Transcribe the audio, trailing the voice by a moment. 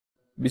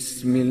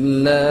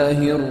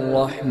बिस्मिल्लाहिर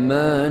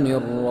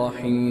रहमानिर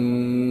रहीम।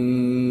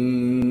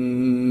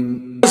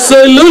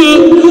 असलुल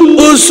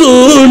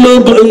उसूल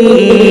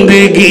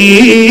बंदगी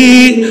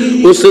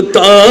उस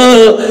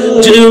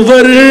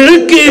ताजवर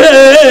की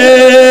है,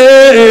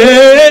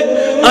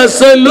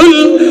 असलुल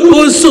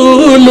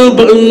उसूल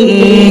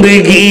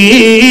बंदगी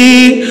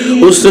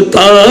उस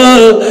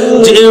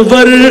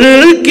ताजवर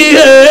की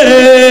है।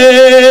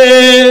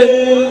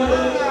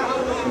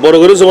 बड़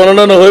करे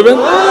सुबहानाल्लाह ना होइबे।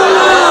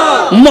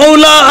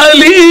 मौला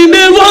अली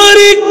ने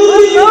वारी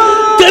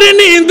तेरी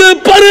नींद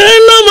पर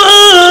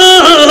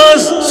नमाज,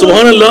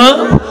 सुभान अल्लाह।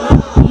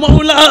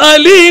 मौला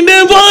अली ने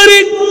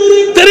वारी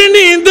तेरी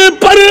नींद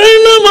पर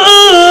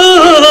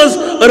नमाज,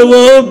 और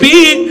वो भी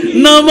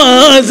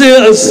नमाज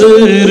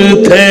असर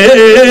थे,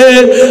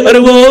 और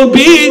वो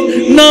भी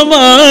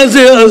नमाज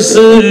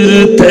असर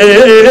थे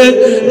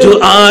जो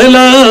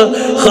आला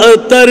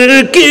खतर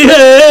की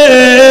है,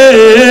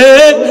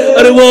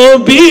 और वो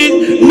भी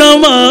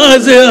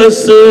नमाज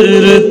असर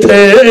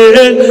थे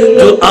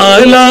जो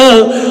आला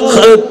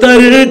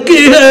खतर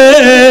की है।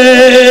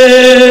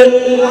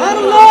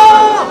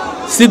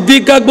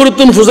 सिद्दीक अकबर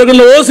तुम फुसा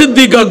करले ओ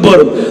सिद्दीक अकबर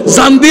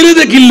जान दिले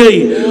देखिलेই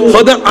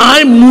খোদা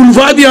আই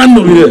মুলফাদি আন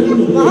নবীরে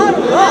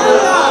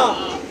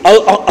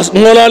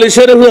মওলা আলী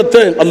শরীফ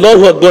হতে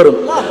আল্লাহু আকবার।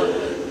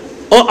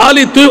 ও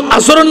আলী তুই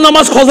আসরের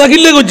নামাজ খোদা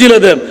কিলে গজিলে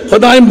দে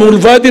খোদা আই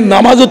মুলফাদি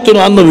নামাজ তো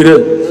আন নবীরে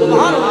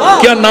সুবহানাল্লাহ।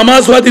 কি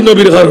নামাজ ফাদি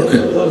নবীর কারণে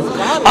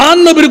আন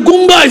নবীর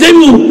গুম্বা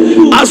যাইবু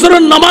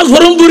আসরের নামাজ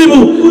ফরম করিবু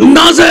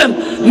না যায়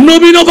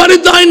নবী নবী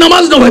তাই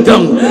নামাজ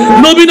নভাইতাম,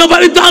 নবী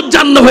নবী তো আর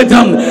জান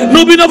নভাইতাম,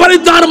 নবী নবী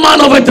তো আর মা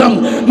নভাইতাম,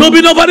 নবী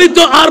নবী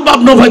তো আর বাপ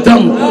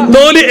নভাইতাম।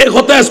 তাহলে এই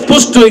কথা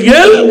স্পষ্ট হয়ে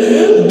গেল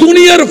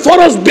দুনিয়ার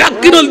ফরজ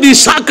ব্যাকরণ দি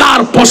সাকার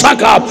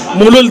পোশাকা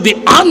মুলল দি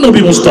আর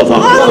নবী মুস্তাফা,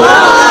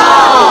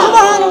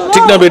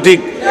 ঠিক না বেঠিক?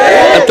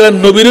 এটা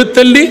নবীর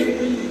তেলি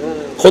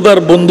খোদার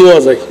বন্ধু আ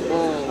যায়,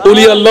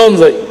 ওলি আল্লাহ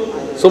যায়,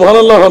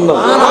 সুবহানাল্লাহ।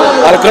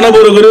 আর কেন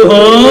বড় করে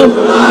হন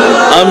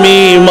আমি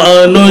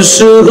মানুষ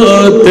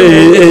হতে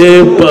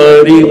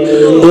পারি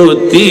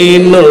অতি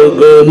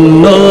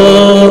নগণ্য,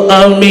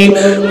 আমি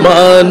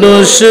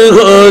মানুষ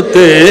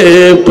হতে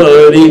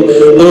পারি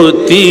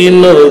অতি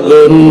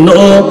নগণ্য,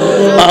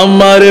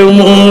 আমার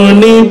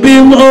মনি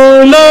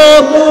বিমল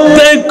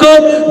দেখো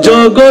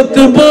জগৎ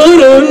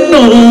বরণ্য,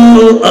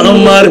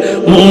 আমার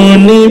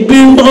মনি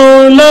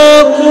বিমল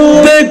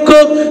দেখো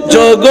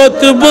জগৎ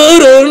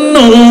বরণ্য,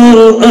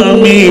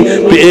 আমি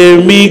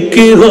প্রেমিক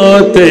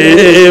হতে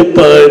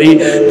পারি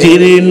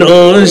জীর্ণ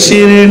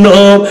শীর্ণ,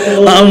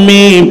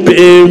 আমি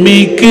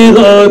প্রেমিক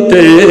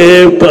হতে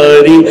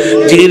পারি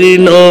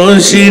জীর্ণ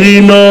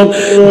শীর্ণ,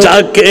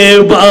 যাকে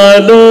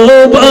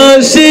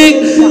ভালোবাসি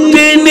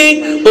তিনি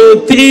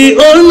অতি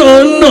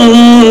অনন্য,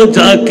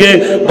 যাকে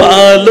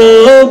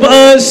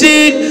ভালোবাসি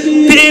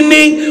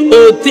তিনি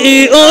অতি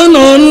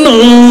অনন্য,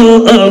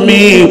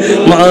 আমি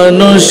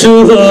মানুষ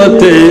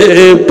হতে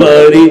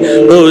পারি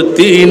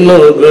অতি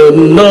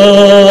নগণ্য।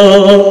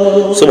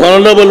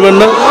 সুবহানাল্লাহ বলবেন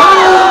না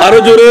আরো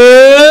জোরে?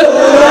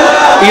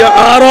 ইয়া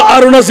আরো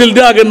আরো না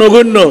সিলতে আগে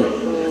নগণ্য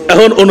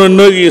এখন অনন্য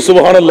গিয়ে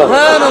সুবহানাল্লাহ।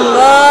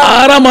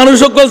 আরা মানুষ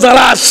সকল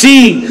যারা আসি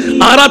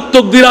আরা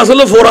তকদির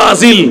আসলে ফোরা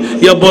আসিল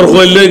ইয়া বর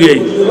হইলে গে,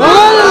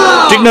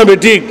 ঠিক না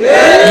বেঠিক?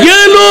 ये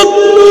लोग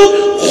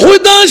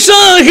खुदा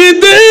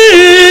शाहिद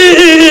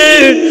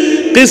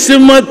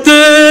किस्मत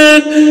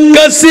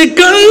का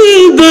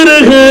सिकंदर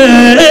है,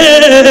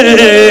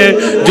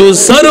 जो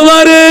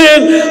सरवर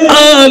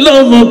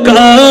आलम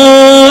का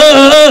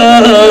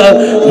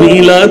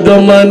मिलाद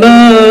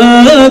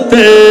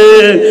मनाते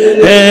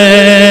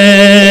हैं।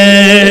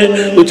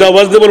 उच्च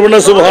आवाज দিয়ে বলবো না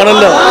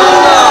সুবহানাল্লাহ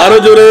আরো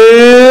জোরে?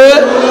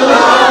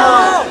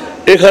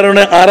 এই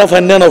কারণে আরা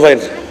ফান্না না ফাইল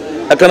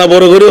একখানা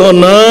বড় করে হন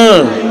না।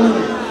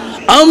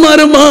 আমার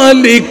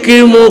মালিক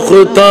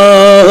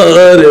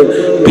মুখতার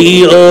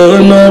প্রিয়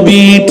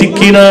নবী, ঠিক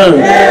না?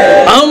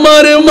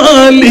 আমার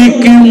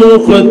মালিক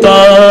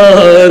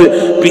মুখতার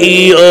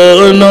প্রিয়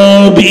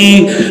নবী,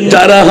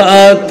 যার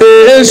হাতে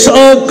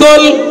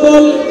সকল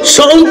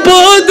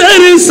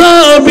সম্পদের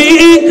চাবি,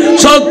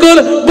 সকল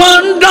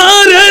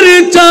ভান্ডারের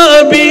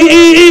চাবি,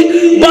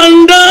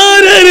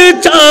 ভান্ডারের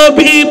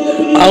চাবি,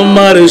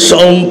 আমার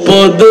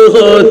সম্পদ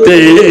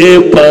হতে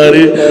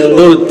পারে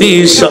অতি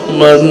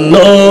সামান্য,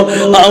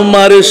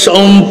 আমার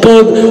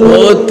সম্পদ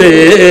হতে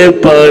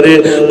পারে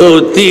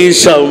অতি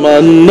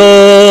সামান্য,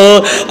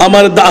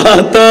 আমার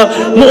দাতা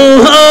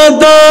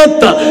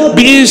মহাদাতা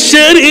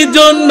বিশ্বের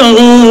জন্য,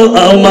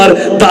 আমার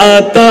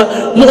দাতা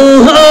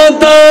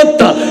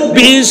মহাদাতা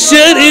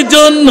বিশ্বের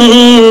জন্য,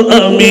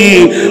 আমি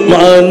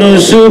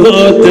মানুষ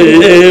হতে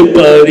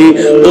পারি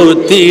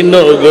অতি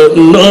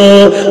নগণ্য,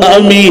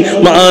 আমি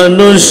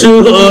মানুষ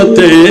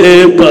হতে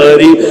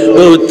পারি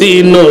অতি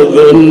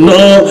নগণ্য,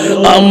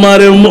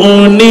 আমার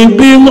মনি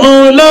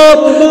বিমল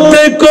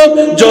দেখো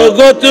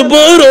জগৎ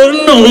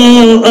বরণ্য,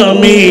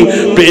 আমি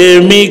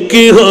প্রেমিক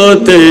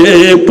হতে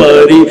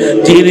পারি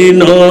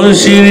জীর্ণ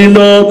শীর্ণ,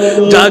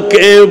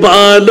 যাকে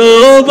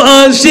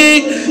ভালোবাসি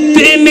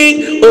তিনি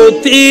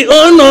অতি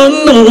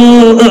অনন্য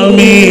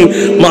আমি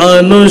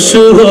মানুষ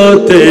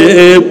হতে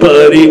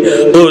পারি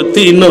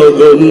অতি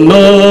নগণ্য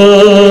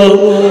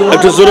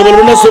একটু জোরে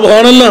বলবেন না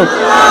সুবহানাল্লাহ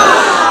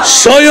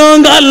স্বয়ং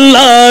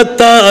আল্লাহ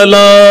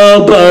তাআলা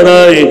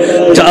বাড়ায়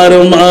যার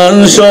মান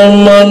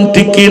সম্মান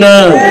ঠিক কিনা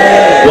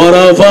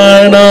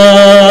ওয়ারাফানা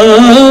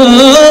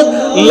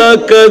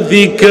লাকা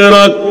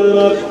যিকরাক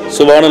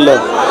সুবহানাল্লাহ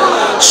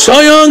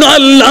স্বয়ং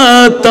আল্লাহ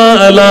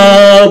তাআলা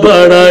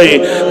বাড়ায়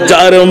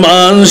যার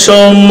মান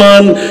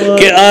সম্মান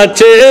কে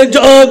আছে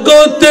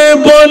জগতে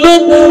বলো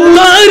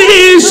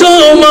তারি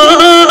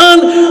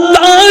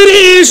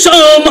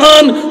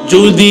সমান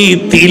যদি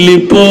তিল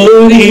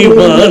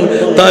পরিমাণ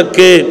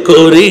তাকে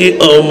করি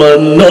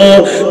অমান্য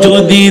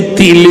যদি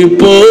তিল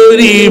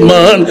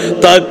পরিমাণ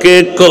তাকে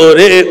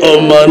করে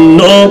অমান্য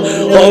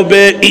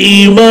হবে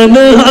ঈমান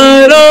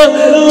হারা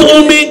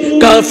তুমি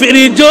কাফির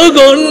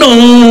জঘন্য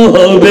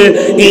হবে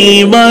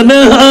ঈমান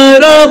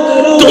হারা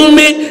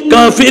তুমি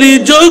কাফির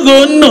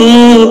জঘন্য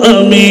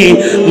আমি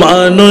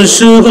মানুষ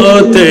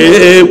হতে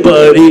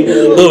পারি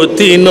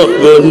অতি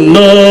নগণ্য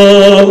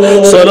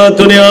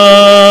সালাতুনিয়া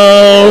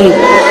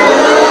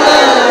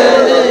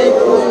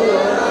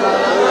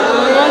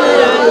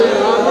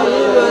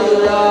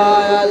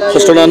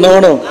কষ্ট না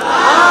হনো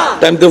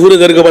টাইম তো পুরো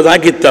করে বাজ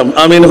আকিতাম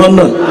আমিন হন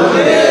না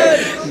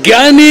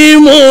জ্ঞানী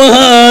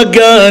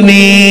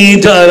মহাজ্ঞানী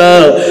যারা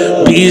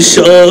বিশ্ব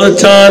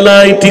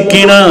চালায় ঠিক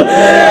কিনা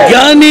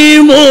জ্ঞানী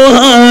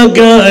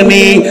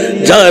মহাজ্ঞানী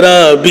যারা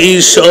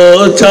বিশ্ব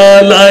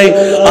চালায়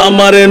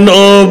আমার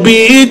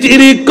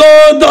নবীজির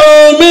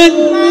কদমে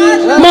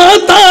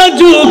মাথা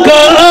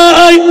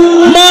ঝুঁকায়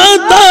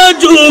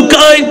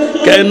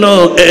কেন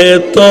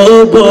এত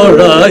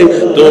বড়াই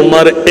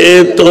তোমার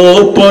এত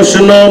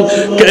প্রশ্ন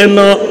কেন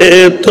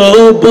এত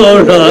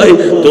বড়াই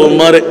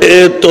তোমার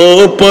এত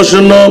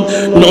প্রশ্ন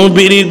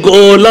নবীর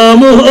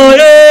গোলাম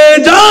হয়ে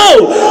যাও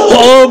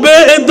হবে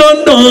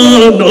দণ্ড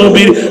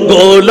নবীর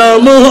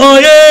গোলাম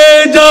হয়ে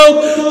যাও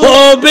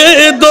হবে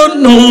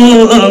দণ্ড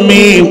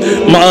আমি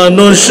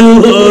মানুষ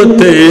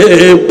হতে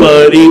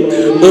পারি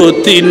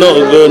অতি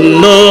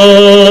নগণ্য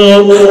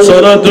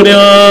সারা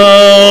দুনিয়া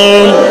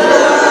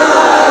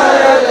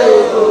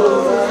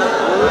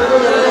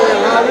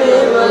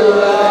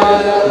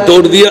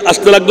দৌড় দিয়ে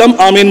আসতে লাগলাম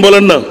আমিন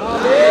বলেন না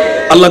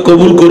আল্লাহ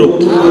কবুল করুক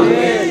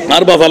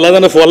আর বাবা আল্লাহ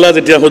জানে ফল্লা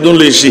যেটা হদুন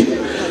লইছি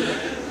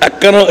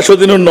একখান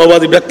সদিন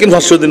নবাজি ব্যাকিন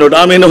 500 দিন ওটা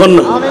আমিন হন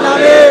না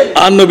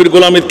আর নবীর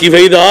গোলামিত কি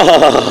ফাইদা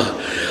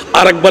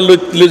আর একবার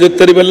লই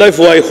যেতে বেলায়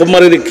ফোয়াই খুব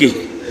মারে দেখি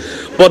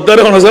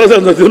পদ্মারে হনসারা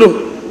জানো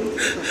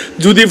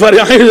যদি পারি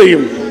আই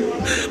যাইম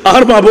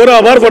আর মা বড়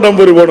আবার ফটাম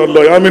পরিবর্তন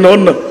লয় আমিন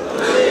হন না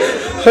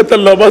হাতে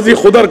নবাজি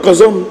খোদার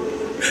কসম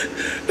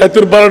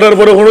এতর 12টার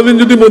পরে কোনোদিন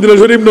যদি মদিনা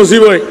শরীফ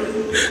নসিব হয়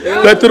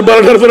রাতের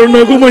 12টার পরে ন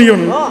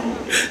ঘুমাইন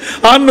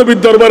আর নবীর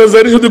দরবারে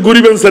যাই শুধু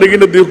ঘুরিবেন সারি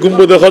কিনে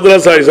গুম্বদে খদরা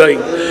চাই চাই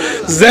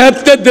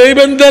যেতে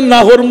দেইবেন যে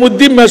নাহর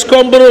মধ্যে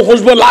মেসকম্বর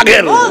খুশব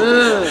লাগেন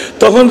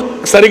তখন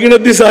সারি কিনে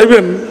দিয়ে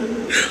চাইবেন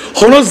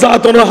হন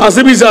জাত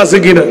হাসি বিসা আছে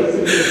কিনা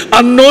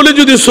আর নলে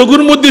যদি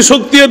সগুর মধ্যে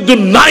শক্তি একদম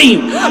নাই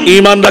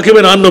ইমান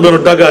রাখিবেন আর নবের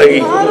টাকা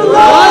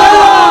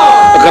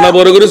এখানে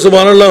বড় করে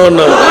সুবহানাল্লাহ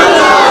না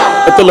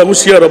এত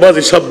লামুশিয়ার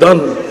বাজি সাবধান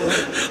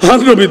আর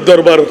নবীর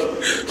দরবার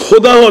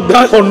খোদা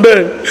হদা খন্ডে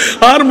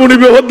আর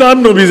মনিবে হদা আর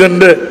নবী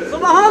জানডে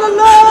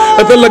সুবহানাল্লাহ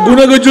এতলা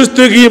গুনাহ কইছস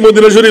তুই কি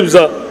মদিনা শরীফ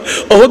যা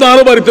ওহদা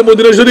আরো বাড়িতে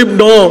মদিনা শরীফ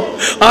ন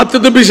আতে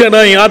তো বিষয়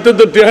নাই আতে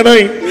তো টিয়া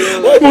নাই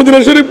মদিনা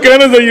শরীফ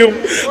কেন যাইও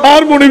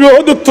আর মনিবে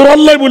হদা তোর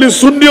আল্লাহ বলি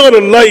সুন্নি আর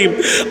আল্লাহ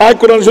আর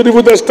কোরআন শরীফ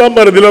তো স্টাম্প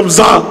মার দিলাম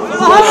যা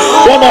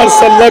ওমা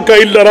আরসালনাকা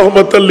ইল্লা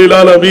রাহমাতাল লিল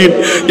আলামিন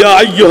ইয়া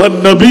আইয়ুহান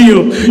নবী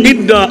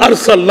ইন্না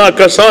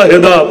আরসালনাকা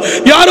শাহিদা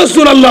ইয়া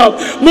রাসূলুল্লাহ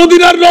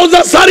মদিনার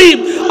রওজা শরীফ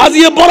আজ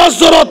এই বড়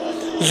শরত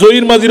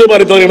জয়ীর মাঝির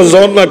বাড়ি তো এখানে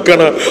জন না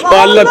কেনা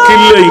আল্লাহ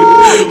কিল্লেই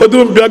ও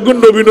তুমি ব্যাগুন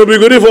নবী নবী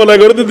করে ফলাই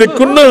করতে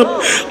দেখুন না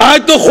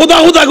আয় তো খোদা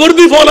খোদা করে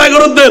দি ফলাই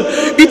করতে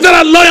ইতার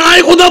আল্লাহ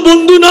আয় খোদা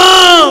বন্ধু না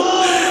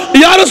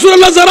ইয়া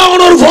রাসূলুল্লাহ যারা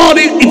অনর ফল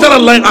ইতার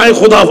আল্লাহ আয়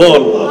খোদা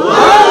ফল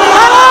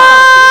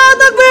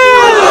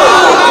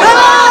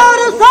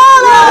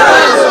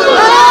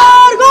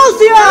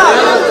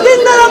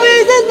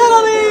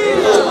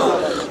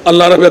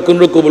আল্লাহ রাব্বি কোন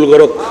কবুল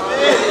করক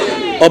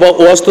বাবা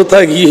ওয়াজ তো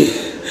থাকি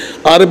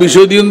আর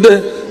বিষয় দিন দে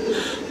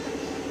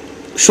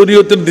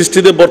শরীয়তের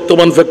দৃষ্টিতে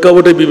বর্তমান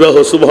প্রেক্ষাপটে বিবাহ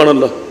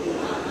সুবহানাল্লাহ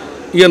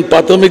ইয়ান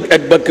প্রাথমিক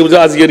এক বাক্যে বুঝা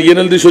আজকের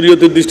ইয়ানাল দি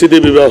শরীয়তের দৃষ্টিতে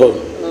বিবাহ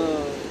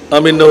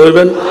আমিন না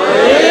হইবেন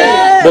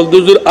বলতো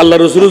হুজুর আল্লাহ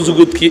রাসূলের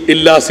জগৎ কি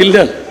ইল্লা আসিল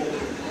না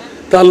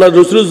তা আল্লাহ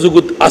রাসূলের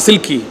জগৎ আসিল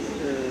কি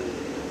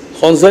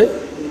খনসাই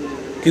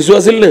কিছু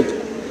আসিল না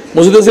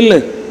মসজিদ আসিল না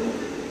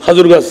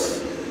হাজুর গাছ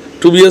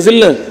টুবি আসিল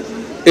না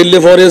এল্লে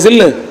ফরে আসিল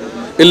না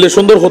এল্লে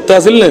সুন্দর হত্যা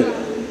আসিল না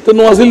তো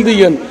নো আসিল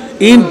দিয়ান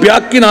ইন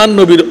ব্যাকিন আন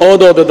নবীর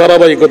অদ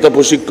ধারাবাহিকতা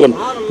প্রশিক্ষণ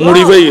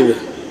মুড়ি ভাই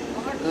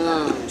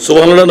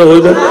সুবহানাল্লাহ না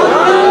হইবে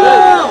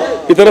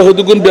ইতারা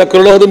হদুগুন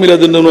ব্যাকরণ হদ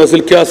মিলাদুন নবী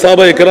আসিল কি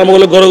সাহাবা একরাম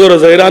বলে ঘর ঘর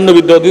যায় আন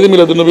নবী দাও দিদি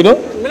মিলাদুন নবী না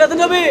মিলাদুন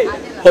নবী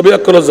হবে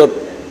আকরাজাত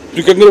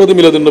তুই কেন হদ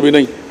মিলাদুন নবী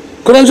নাই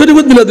কোরআন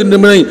শরীফত মিলাদুন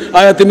নবী নাই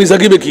আয়াতে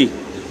মিসাকিবে কি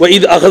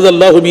وإذ أخذ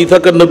الله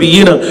ميثاق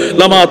النبيين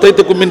لما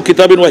آتيتكم من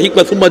كتاب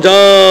وحكمة ثم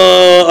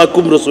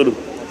جاءكم رسول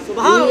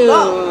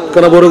সুবহানাল্লাহ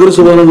কানা বড় করে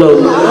সুবহানাল্লাহ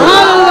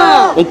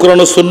কোরআন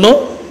ও সুন্নাহ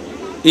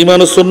ঈমান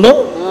ও সুন্নাহ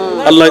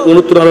আল্লাহ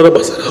উন্নতর আলারা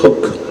বাঁচার হোক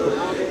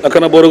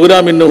এখানে বড় করে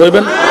আমিন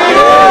হইবেন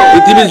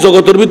পৃথিবীর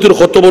জগতের ভিতর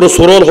কত বড়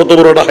সরল কত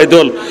বড়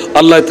হাইদল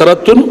আল্লাহ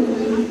তারাতুন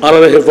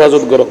আলারা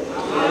হেফাজত করো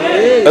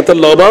এত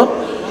লবা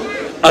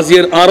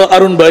আজির আর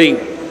আরুন ভাই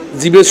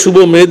জীবের শুভ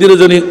মেহেদির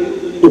জানি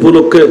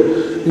উপলক্ষে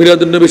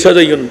মিলাদুন নবী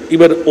সাজাইন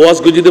এবার ওয়াজ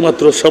গজিতে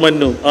মাত্র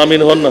সামান্য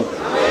আমিন হন না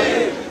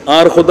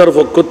আর খোদার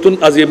ফকতুন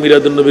আজি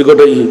মিলাদুন নবী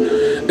গটাই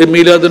এই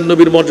মিলাদুন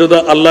নবীর মর্যাদা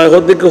আল্লাহ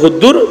হদ্দিকে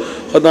হদ্দুর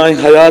হদাই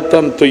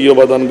হায়াতান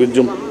তৈয়বা দান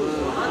গুজুম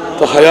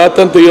তো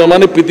হায়াতান তৈয়বা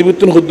মানে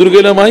পৃথিবীতুন হদ্দুর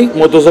গেলাম আই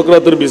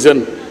মতসকরাতুর বিছেন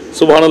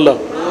সুবহানাল্লাহ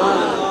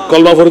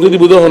কলমা ফরতে দি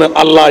বুঝো হনে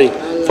আল্লাহ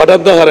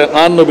ফাটাত দেখারে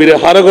আন নবীরে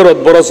হারে করত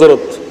বড়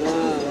সরত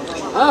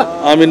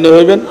আমিন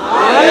হইবেন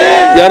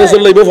ইয়া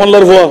রাসূলুল্লাহ ইবে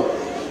ফনলার ফোয়া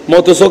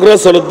মতসকরা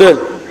সরত দে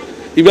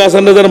ইবে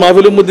হাসান রেজার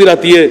মাহফিলের মধ্যে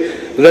রাতিয়ে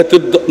রাত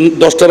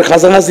 10টার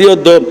খাসাখাসি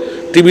দম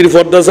টিভির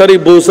পর্দা সারি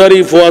বউ সারি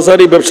ফোয়া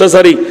সারি ব্যবসা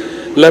সারি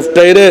লেফট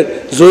টাইরে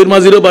জহির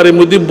মাজিরও বাড়ির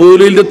মধ্যে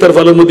বলিল তার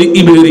ফালের মধ্যে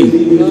ইবেরি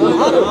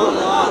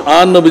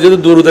আর নবী যদি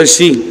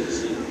দুরুদাসি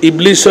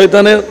ইবলিস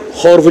শয়তানের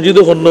হরফজিত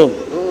হন্য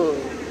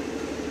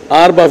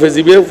আর বাফে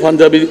জিবে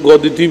পাঞ্জাবি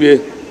গদি দিবে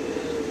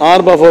আর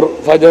বাফর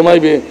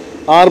ফাজামাইবে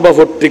আর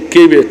বাফর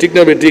টিককেইবে ঠিক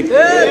না বে ঠিক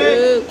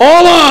ও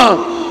মা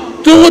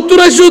তুই হত্তর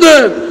আইসু দে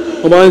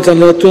ও মা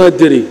জান্নাত তুই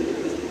দেরি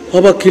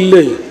বাবা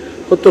কিল্লে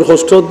হত্তর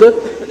কষ্ট দে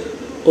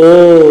ও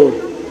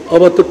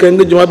আবার তো কেন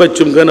জমা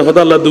বাচ্চুম কেন হতা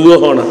আল্লাহ দুয়া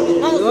হয় না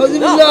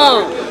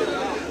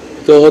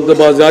তো হতে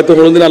বাজ যায় তো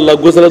হলদিন আল্লাহ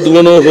গোসরা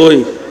দুয়ানো হই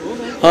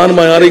আর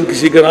মা আর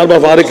কিসি কর আর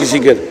বাবা আর কিসি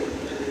কর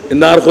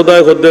নার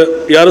খোদায় খোদে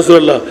ইয়া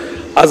রাসূলুল্লাহ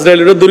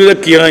আজরাইলের দরিরা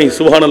কি আই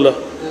সুবহানাল্লাহ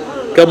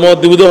কে মত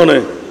দিবুদ হনে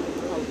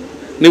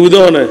নিবুদ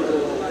হনে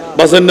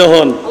বাসন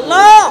হন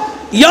আল্লাহ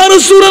ইয়া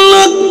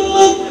রাসূলুল্লাহ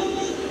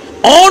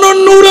অনন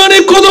নূরানি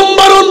কদম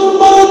বারণ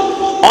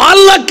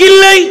আল্লাহ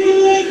কিল্লাই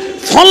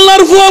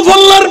ফল্লার ফুয়া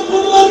ফল্লার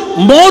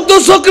মত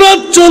সকরাত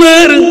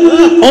চলের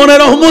ওনে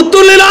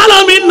রহমাতুল লিল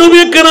আলামিন নবী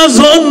কেনা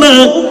সুন্নাহ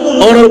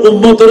ওনার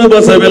উম্মতরে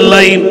বাঁচাবেন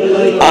লাইন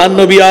আর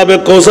নবী আবে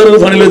কওসারের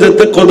পানিলে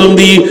যেতে কদম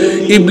দি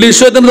ইবলিস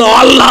শয়তান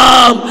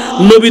আল্লাহ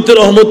নবী তো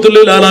রহমাতুল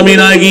লিল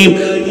আলামিন আগি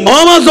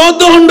ওমা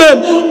যত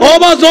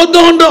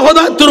হন্ডে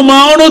খোদা তোর মা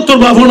ও তোর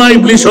বাবা না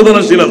ইবলিস শয়তান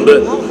ছিলাম রে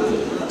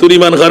তোর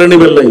ঈমান কারণে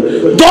বেলাই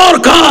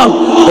দরকার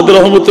তোর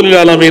রহমাতুল লিল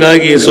আলামিন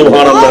আগি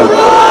সুবহানাল্লাহ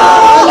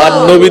আর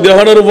নবী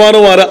দেহনের বড়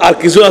আর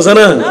কিছু আছে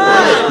না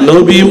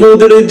নবী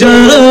মুদের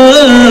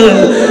জান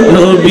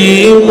নবী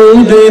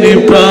মুদের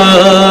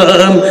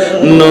প্রাণ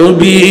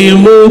নবী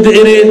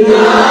মুদের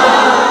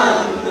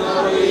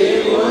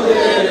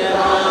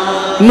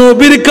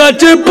নবীর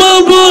কাছে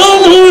পাবো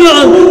মোরা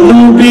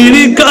নবীর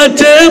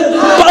কাছে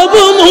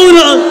পাবো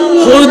মোরা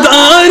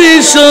খোদার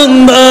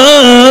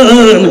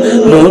সন্ধান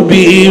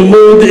নবী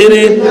মুদের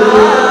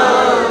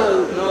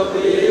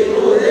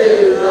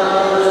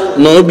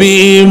নবী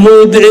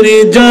মুদের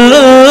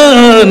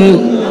জান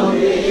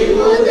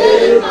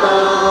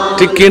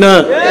ঠিক কিনা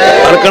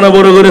আর কানা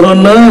বড় করে হন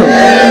না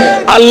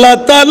আল্লাহ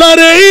তাআলার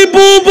এই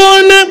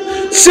ভুবনে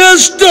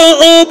শ্রেষ্ঠ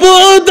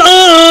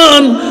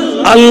অবদান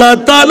আল্লাহ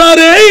তাআলার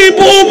এই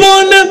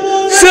ভুবনে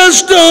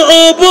শ্রেষ্ঠ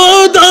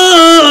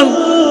অবদান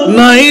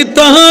নাই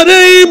তাহার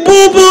এই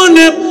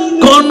ভুবনে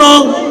কোন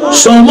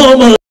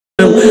সমমান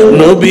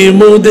নবী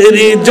মুদের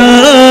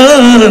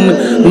জান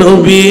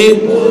নবী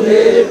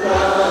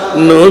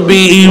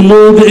নবী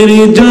মুদের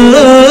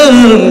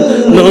জান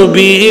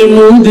নবী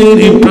মুদের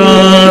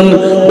প্রাণ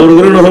বড়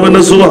করে হবে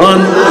না সুবহান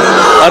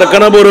আর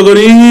কানা বড়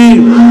করি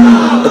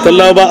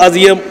আল্লাহ বা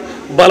আজিয়া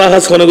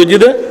বালাহাস খানা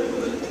গুজিদে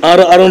আর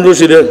আরন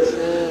রশিদে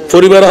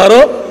পরিবার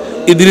হারো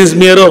ইদ্রিস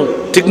মিয়ারো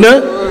ঠিক না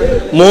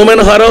মুমিন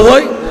হারো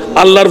হয়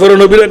আল্লাহর পরে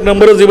নবীর এক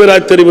নম্বরে জিবে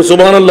রাত করিব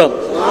সুবহানাল্লাহ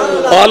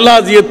আল্লাহ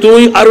আজিয়ে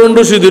তুই আরন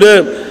রশিদ রে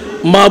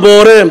মা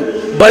বরে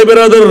ভাই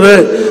বেরাদর রে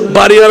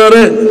বাড়িয়ালা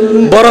রে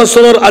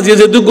বড়সর আজি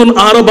যে দুগুণ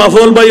আরো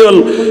বাফল বাইল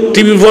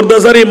টিভি পর্দা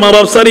সারি মা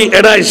বাপ সারি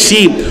এডাই সি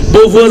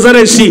বউ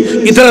ফুয়াজারে সি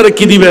ইতারা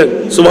কি দিবে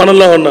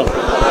সুবহানাল্লাহ না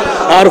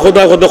আর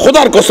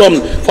খোদার কসম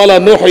ফালা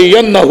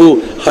নুহিয়ান্নাহু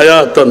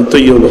হায়াতান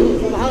তাইয়্যিবা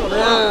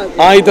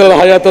আইতার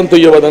হায়াতান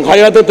তাইয়্যিবা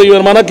হায়াতান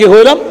তাইয়্যিবার মানে কি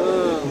হইলাম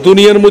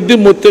দুনিয়ার মধ্যে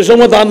মরতে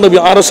সময় তার নবী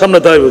আর সামনে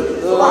তাইবে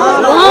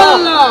সুবহানাল্লাহ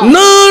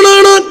না না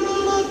না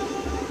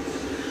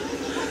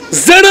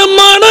যারা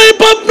মানাই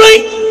পাপ নাই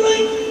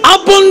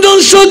আপনজন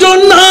স্বজন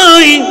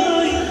নাই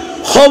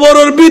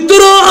খবরের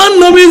ভিতর আর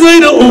নবী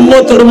যাইরা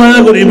উম্মতের মায়া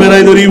করি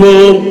বেড়াই ধরিব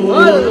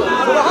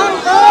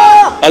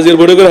আজের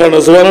বড় করে হানা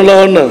সুবহানাল্লাহ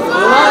না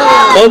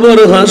খবর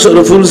হাসর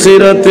ফুল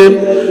সিরাতে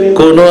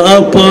কোন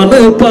আপন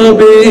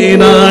পাবে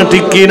না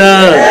ঠিক কিনা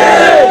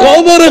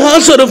খবর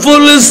হাসর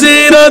ফুল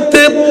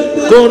সিরাতে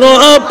কোন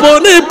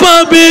আপন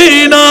পাবে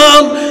না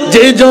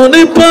যে জন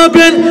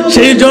পাবেন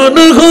সেই জন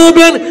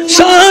হবেন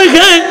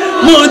শাহে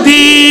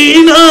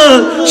মদিনা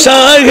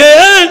শাহে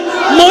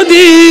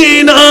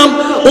মদিনা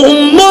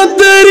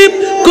উম্মতের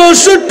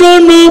কষ্ট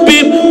নবী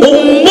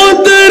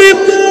উম্মতের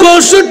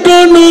কষ্ট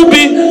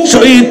নবী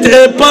সইতে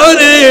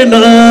পারে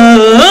না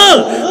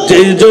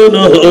যে জন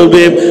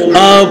হবে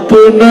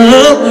আপনা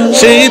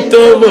সেই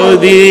তো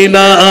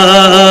মদিনা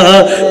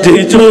যে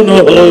জন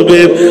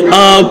হবে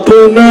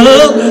আপনা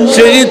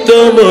সেই তো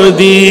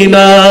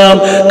মদিনা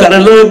কার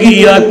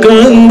লাগিয়া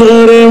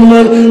কান্দরে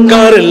মন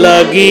কার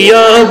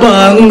লাগিয়া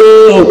বান্দো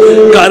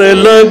কার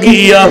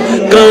লাগিয়া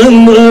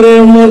কান্দরে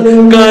মন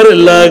কার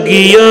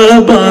লাগিয়া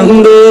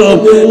বান্দো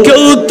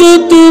কেউ তো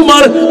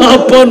তোমার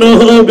আপন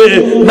হবে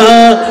না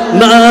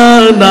না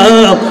না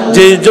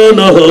যে জন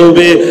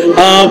হবে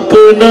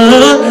আপনা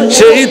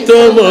সেই তো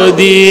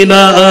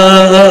মদিনা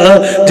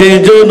যে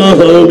জন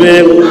হবে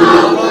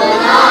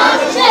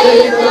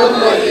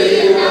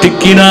ঠিক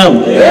কিনা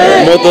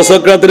মত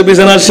সক্রাতের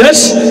বিছানা শেষ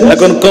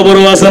এখন কবর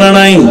বাসনা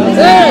নাই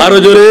আরো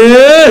জোরে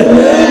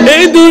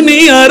এই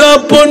দুনিয়ার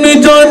আপন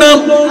জনম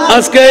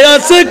আজকে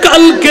আছে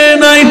কালকে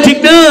নাই ঠিক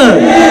না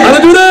আরো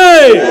জোরে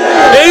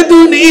এই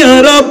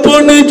দুনিয়ার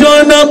আপন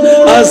জনম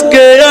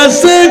আজকে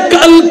আছে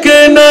কালকে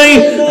নাই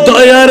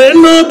দয়ার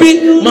নবী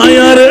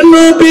মায়ার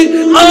নবী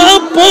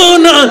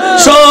আপনা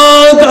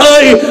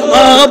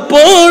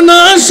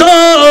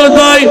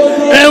সদাই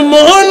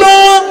এমন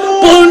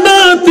আপনা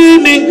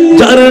তিনি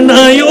যার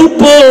নাই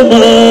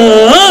উপমা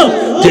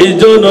যে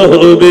জন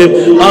হবে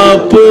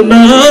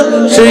আপনা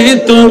সেই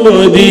তো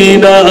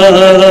মদিনা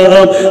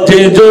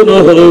যে জন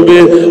হবে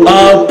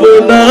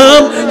আপনা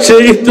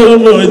সেই তো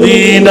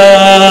মদিনা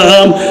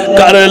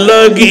কার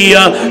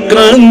লাগিয়া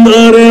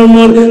কান্দরে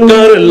মন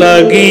কার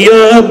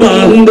লাগিয়া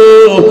বান্দো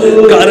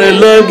কার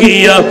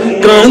লাগিয়া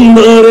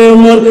কান্দরে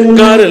মন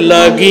কার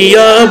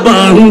লাগিয়া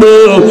বান্দো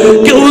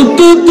কেউ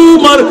তো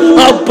তোমার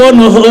আপন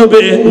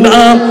হবে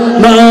না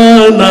না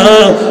না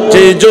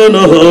যে জন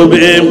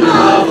হবে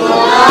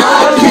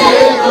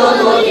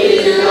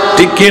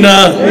ঠিক কিনা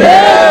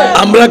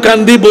আমরা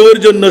কান্দি বউয়ের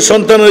জন্য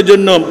সন্তানের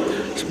জন্য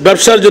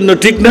ব্যবসার জন্য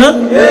ঠিক না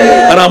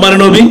আর আমার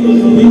নবী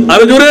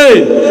আরো জোরে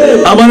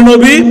আমার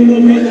নবী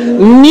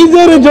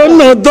নিজের জন্য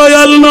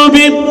দয়াল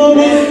নবী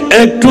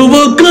একটু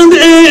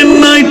কাঁদেন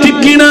নাই ঠিক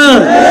কিনা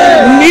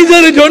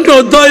নিজের জন্য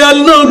দয়াল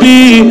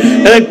নবী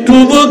একটু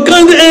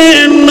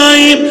কাঁদেন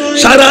নাই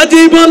সারা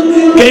জীবন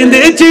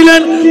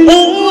কেঁদেছিলেন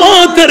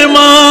উম্মতের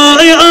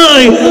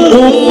মায়ায়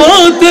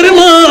উম্মতের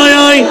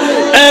মায়ায়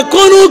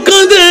এখনো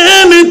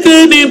কাঁদেন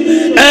তিনি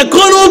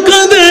এখনো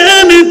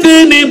কাঁদেন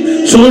তিনি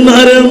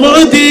সোনার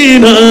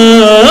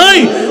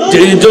মদিনায়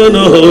যে জন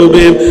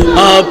হবে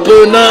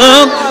আপনা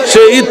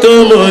সেই তো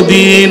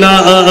মদিনা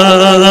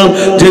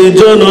যে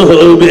জন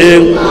হবে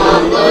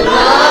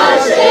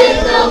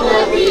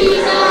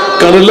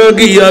কার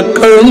লাগিয়া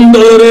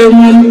কান্দরে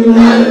মন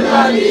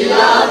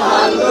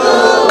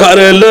কার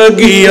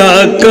লাগিয়া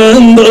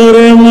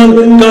কান্দরে মন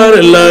কার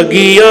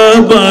লাগিয়া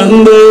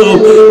বান্দো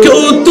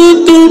কেউ তো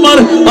তোমার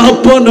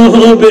আপন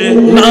হবে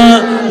না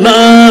না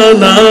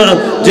না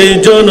যে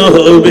জন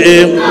হবে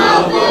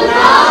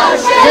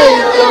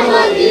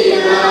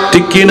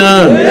ঠিক কিনা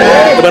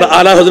এবার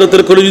আলা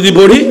হযরতের কোলে যদি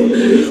পড়ি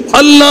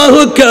আল্লাহ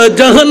কা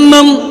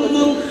জাহান্নাম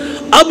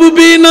अब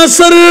भी न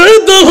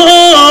सर्द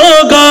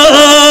होगा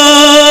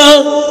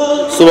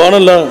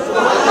সুবহানাল্লাহ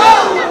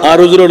আর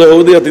হুজুর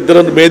হৌদি আতিতর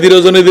মেহেদি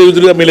রজনী দে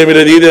হুজুর মিলে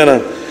মিলে দিয়ে দেনা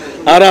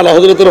আর আলা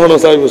হযরতের হলো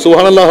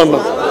সুবহানাল্লাহ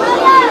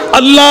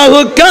আল্লাহ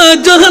কা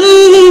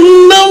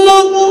জাহান্নাম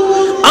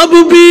अब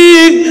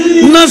भी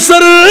न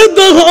सर्द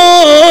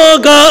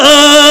होगा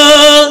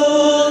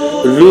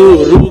रू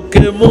रू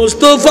के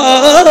मुस्तफा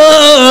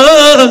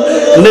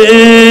ने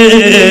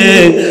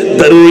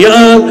दरिया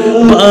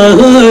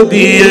बहा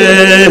दिए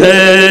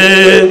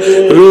हैं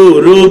रू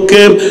रू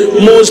के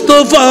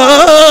मुस्तफा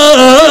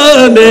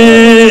ने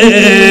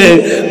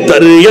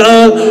दरिया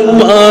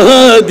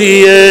बहा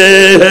दिए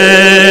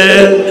हैं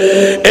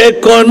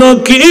एकोनो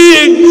की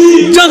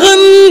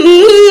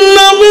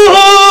जहन्नम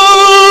हो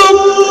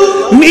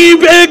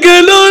নিভে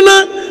গেল না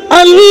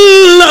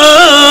আল্লাহ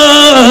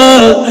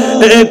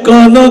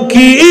এখনো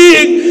কি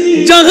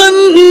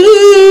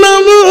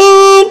জাহান্নাম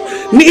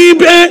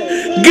নিভে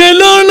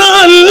গেল না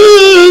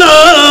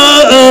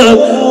আল্লাহ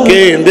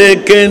কেঁদে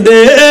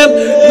কেঁদে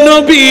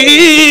নবী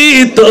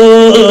তো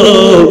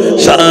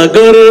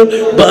সাগর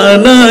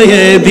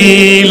বানায়ে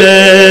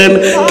দিলেন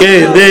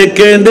কেঁদে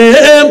কেঁদে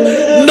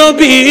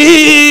নবী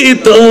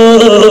তো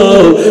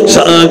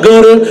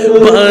সাগর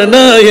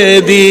বানায়ে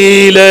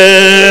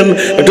দিলেন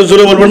একটু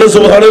জোরে বলবেন না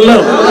সুবহানাল্লাহ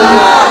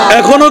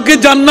এখনো কি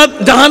জান্নাত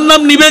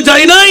জাহান্নাম নিভে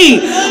যায় নাই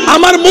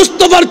আমার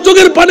মুস্তাফার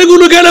চোখের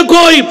পানিগুলো গেল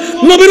কই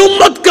নবীর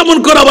উম্মত কেমন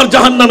করে আবার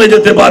জাহান্নামে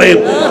যেতে পারে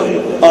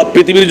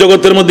পৃথিবীর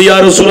জগতের মধ্যে ইয়া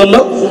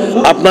রাসূলুল্লাহ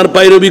আপনার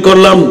পায়রবি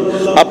করলাম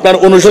আপনার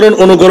অনুসরণ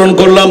অনুকরণ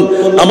করলাম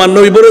আমার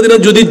নবী বলে দিলেন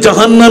যদি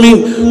জাহান্নামী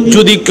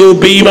যদি কেউ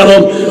বেঈমান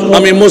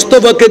আমি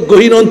মুস্তাফাকে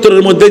গহীন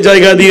অন্তরের মধ্যে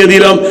জায়গা দিয়ে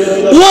দিলাম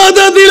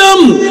ওয়াদা দিলাম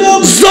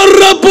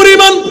জররা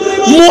পরিমাণ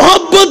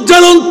মোহাব্বত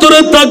যার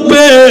অন্তরে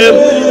থাকবে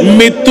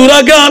মৃত্যুর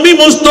আগে আমি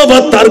মুস্তাফা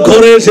তার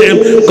ঘরে এসে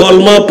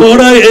কলমা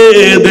পড়ায়ে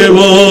দেব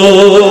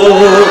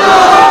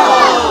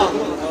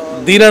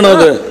দিনা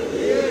নবে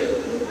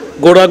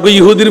গোড়া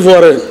ইহুদির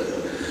পরে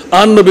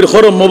আন নবীর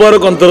খরম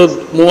মোবারক অন্তর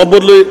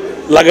মোহাব্বত লই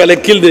লাগালে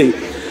কিল দেই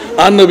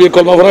আন নবী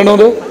কলমা পড়ায় না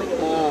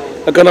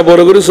এখানে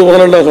বড় করে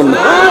সুবহানাল্লাহ এখন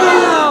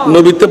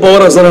নবীতে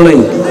পাওয়ার আছে না নাই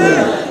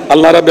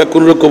আল্লাহ রাব্বি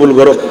কোন কবুল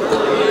করো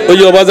ওই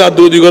আওয়াজ আর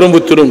দুই গরম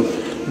বুতুরুম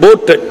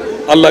বহুত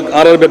আল্লাহ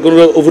আর বেকুর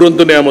উপরন্ত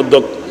নিয়ামত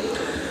দক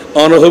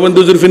অন হবেন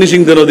দুজুর ফিনিশিং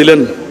দেন দিলেন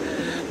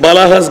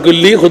বালাহাস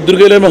গুল্লি খুদ্দুর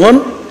গেলে মহন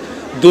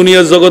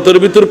দুনিয়া জগতের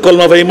ভিতর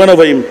কলমা ভাইম না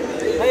ভাইম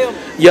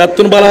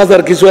ইয়াতুন বালাহাস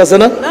আর কিছু আছে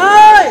না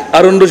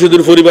আর অন্য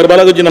রশিদুর পরিবার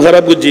বালা গুজি না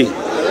খারাপ গুজি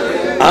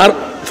আর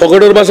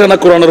ফকটের ভাষা না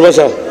কোরআনের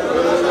ভাষা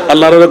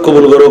আল্লাহর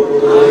কবুল করো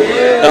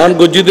এখন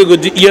গজ্জিতে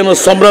গজ্জি ইয়ান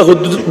সম্রা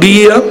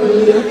দিয়া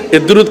এ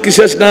দুরুদ কি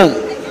শেষ না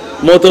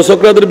মত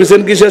সকরাতের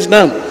বিছেন কি শেষ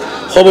না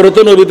খবর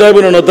তো নবী তাইব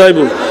না নতাইব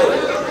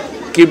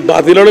কি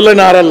বাতিল লড়াই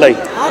না আর আল্লাহ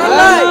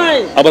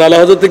আবার আল্লাহ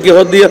হযরত কি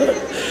হদ দিয়া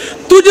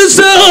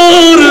तुझसे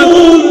और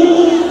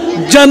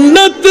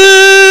जन्नत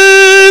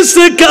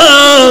से क्या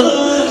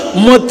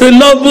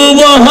मतलब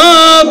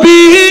वहां भी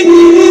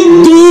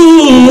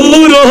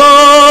दूर हो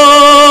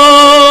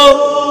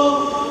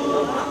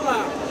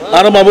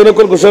আর মাবনে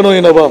কল ঘোষণা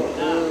হই না বা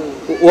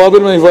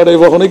ওয়াবির নাই ফাড়ে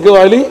ওখানে কেউ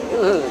আইলি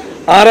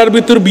আর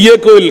ভিতর বিয়ে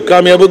কইল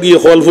কামিয়াব গিয়ে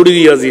ফল ফুড়ি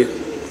গিয়ে আজি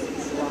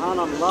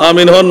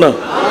আমিন হন না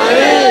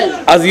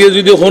আজিয়ে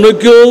যদি হন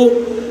কেউ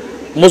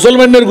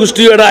মুসলমানের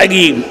গোষ্ঠী এটা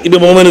আগি ইবে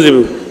মুমিনে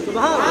যাবে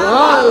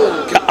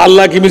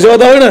আল্লাহ কি মিছা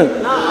কথা হয় না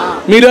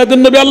মিরাদুন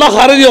নবী আল্লাহ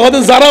খারেজি হতে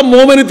যারা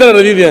মুমিনি তারা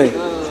রাজি দেয়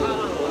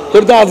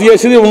তোর তো আজিয়ে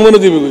এসে মুমিনে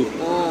দিবে কই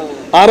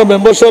আর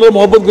মেম্বার সাহেবের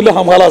মহব্বত গুলো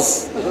হাম খালাস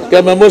কে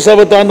মেম্বার সাহেব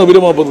তো নবীর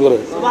মহব্বত করে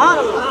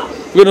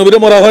সুবহানাল্লাহ নবীর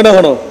মরা হয় না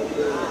হনো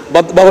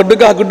বাবার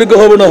দিকে হাকুর দিকে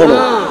হবে না হনো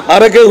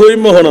আর কে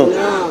হইম হনো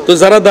তো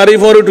যারা দাড়ি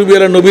ফরে টুবি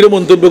আর নবীর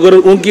মন্তব্য করে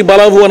উন কি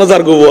বালা বুয়া না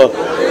জার গোয়া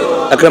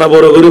এখানে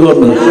বড় করি হন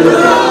না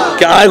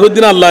কে আয়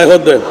হদিন আল্লাহ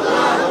হদ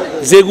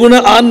যেগুনা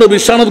আন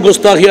নবীর শানত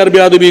গোস্তাখি আর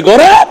বেয়াদবি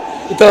করে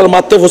তার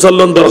মাত্র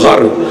ফসলন দরকার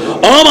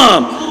আমা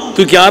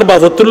তুই কি আর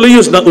বাফাতুল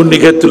লইস না উন্নি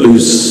খেত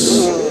লইস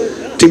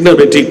ঠিক না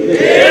বেঠিক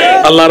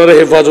আল্লাহর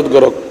হেফাজত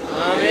করক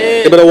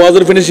এবার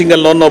ওয়াজের ফিনিশিং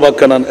গেল নন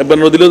বাক্কানান এবার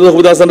নদিলে তো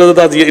খুদা হাসান রাজা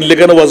তাজি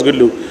ইল্লেখানে ওয়াজ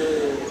গইল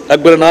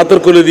একবার না তোর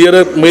কোলে দিয়ে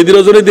মেহেদি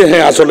রজনী দিয়ে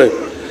হ্যাঁ আসলে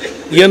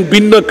ইয়ান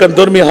ভিন্ন কান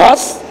ধর্মী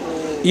হাস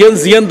ইয়ান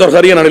জিয়ান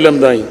দরকার ইয়ান আনিলাম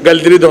দাই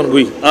গালদিরি দন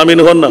গুই আমিন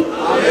হন না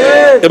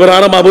এবার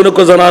আর মাবুন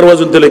কো জানার ওয়াজ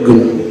উনতে লাগুন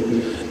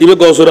ইবে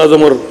গৌসুর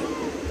আজমর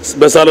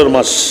বেসালের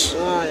মাস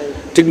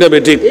ঠিক না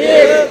বেঠিক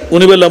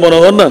উনি বললাম মনে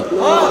হন না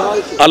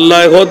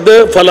আল্লাহ হদে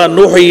ফালা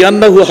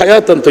নুহিয়ান্নাহু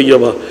হায়াতান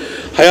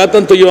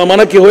তাইয়্যিবা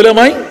মানে কি হইলাম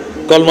আই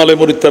কলমালে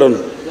মুরিত্তারণ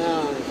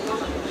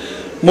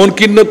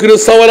মুনকিন নকির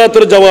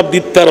সওয়ালাতের জবাব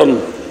দিত্তারণ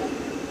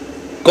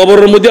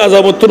কবরের মধ্যে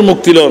আযাবতুর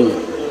মুক্তিলন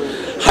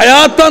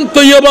হায়াতান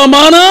তাইয়্যিবা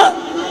মানে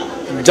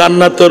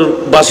জান্নাতের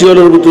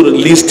বাসিওয়ালের ভিতর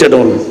লিস্টেড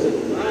অন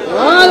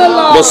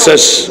সুবহানাল্লাহ বস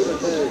শেষ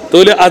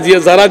তাহলে আজিয়ে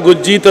যারা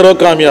গজ্জি তারা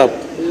কামিয়াব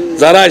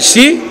যারা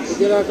আসি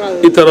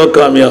ইতারা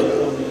কামিয়াব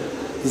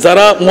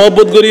যারা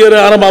মোহব্বত করিয়ে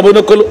আর মাবুন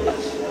কল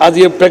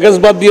আজিয়ে প্যাকেজ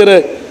বাদ দিয়ে রে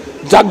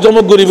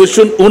জাকজমক করি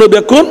বসুন উনি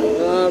দেখুন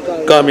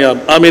কামিয়াব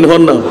আমিন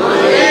হন না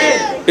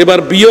এবার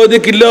বিয়ে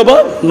দিয়ে কিনলে হবা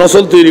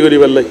নসল তৈরি করি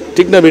পারলাই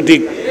ঠিক না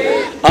বেঠিক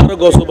আরো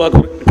গসবা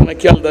কর এখানে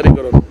খেয়ালদারি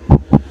করুন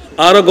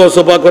আরো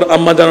গসবা কর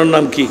আম্মা জানার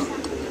নাম কি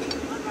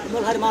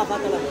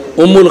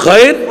উম্মুল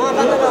খায়ের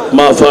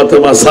মা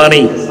ফাতেমা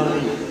সানি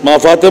মা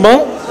ফাতেমা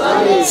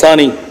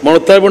সানি মনে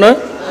থাকবে না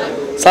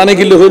সানি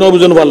কিনলে হই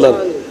নবজন পাল্লার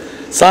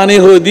সানি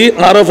হই দি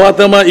আরো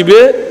ফাতেমা ইবে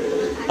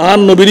আন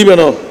নবীরি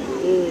বেন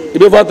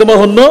ইবে ফাতেমা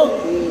হন্ন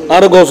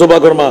আরো গসবা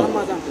কর মা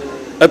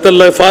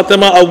এতাল্লাহ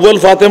ফাতেমা আউয়াল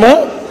ফাতেমা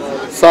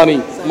সানি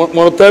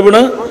মনে থাকবে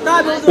না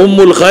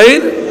উম্মুল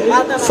খায়ের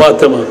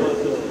ফাতেমা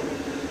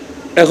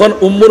এখন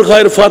উম্মুল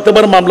খায়ের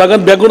ফাতেমার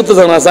মামলাগান বেগুন তো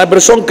জানা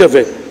সাহেবের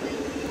সংক্ষেপে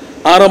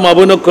আরো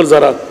মাবনকর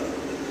যারা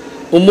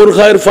উম্মুল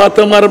খায়ের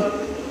ফাতেমার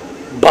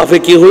বাপে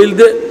কি হইল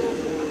দে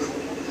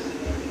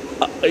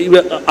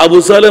আবু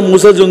সালেহ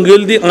মুসা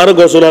জঙ্গিল দি আর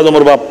গসল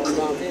আজমের বাপ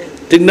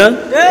ঠিক না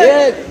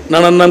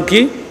নানার নাম কি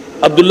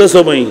আব্দুল্লাহ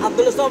সমই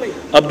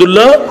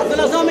আব্দুল্লাহ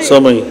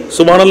সমই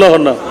সুবহানাল্লাহ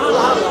না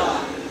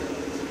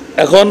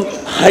এখন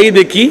হাই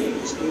দেখি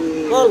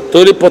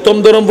তৈরি প্রথম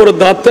দরম পরে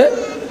দাঁতে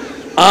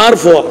আর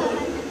ফোয়া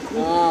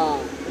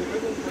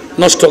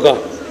নষ্ট কা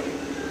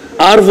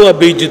আর ফোয়া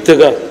বেইজ্জত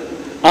কা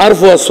আর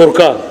ফোয়া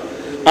সরকা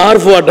আর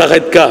ফোয়া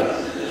ডাকাত কা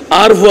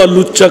আর ফোয়া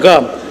লুচ্চা কা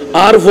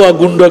আর ফোয়া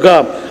গুন্ডা কা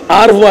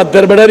আর ফোয়া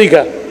দেরবেড়ারি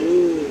কা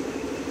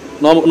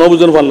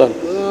নবুজন পারলাম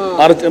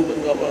আর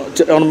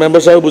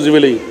মেম্বার সাহেব বুঝি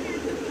পেলেই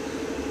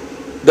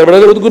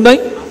দেরবেড়ারি বোধ গুণ নাই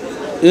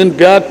ইন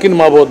ব্যাগ কিন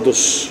মা বহুত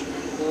দোষ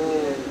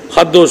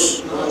হাত দোষ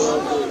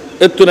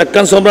এত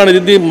একখান সম্রাণী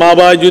যদি মা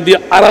বাই যদি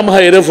আরাম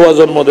হয় এরে ফোয়া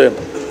জন্ম দেন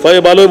ফয়ে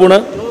ভালো হইব না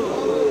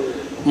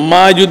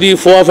মা যদি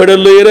ফোয়া ফেডের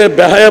লই এরে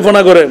বেহায়া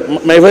ফোনা করে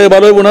মাই ভাই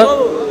ভালো হইব না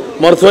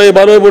মরথয়ে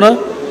ভালো হইব না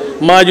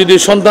মা যদি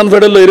সন্তান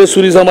ফেডের লই এরে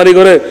চুরি চামারি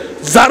করে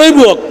যারই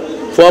বুক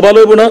ফোয়া ভালো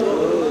হইব না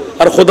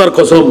আর খোদার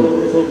কসম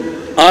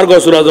আর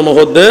গসুর আজম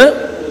হদ্দে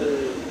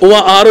ও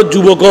আরো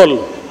যুবকল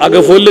আগে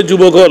ফইলে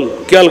যুবকল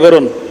খেয়াল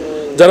করুন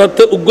যারা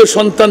তো উগ্র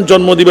সন্তান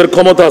জন্ম দিবের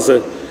ক্ষমতা আছে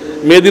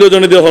মেয়েদিরও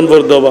জনে দিয়ে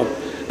হনভর দেওয়া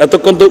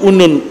এতক্ষণ তো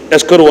উন্নয়ন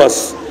এসকর ওয়াস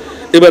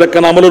এবার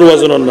একখান আমলের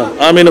ওয়াজ হন না,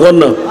 আমিন হন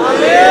না।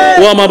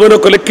 ও মা বোন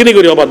কলে কিনি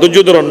করি আবার ধৈর্য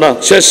ধরন না,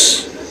 শেষ।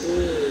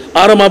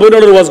 আর মা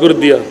বোনের ওয়াজ করে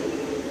দিয়া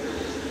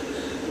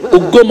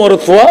উগ্র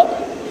মরত হওয়া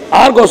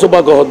আর গছ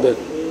পাক হদ্দে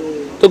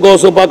তো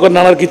গছ পাক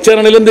নানার কিচ্ছা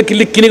না নিলেন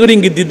কিলি কিনি করে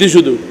ইঙ্গিত দিদি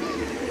শুধু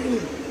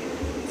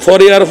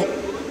ফরিয়ার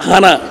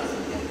হানা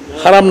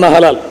হারাম না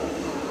হালাল,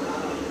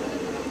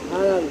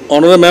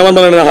 অন্য মেহমান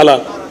মানে না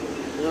হালাল,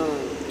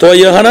 তো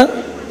ইয়া হানা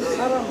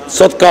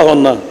সৎকা হন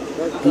না,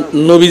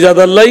 নবী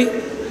জাদাল্লাই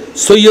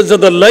সৈয়দ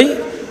জাদাল্লাই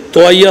তো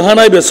ইয়া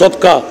হানাই বে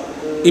সৎকা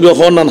ইবে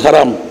হন না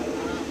হারাম,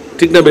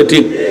 ঠিক না বে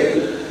ঠিক।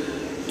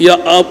 ইয়া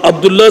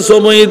আব্দুল্লাহ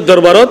সময়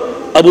দরবারত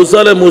আবু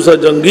সালে মুসা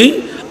জঙ্গি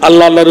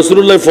আল্লাহ আল্লাহ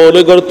রসুল্লাহ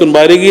ফলে করতুন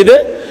বাইরে গিয়ে দে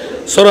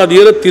সরা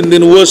দিয়ে 3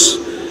 দিন ওস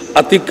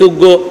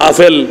আতিকজ্ঞ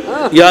আফেল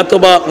ইয়া তো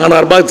বা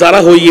আনার বা যারা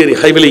হইয়ে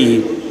খাই বেলে ই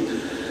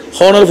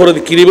হওয়ার পরে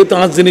কিনিবে তো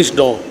 5 জিনিস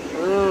ন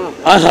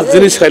আর 5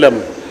 জিনিস খাইলাম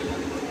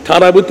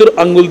ঠাড়া ভিতর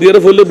আঙ্গুল দিয়ে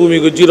ফেললে বমি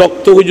করছি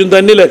রক্ত পর্যন্ত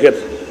আনি লেখের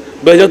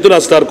বেজাতুর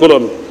আস্তার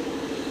কলন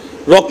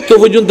রক্ত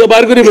পর্যন্ত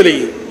বার করে ফেলি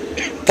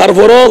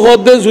তারপরও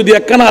হদে যদি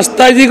একখানা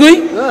আস্তায় যে কই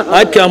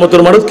আয়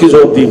কিয়ামতের মাঠে কি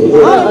জবাব দিই।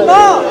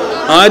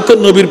 আয় তো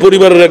নবীর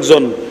পরিবারের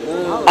একজন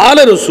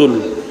আলে রসুল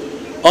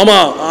আমা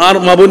আর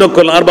মা বোন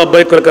কল আর বাবা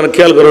কেন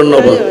খেয়াল করেন না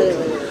বা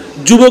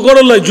যুবকর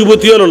লাই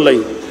যুবতীর লাই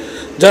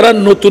যারা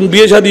নতুন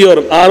বিয়ে শাদী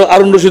আর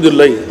আরুন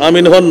রশিদুল্লাহ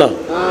আমিন হন না।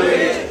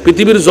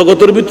 পৃথিবীর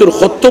জগতের ভিতর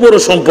কত বড়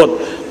সম্পদ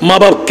মা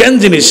বাপ কেন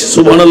জিনিস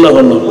সুবহানাল্লাহ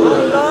হন না।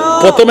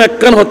 প্রথম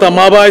একখান হতা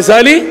মা বা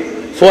আইসালি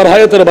ফর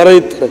হায়াতের বাড়াই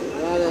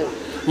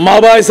মা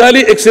বা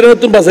আইসালি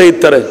এক্সিডেন্ট বাঁচাই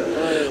ইত্তারে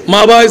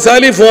মা বা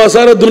আইসালি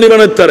ফোয়াসার দুনি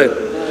বানাইতারে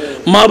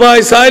মা বা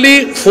আইসালি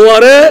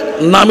ফোয়ারে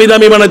নামি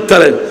দামি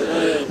বানাইতারে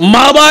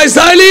মা বা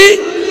আইসালি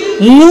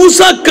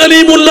মুসা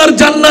কালিমুল্লাহর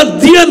জান্নাত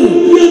দিয়েন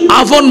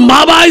আফন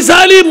মা বা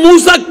আইসালি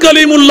মুসা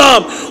কালিমুল্লাহ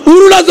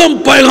উরুল আজম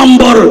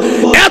পয়গম্বর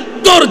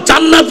এত্তর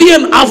জান্নাত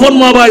দিয়েন আফন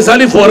মা বা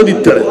আইসালি ফোয়ারে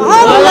দিতারে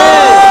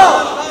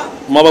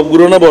মা বাপ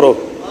গুরু না বড়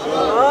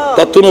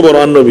তার তো না বড়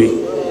আর নবী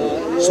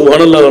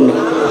সুবহানাল্লাহ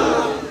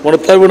মনে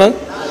থাকবে না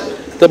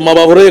তো মা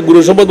বাবারে গুরু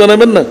সম্পদ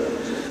বানাবেন না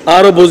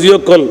আরো বজিও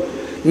কল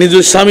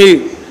নিজের স্বামী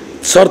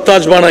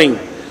সরতাজ বানাই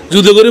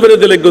যুদ্ধ করে ফেলে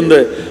তেলে গন্ধে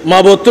মা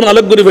বর্তন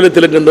আলোক করে ফেলে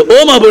তেলে গন্ধ ও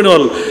মা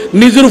বইনল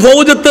নিজের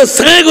ফৌজের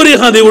স্যাঁ করে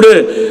হাঁদি উড়ে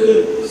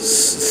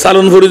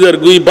সালন ফুরিজের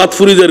গুই বাত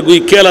ফুরিজের গুই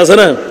কেল আছে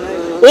না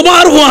ও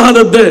মার হওয়া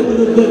হাঁদার দে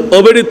ও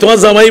বেটি তোমার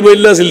জামাই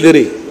বললে আসিল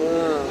দেরি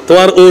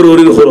তোমার ওর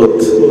ওরির হরত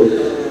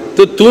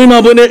তো তুমি মা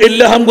বোনে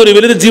এল্লা হাম করি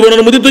বলে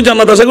জীবনের মধ্যে তুই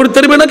জান্নাত আশা করতে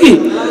পারবে নাকি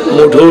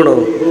মোটেও না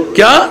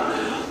ক্যা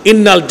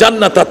ইন্নাল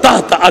জান্নাতা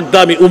তাহতা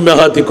আকদামি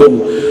উম্মাহাতিকুম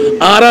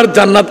আর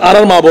জান্নাত আর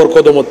মা বাবার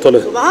কদমের তলে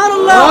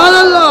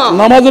সুবহানাল্লাহ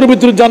নামাজের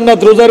ভিতর জান্নাত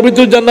রোজার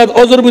ভিতর জান্নাত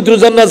অজর ভিতর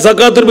জান্নাত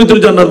যাকাতের ভিতর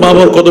জান্নাত মা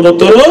বাবার কদমের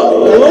তলে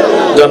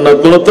জান্নাত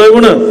বলতে হইব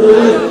না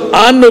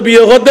আর নবী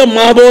হতে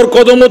মা বাবার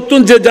কদমের তুন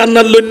যে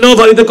জান্নাত লইন্য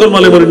ফারিতে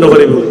কলমালে পরিণ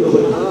পারিব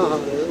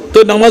তো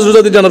নামাজ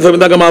রোজাতে জান্নাত পাবে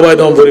তাকে মা বাবা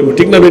দাম পরিব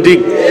ঠিক না বে ঠিক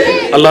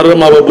আল্লাহর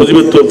মা বাবা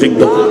বুঝিবে তৌফিক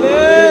দাও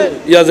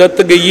ইয়া জাত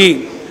গই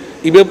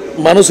ইবে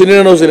মানুষ চিনে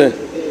না চিনে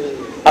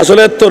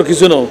আসলে তোর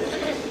কিছু না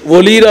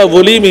বলিরা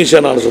বলি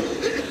মিশন আর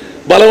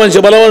ভালো মানুষ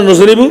ভালো মানুষ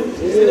নজরিবু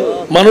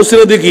মানুষ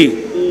চিনে দেখি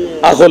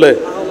আসলে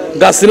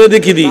গাছ চিনে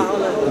দেখি দি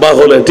বা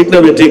হলে ঠিক না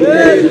বে ঠিক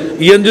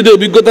ইয়ান যদি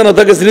অভিজ্ঞতা না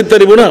থাকে চিনিতে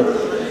পারিব না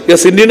ইয়া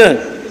চিনি না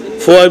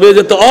ফোয়াইবে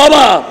যেত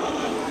অবা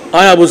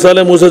আয় আবু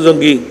সালে মুসা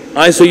জঙ্গি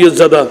আয় সৈয়দ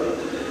জাদা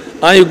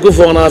আয় উগ্গু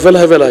ফোনা ফেল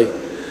হাফেলাই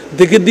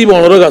দেখি দিব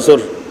অনর গাছর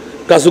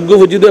গাছুগ্গু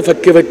ফুজি দিয়ে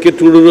ফাঁকে ফাঁকে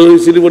টুড়ু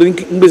চিনি পড়ে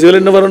বেশি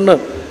ফেলেন না পারেন না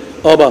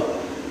অবা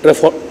এটা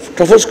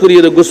টফস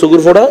করিয়ে দেখো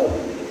সগুর ফোড়া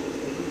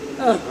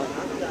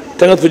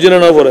ঠেঙাত ফুজি না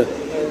পরে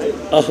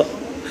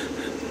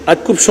আজ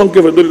খুব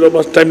সংক্ষেপে ধরি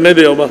টাইম নাই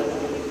দে অবা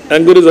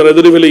অ্যাঙ্গুরি জড়াই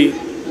ধরি ফেলি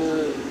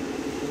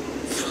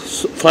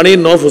ফানি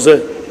ন ফুসে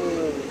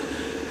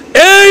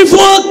এই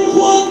ফক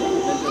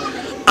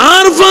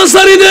আর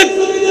ফাসারি দেখ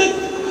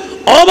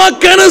অবা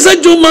কেন সে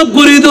জুম্মা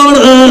করি দৌড়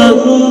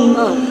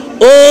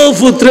ও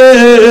পুত্রে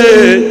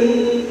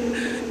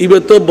ইবে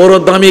তো বড়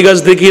দামি গাছ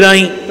দেখি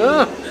নাই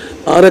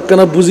আর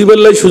একখানা বুঝিবার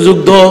লাই সুযোগ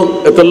দাও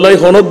এতলাই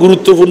হনক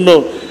গুরুত্বপূর্ণ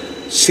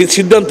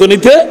সিদ্ধান্ত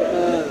নিতে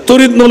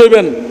তরিত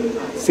নলইবেন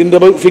চিন্তা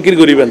ফিকির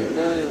করিবেন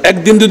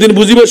একদিন দুদিন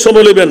বুঝিবার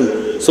সময় লইবেন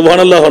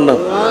সুবহানাল্লাহ হন না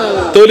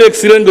তাহলে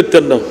এক্সিডেন্ট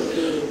করতেন না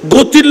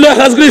গতির লাই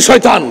হাজগরি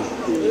শয়তান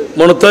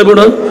মনে তাইব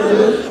না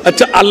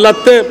আচ্ছা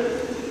আল্লাহতে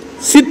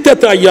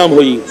সিত্তাতে আইয়াম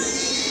হই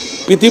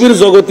পৃথিবীর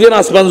জগতিয়ান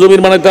আসমান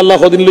জমির বানাইতে আল্লাহ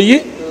কদিন লইয়ে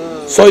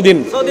 6 দিন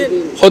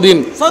কদিন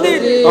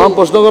আমার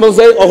প্রশ্ন করা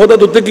চাই অহদা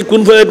ধরতে কি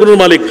কোন ফায় কোন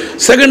মালিক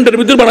সেকেন্ডের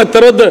ভিতর বানাইতে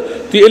পারো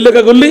তুই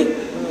এলাকা করলি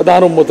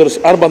আর উম্মতের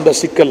আর বান্দা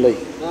শিক্ষার লাই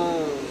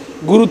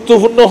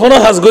গুরুত্বপূর্ণ হন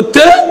হাজ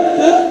করতে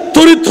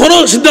তরিত হন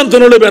সিদ্ধান্ত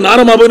নেবেন আর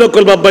মা বোন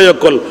অকল বাব্বাই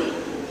অকল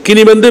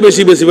কিনিবেন দে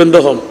বেশি বেশি বেন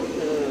হম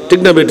ঠিক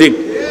না বে ঠিক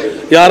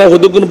ইয়ারা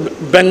হতো কোন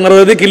ব্যাংক মারা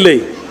দিয়ে কিনলেই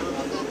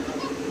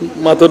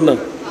মাতর না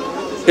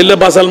এলে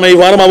বাসাল মাই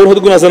আর মাবুর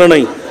হতো কোন আসে না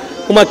নাই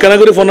তোমার কেনা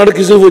করে ফোনার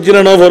কিছু বুঝি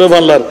না ভরে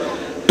বানলার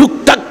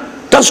টুকটাক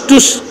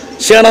টাসটুস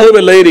শেয়ানা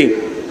হবে লাইরি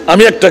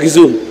আমি একটা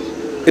কিছু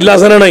এলে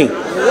আসে না নাই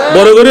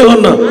বড় করে হন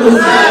না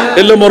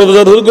এলে মরদ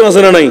জাত হতো কোন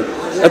আসে না নাই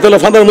এত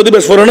ফাঁদার মধ্যে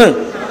বেশ পড়ে না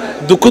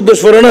দুঃখ দোষ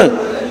পড়ে না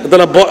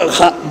তাহলে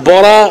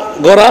বড়া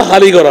গড়া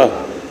হালি গড়া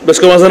বেশ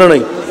কম আছে না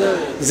নাই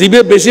জিবে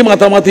বেশি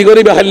মাথামাথি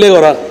করি বা হারলে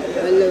গড়া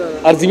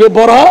আর জিবে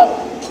বড়া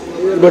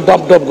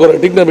ডপ ডপ করে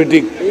ঠিক না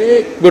ঠিক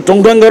টং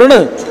টং করে না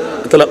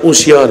তাহলে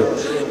উশিয়ার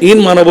ইন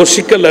মানব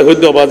শিক্ষার লাই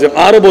হইতে বাজে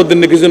আরো বহুত দিন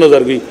কিছু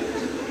নজর কি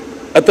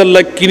এত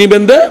লাইক কিনি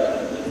বেঁধে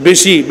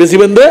বেশি বেশি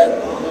বেঁধে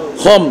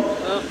কম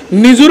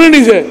নিজরে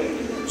নিজে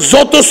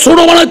যত ছোট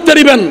বানাইতে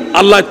পারিবেন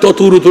আল্লাহ তত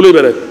উড়ু তুলে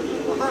বেড়ে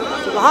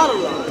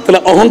তাহলে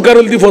অহংকার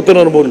হলদি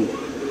ফতনের মূল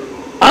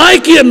আয়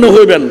কি এন্ন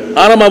হইবেন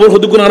আর আমার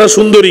হদুকুন আর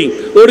সুন্দরী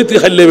ওরি তুই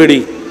হারলে বেড়ি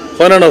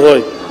হয় না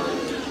হয়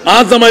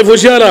আজ আমায়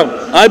ফসি আরাম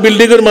আয়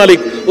বিল্ডিং এর মালিক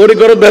ওরি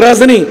ঘর বেড়া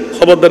আসেনি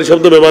খবরদারি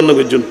শব্দ ব্যবহার না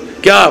করছেন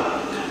ক্যা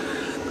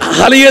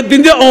হালিয়ের দিন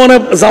যে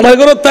জামাই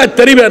ঘর তাই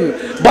তারিবেন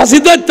বাসি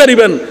তাই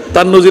তারিবেন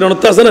তার নজির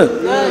অনর্থ আছে না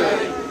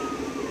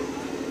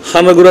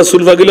হানাগুড়া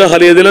সুলফা গিলা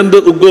হারিয়ে দিলেন তো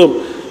উগ্র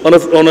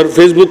ওনার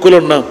ফেসবুক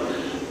করলেন না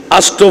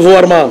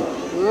আষ্টফোয়ার মা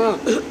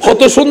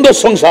কত সুন্দর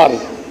সংসার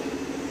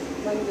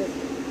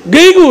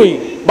গেই গুই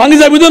ভাঙি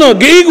যাবি তো না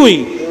গেই গুই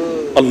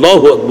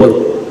আল্লাহু আকবার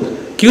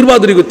কিউর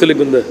বাদরি করতে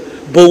লিখুন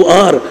বউ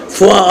আর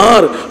ফোয়া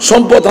আর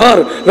সম্পদ আর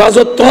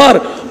রাজত্ব আর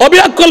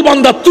অবিয়াক্কল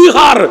বান্দা তুই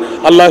হার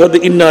আল্লাহ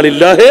ইন্না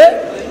লিল্লাহি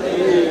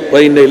ওয়া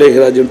ইন্না ইলাইহি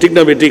রাজিউন ঠিক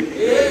না ঠিক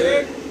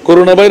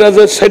করোনা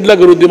ভাইরাসের 60 লাখ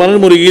রুদি মানুষ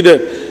মরে গিয়ে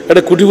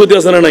এটা কোটিপতি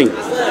আছে না নাই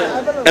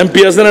এমপি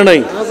আছে না নাই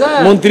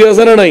মন্ত্রী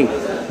আছে না নাই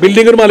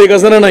বিল্ডিং এর মালিক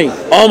আছে না নাই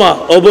অমা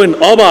অবৈন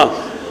অবা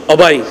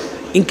অবাই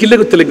ইনকিলে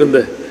করতে লিখুন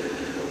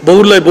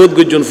বহুল্লাই বহুত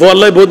গুজন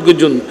ফোয়াল্লাই বহুত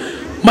গুজন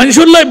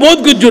মানুষল্লাই বহুত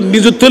গুজন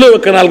নিজের তুলেও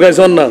কেনাল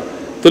গাইছেন না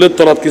তুলে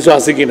তলাত কিছু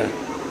আছে কিনা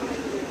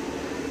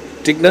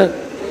ঠিক না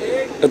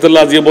এত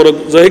লাজিয়ে বড়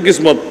জয়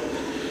কিসমত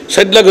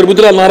 60 লাখের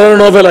ভিতরে নারায়ণ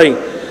ন ফেলাই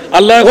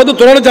আল্লাহ হয়তো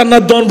তোর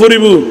জান্নাত দন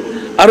ভরিব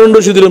আর অন্য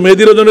শুধু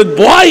মেয়েদের জন্য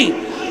ভয়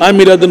আমি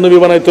মিরাদুন নবী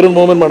বানাই তোর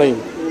মোমেন বানাই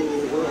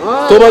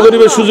তোবা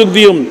করিবার সুযোগ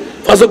দিও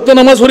পাঁচ ওয়াক্ত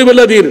নামাজ পড়িবে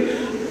লাদির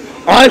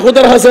আয়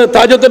খোদার হাসে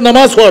তাজতের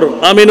নামাজ পড়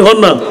আমিন হন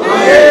না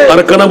আর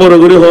কানা বড়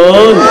করে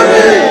হন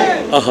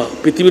আহা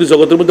পৃথিবীর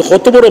জগতের মধ্যে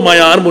কত বড়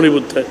মায়া আর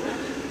মনিবুদ্ধ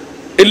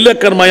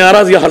ইল্লাকার মায়া আর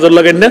আজ হাজার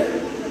লাগাই না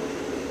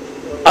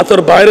আর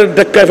তোর বাইরের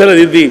ডাক্কায় ফেলে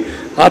দিদি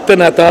হাতে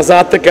নেতা আছে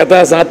হাতে কেতা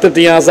আছে হাতে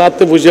টিয়া আছে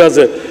হাতে বসে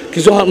আছে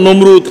কিছু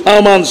নমরুদ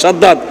হামান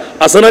সাদ্দাত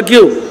আছে না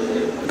কেউ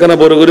কেন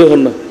বড় করে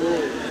হন না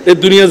এই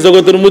দুনিয়ার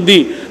জগতের মধ্যে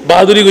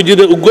বাহাদুরি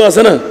যদি উগ্র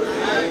আছে না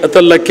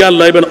এতাল্লাহ খেয়াল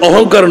লাইবেন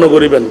অহংকার ন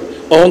করিবেন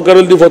অহংকার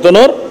দি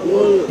ফতনর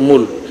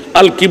মূল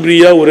আল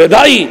কিবরিয়া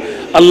রেদাই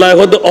আল্লাহ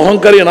হদ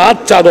অহংকারী আজ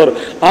চাদর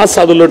আজ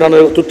চাদর টানে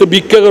তোর তো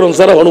ভিক্ষা করুন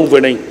সারা হন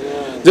উপায় নাই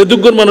যে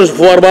দুঃখের মানুষ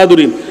ফোয়ার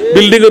বাহাদুরি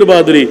বিল্ডিং এর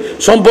বাহাদুরি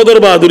সম্পদের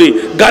বাহাদুরি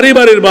গাড়ি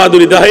বাড়ির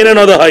বাহাদুরি দেখাই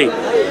না দেখাই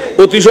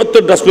অতি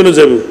সত্তর ডাস্টবিনে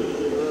যাবে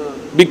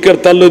ভিক্ষার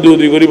তাল্য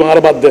দুই করিব আর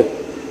বাদ দে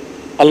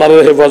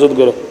আল্লাহর হেফাজত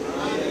করো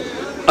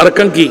আর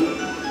কান কি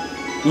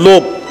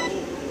লোভ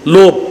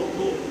লোভ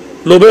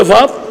লোভে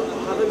ফাপ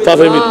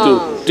পাপে মৃত্যু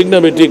ঠিক না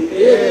ভাই ঠিক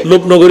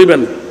লোভ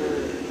নগরিবেন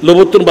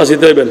লোভত্তন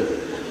বাঁচিতে হইবেন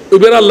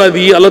এবার আল্লাহ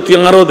দিয়ে আল্লাহ তুই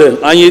আরও দে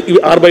আই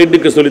আর বাইর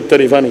দিকে চলিত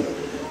তারি ফানি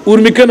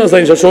উর্মিকে না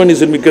চাই সবসময়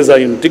নিজের মিকে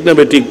চাই ঠিক না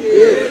ভাই ঠিক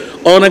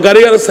অনেক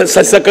গাড়ি আর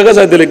কাকা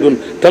চাইতে লিখুন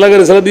ঠেলা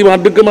গাড়ি চালা দিব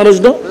আট দিকে মানুষ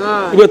না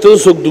এবার তো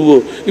চোখ দুবো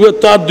এবার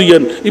তো হাত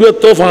দুইয়েন এবার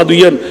তো ফা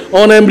দুইয়েন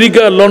on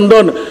America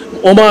London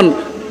Oman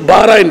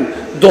Bahrain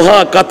দোহা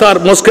কাতার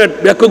মস্কেট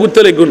ব্যাখ্যা করতে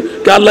লিখুন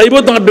কে আল্লাহ ইব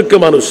তো আট দিকে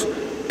মানুষ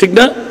ঠিক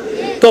না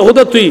তো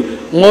হতো তুই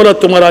মৌলা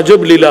তোমার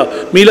আজব লীলা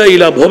মিলা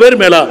ইলা ভবের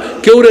মেলা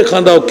কেউ রে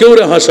খাঁদাও কেউ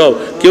রে হাসাও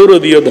কেউ রে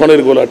দিও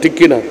ধনের গোলা ঠিক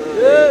কিনা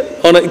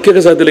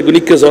ইকে সাথে লিখুন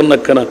ইকে জন না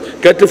কেনা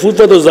কে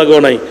ফুটপাথ জায়গা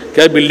নাই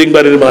কে বিল্ডিং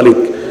বাড়ির মালিক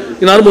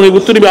আর মনে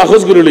বুঝতে নিবি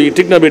আখজ করে লই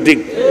ঠিক না বে ঠিক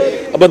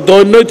আবার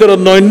দৈন্যই তোর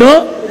নৈন্য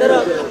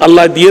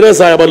আল্লাহ দিয়ে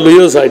চায় আবার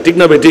লইও চায় ঠিক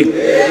না বে ঠিক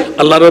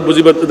আল্লাহর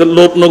বুঝিবেন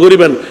লোভ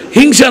নগরিবেন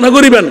হিংসা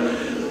নগরিবেন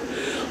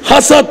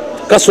হাসাদ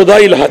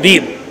কাসদাইল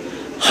হাদিদ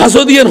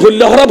হাসদিয়ান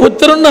হল্লা খারাপ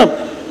হতে না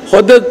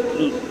হতে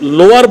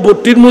লোয়ার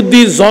বটির মধ্যে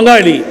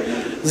জঙ্গাইলি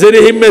যে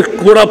রেহিমে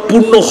কোড়া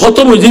পূর্ণ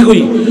খতম হয়ে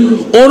যাই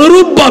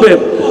অনুরূপ ভাবে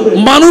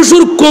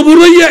মানুষের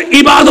কবুরইয়া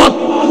ইবাদত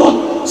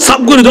সব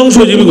করে ধ্বংস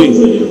হয়ে যাবি কই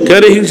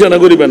কেরে হিংসা না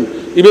করিবেন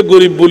ইবে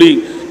গরিব বলি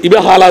ইবে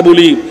হালা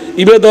বলি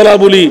ইবে দলা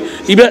বলি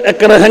ইবে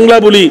একখানা হ্যাংলা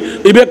বলি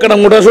ইবে একখানা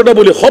মোটা সোটা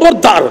বলি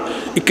খবরদার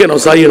কেন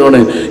চাই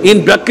নে ইন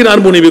ব্যাকিন আর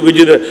মনিবে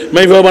বুঝি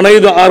মাইফা বানাই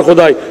দো আর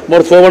খোদাই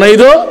মরফা বানাই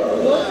দো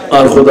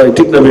আর খোদাই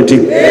ঠিক না বে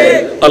ঠিক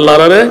আল্লাহ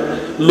রে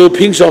লোভ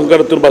হিংসা অহংকার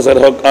তোর বাসার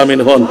হক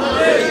আমিন হন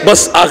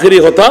বাস আখেরি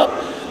কথা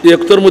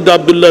একটার মধ্যে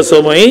আব্দুল্লাহ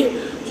সময়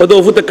হয়তো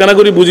অফুতে কানা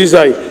করে বুঝি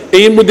চাই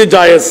এর মধ্যে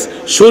জায়েজ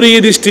শরীয়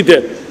দৃষ্টিতে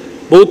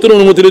বহুত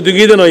অনুমতি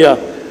দিকে দেন ইয়া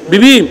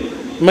বিবি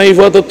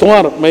মাইফা তো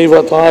তোমার মাইফা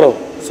তোমারও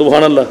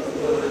সুবহানাল্লাহ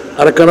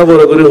আর কানা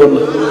বড় করে হল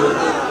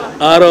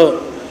আর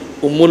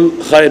উম্মুল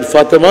খায়ের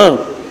ফাতেমা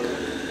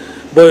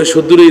বয়স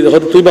 70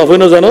 হয়তো তুই বাপই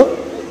না জানো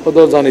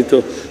হয়তো জানি তো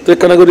তুই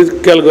কানা করে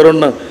খেয়াল করেন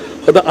না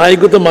হয়তো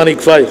আইগো তো মানিক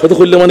পাই হয়তো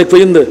খুললে মানিক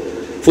পাই দে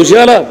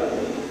ফুসিয়ালা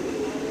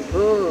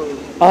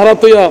আর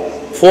তো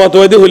ফোয়া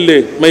তোয়াদি হইলে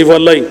মাই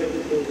ফল্লাই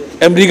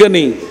আমেরিকা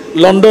নেই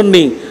লন্ডন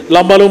নেই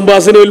লম্বা লম্বা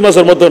আছে ওইল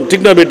মাসের মতন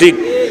ঠিক না বে ঠিক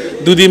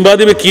দুদিন বাদ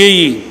এবে কি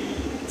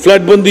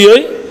ফ্লাইট বন্দি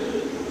হয়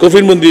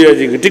কফিন বন্দি হয়ে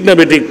যায় ঠিক না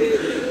বে ঠিক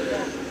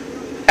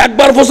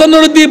একবার পছন্দ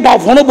দি বা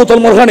ফোনো বোতল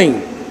মারখা নেই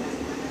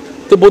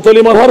তো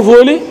বোতলি মারহার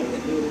ফুয়ালি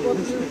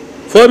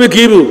ফুয়াবি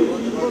কিবু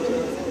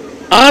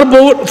আর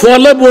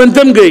ফুয়ালে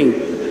বইতেম গেই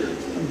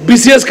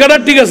বিসিএস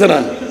কার্ডার ঠিক আছে না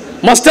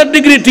মাস্টার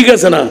ডিগ্রি ঠিক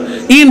আছে না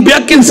ইন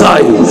ব্যাকিন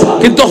চাই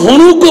কিন্তু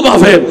হনুক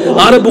বাফে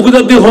আর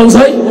বুকুদার দি হন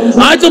চাই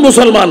আয় তো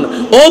মুসলমান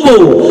ও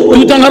বউ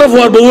তুই টাঙ্গারও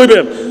ফুয়ার বউ হইবে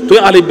তুই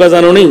আলিফ বা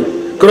জানো নি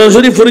কোরআন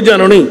শরীফ ফরিদ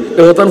জানো নি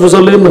এ হতান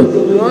ফসল লিম না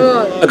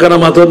একানা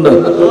মাতন না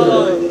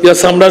ইয়া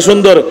সামড়া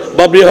সুন্দর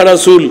বাবরি হাড়া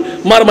চুল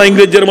মারমা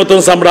ইংরেজের মতন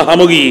সামড়া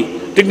হামগি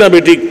ঠিক না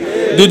বেঠিক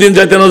দুই দিন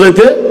যাইতে না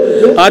যাইতে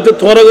আয় তো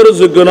তোমার ঘরের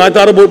যোগ্য না আয় তো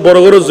আরো বড়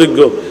ঘরের যোগ্য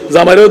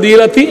জামাইরেও দিয়ে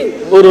রাতি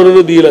ওর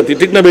ওরেরও দিয়ে রাতি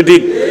ঠিক না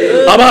বেঠিক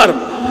আবার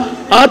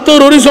আর তো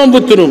ররি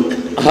সম্পত্তি নুম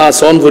হ্যাঁ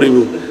সন করিব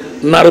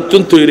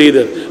নারতুন তৈরি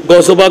দে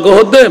গসবা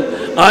কহত দে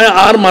আয়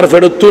আর মার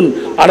ফেরতুন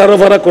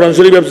 18 পারা কোরআন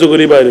শরীফ ব্যবসা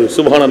করি বাইরে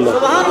সুবহানাল্লাহ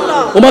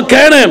ওমা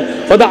কেন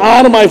হয়তো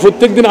আর মাই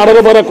প্রত্যেকদিন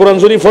 18 পারা কোরআন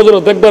শরীফ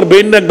ফজরত একবার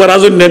বেন একবার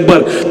আজন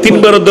একবার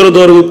তিনবার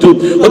দর হইতো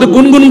হয়তো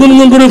গুনগুন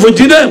গুনগুন করে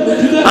ফজি দে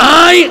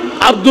আয়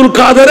আব্দুল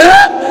কাদেরে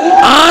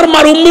আর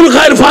মার উম্মুল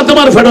খায়ের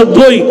ফাতেমার ফেরত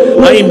দই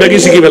আই বেগি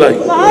শিখি বেলাই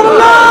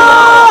সুবহানাল্লাহ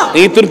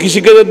এই তোর কি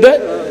শিখে দে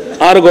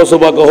আর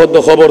গসবা কহত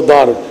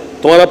খবরদার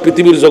তোমারা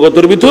পৃথিবীর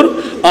জগতের ভিতর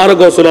আর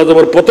গসল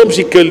আজমের প্রথম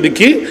শিক্ষা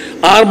দেখি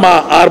আর মা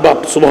আর বাপ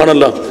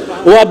সুবহানাল্লাহ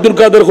ও আব্দুল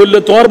কাদের হইলে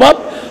তোমার বাপ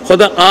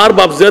খোদা আর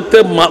বাপ যেতে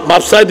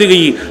বাপসাই দিকে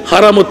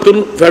হারামতুল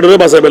ফেডারে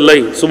বাঁচাই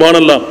বেলাই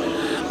সুবহানাল্লাহ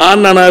আর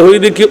নানা হই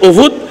দেখি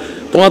ওফুত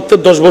তোমার তো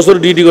 10 বছর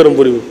ডিউটি গরম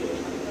করিব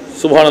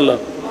সুবহানাল্লাহ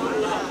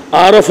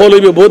আর ফল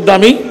হইবে বহুত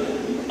দামি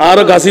আর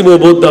গাছিব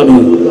বহুত দামি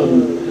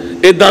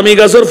এই দামি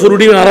গাছের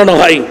ফুরুটি হারানো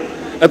হয়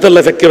এত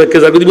লেফেকে ফেকে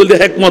যা যদি বলতে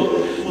হেকমত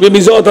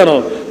মিশা কথা না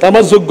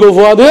তার যোগ্য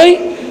ফোয়া দেয়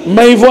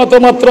মাইফুয়া তো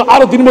মাত্র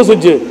আরো 3 বছর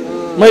যে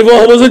মাইফুয়া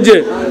হবো যে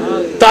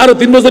তার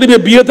 3 বছর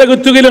বিয়েতে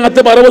করতে গেলে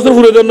হাতে 12 বছর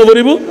পুরো জন্য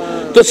করিব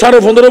তো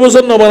 15.5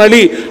 বছর ন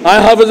বানালি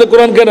আয় হাফেজে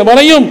কোরআন কেন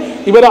বানাইম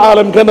এবারে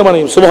আলেম কেন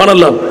বানাইম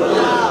সুবহানাল্লাহ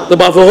তো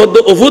বাপ হদ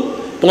ওফুত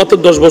তোমার তো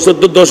 10 বছর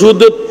তো 10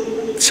 উদ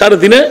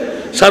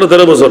 3.5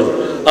 13.5 বছর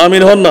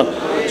আমিন হন না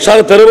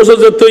 13.5 বছর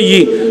যে তো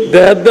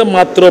দেহ দে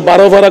মাত্র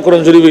 12 পারা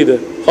কোরআন শরীফ হইতে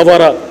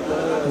হবারা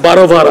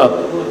 12 পারা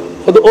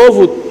হদ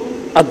ওফুত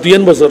আর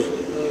 2 বছর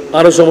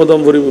আরো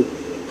সমাধান করিব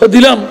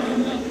দিলাম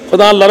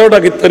খোদা আল্লাহরও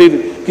ডাকিত তারির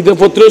কিন্তু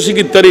পত্র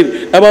শিখিত তারির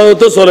এবার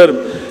তো চলের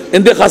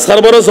এনতে খাস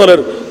খারবারও চলের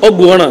ও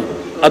গুহানা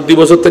আর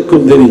 2 বছর থেকে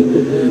কম দেরি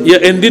ইয়া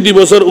এনদি 2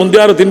 বছর উন্দি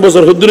আরো 3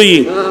 বছর হুদ্রি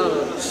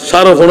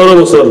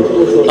 15 বছর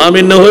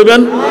আমিন না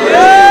হইবেন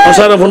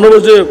 15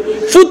 বছর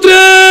পুত্রে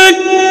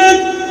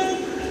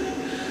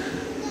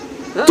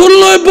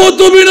তুলনায় বহুত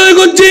অভিনয়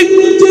করছি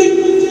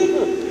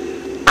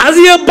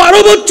আজিয়া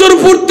 12 বছর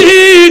পূর্তি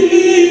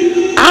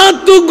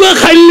আতুক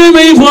খাইলে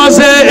মেইফা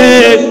আছে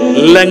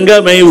লেঙ্গা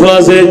মেইফা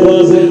আছে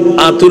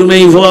আতুর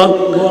মেইফা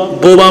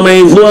বোবা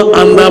মেইফা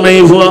আন্ডা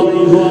মেইফা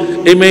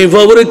এই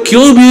মেইফা করে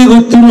কেউ বিয়ে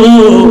করতে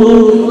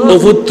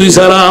ওফুত তুই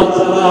সারা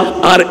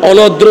আর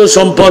অলদ্র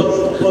সম্পদ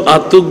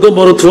আতুক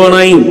মরত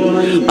নাই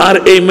আর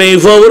এই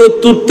মেইফা করে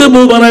তুতে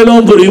বউ বানাইলাম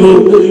পড়িব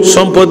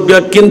সম্পদ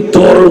ব্যাকিন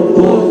তোর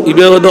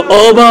ইবাদত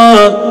অবা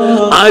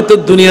আয় তো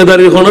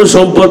দুনিয়াদারি কোনো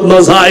সম্পদ না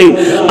চাই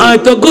আয়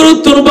তো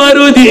গুরুত্বর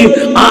বাইরে দি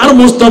আর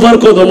মুস্তাফার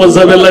কদম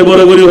যাবেলাই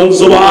বড় করি হন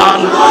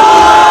সুবহান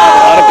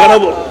আর কেন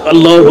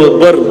আল্লাহু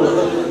আকবার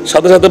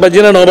সাথে সাথে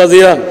বাজিনা ন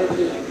বাজিয়া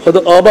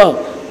হয়তো অবা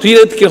তুই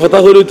এতকে হতা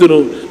হইলি তুই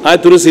আয়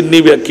তোর সিন্নি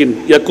ব্যাকিন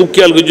ইয়াকুব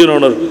কিয়াল গুজন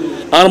অনর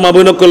আর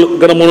মাবইনকল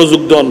কেন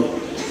মনোযোগ দন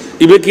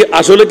ইবে কি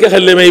আসলে কি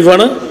খাইলে মেইফা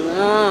না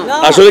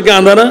আসলে কি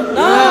আন্দা না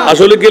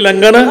আসলে কি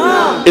লেঙ্গা না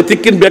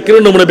এতিকিন ব্যাকিন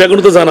নমুনা ব্যাকুন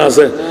তো জানা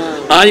আছে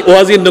আই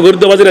ওয়াজি নগরী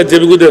বাজার রাজ্যে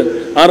বিগুদে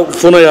আর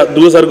ফোন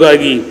 2 গো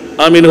আগি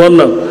আমিন হন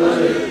না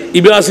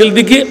ইবে আসিল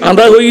দিকে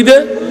আন্দা হই দে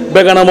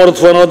বেগানা মরত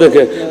ফোন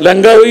দেখে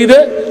লেঙ্গা হই দে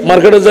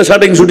মার্কেটে যা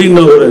শুটিং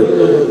না করে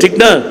ঠিক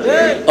না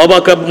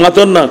অবাক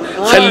মাতন না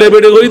খাইলে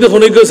বেড়ে হই দে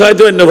ফোন কেউ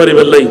চাইতে অন্য ভারি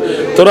বেলাই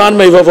তোরা আন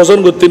মাইফা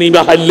পছন্দ করতে নি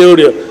বা হাইলে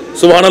ওড়ে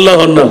সুবহানাল্লাহ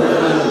হন না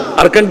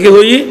আর কান কি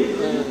হই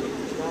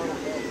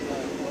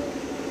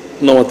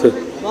নমতে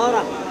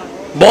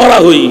বড়া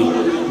হই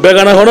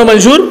বেগানা হনো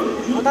মনসুর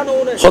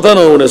হতা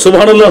নৌনে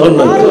সুবহানাল্লাহ হন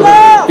না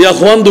ইয়া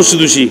খান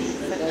দুষি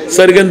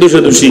সারগেন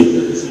দুষি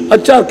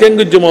আচ্ছা কেন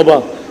গুজ মাবা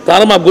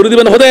তার মাফ করে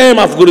দিবেন হদে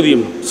মাফ করে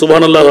দিম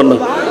সুবহানাল্লাহ হন না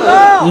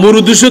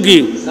মুরুদুষ কি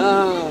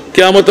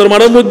কিয়ামতের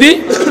মানের মধ্যে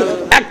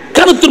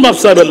একখানে তোর মাফ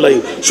চাইবেলাই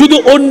শুধু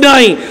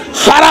অন্যায়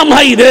হারাম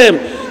হাই দে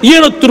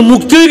ইয়ের তোর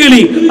মুক্তি হয়ে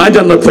গেলি আজ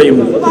জান্নাত পাইম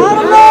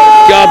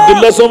কি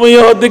আব্দুল্লাহ সময়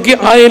হদ কি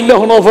আইলে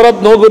হন অপরাধ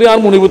ন করি আর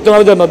মুনিবুত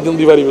আর জান্নাত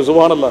দি পারিবে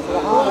সুবহানাল্লাহ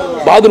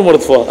বাহাদুর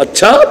মরতফা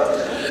আচ্ছা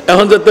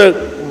এখন যাতে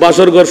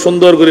বাসর ঘর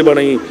সুন্দর করে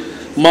বানাই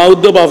মা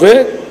উদ্দ বাপে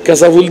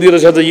কেঁচা ফুল দিয়ে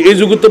সাজাই এই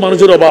যুগের তো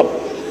মানুষের অভাব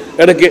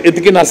এটাকে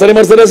এদিকে নাসারি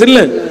মার্সারি আসিল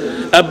না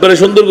একবারে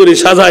সুন্দর করে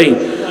সাজাই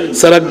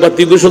সারাক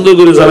বাতি সুন্দর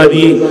করে জ্বালা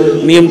দিয়ে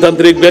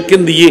নিয়মতান্ত্রিক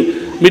ব্যাখ্যান দিয়ে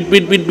মিট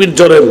মিট মিট মিট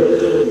জ্বরের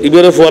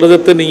এবারে ফোয়ারা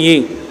যাতে নিয়ে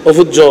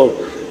অফুত জ্বর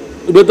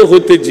এবার তো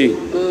হইতেছি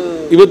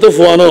এবার তো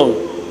ফোয়ানো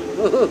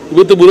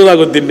এবার তো বুড়োর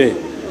আগের দিনে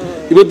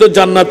এবার তো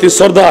জান্নাতি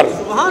সর্দার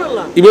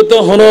এবার তো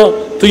হন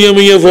তুই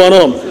মিয়ে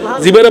ফোয়ানো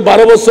জিবের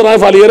 12 বছর আয়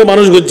ফালিয়ারে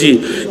মানুষ করছি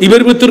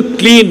ইবের ভিতর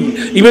ক্লিন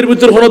ইবের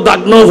ভিতর কোনো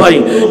দাগ ন ভাই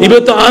ইবে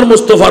তো আর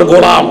মুস্তফার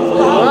গোলাম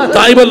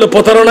তাই বললো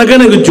প্রতারণা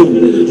কেন কিছু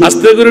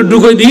আস্তে করে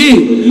ঢুকাই দি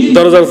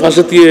দরজার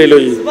ফাঁসে দিয়ে এলো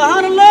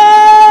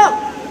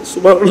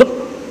সুবহানাল্লাহ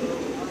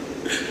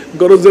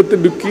গরজ যেতে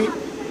ঢুকি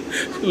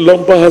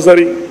লম্পা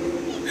হাজারি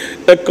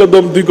এক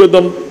কদম দুই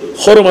কদম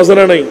খরম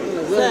হাজারা নাই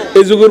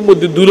এই যুগের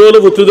মধ্যে দূরে হলে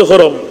ভর্তি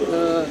খরম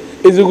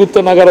এই যুগ তো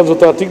নাগারা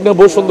জোতা ঠিক না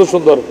বহু সুন্দর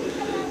সুন্দর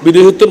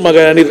বিদেশোত্তর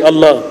মাগায়ানির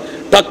আল্লাহ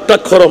টাক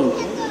টাক খরম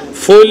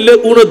ফইলে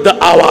উড়দ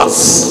আওয়াজ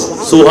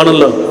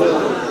সুবহানাল্লাহ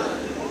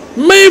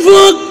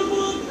মেফুক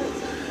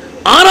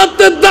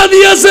আরাতে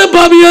দাদি আছে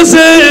ভাবি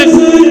আছে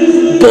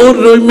তোর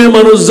রইমে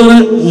মানুষজনে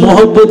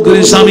মহব্বত করে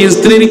স্বামী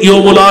স্ত্রীর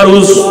ইয়মুল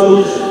আরুস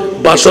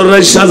বাসর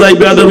রাত সাজাই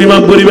বেয়াদবি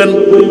মাফ করিবেন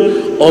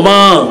ওমা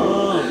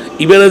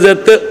ইবেনে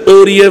যেতে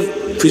ওরিয়ে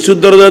ফিসুর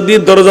দরজা দিয়ে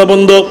দরজা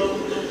বন্ধ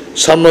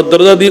সামনের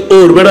দরজা দিয়ে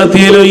ওর বেড়া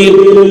দিয়ে লই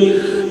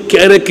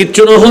কেরে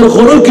কিচ্ছু না হর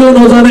হর কেউ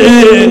না জানে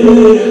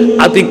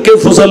আতিককে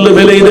ফসাল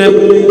ফেলেই দে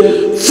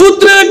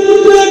ফুত্রে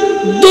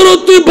দরদ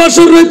তুই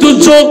বাসর রাত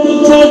চোখ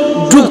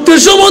ঢুকতে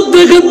সময়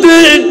দেখতে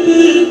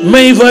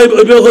মেই ভাই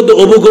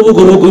অবু কবু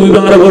কবু কবি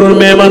বাংলা ঘরের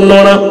মেহমান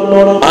নড়া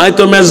আয়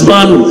তো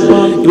মেজবান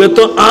এবার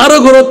তো আরো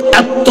ঘরত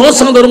এত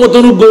সাদর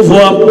মতন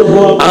গোফা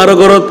আরো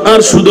ঘরত আর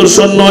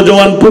সুদর্শন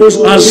নজওয়ান পুরুষ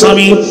আর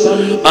স্বামী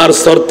আর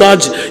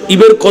সরতাজ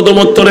ইবের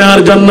কদমত্তরে আর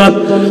জান্নাত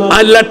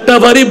আর লাট্টা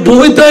বাড়ি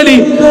বই তাইলি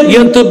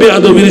ইয়ান তো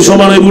বেয়াদবির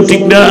সমান হইব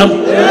ঠিক না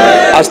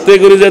আস্তে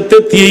করে যেতে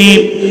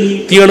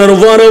তিয়ানোর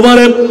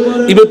বারে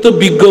ইবে তো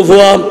বিজ্ঞ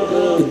ভুয়া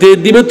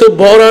দিবে তো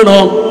বড়ানো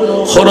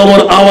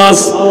খরমর আওয়াজ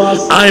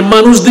আয়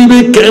মানুষ দিবে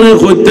কেন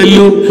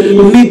হইতেলু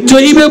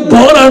নিশ্চয় ইবে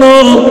বড়ানো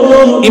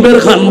ইবের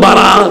খান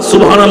বাড়া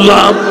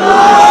সুবহানাল্লাহ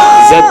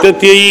যেতে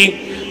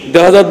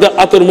দেখা যাচ্ছে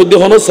আতর মধ্যে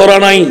হনো সরা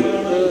নাই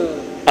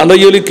আমরা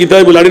ইলি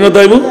কিতাব লাড়ি না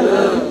তাইবো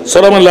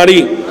সরা মানে লাড়ি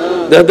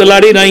দেখাতে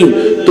লাড়ি নাই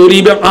তোর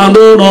ইবে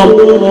আন্দোলন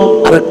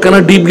আর একখানা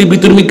ডিবলি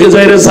ভিতর মিকে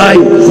যায় রে সাই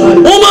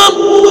ওমা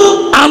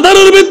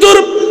আন্ধারের ভিতর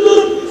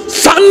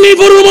সান্নি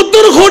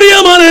পর্বতর খড়িয়া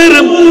মারের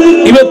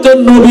ইবে তো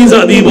নবী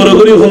জাদি বড়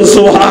করি হুন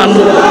সুবহান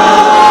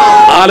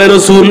আলে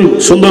রাসূল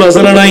সুন্দর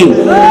আছে না নাই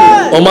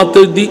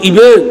ওমাতে দি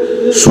ইবে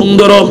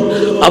সুন্দর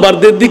আবার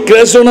দেদি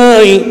ক্রেশ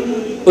নাই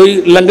ওই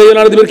লঙ্গা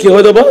জানার দিবের কি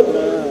হয় দেবা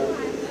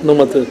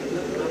নমাতে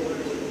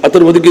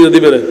আতর মধ্যে কি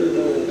দিবে রে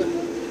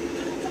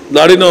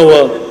দাড়ি না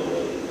হওয়া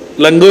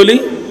লঙ্গোলি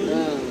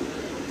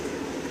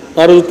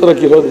আর উত্তর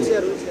কি হয়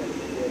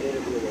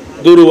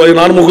দূর ভাই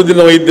নান মুখদিন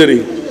না ইদ্দেরি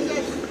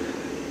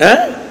হ্যাঁ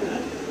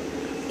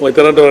ওই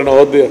তারা ডরে না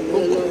দিয়া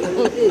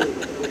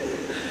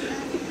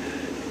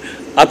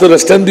আতো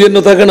রেস্টুরেন্ট দিয়ে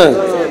না থাকে না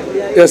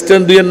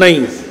রেস্টুরেন্ট দিয়ে নাই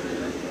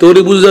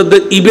তোরে বুঝাতে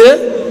ইবে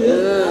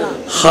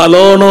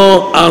হালনো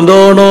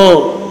আন্দনো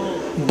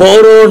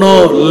বড়নো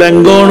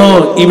লেঙ্গনো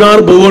ইবার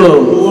বগনো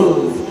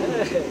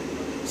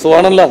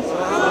সুবহানাল্লাহ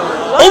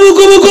অবুক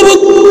অবুক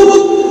অবুক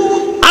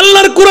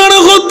আল্লাহর কোরআন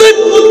হতে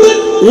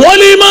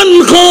ওয়ালিমান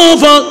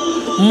খাফা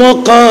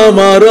মাকাম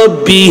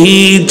রাব্বিহি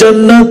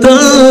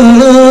জান্নাতান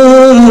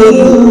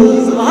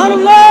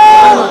সুবহানাল্লাহ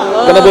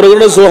কেন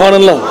বলবেন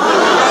সুবহানাল্লাহ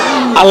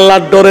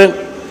আল্লাহর ডরে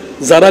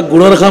যারা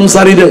গুনার কাম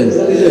সারি দেয়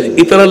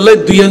ইতার আল্লাহ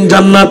দুইজন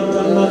জান্নাত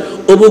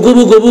অবুক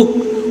অবুক অবুক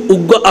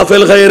উগ্র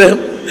আপেল খায় রে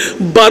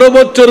 12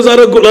 বছর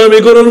যারা গোলামি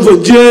করন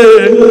বুঝে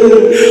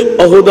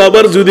অহদ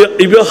আবার যদি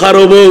ইবে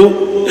হারব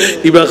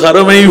ইবে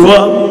হারমাই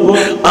হওয়া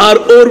আর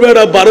ওর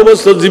বেড়া 12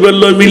 বছর জীবন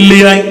লয় মিললি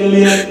আই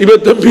ইবে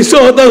তো বিশ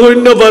হতা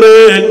হইন পারে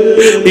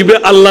ইবে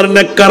আল্লাহর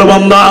নেককার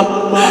বান্দা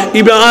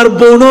ইবে আর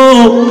বোনো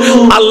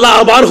আল্লাহ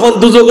আবার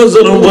সন্তোষক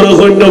জনম বড়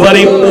হইন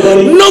পারি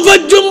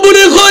নবাজ্জম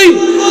বলে কই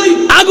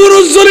আগুন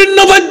উজ্জ্বলের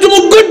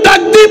নবাজ্জমুখ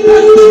ডাক দি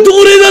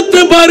দূরে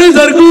যেতে পারে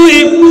যার কই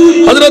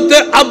হযরতে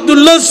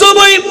আব্দুল্লাহ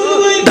সবাই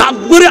ধাপ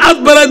করে হাত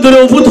বেলায় ধরে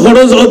উফুত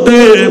খরচ হতে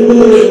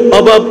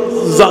অবাব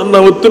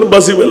জান্নাতুন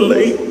বাসি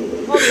বেলাই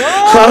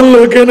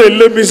আল্লাহ কেন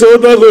এলে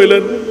মিশোদা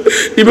কইলেন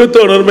ইবে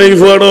তোর মেই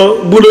ফাড়ো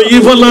বুলো ই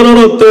ফালানো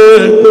হতে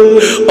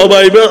অবা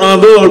ইবে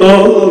আদোড়ো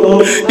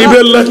ইবে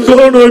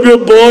লাখনো ইবে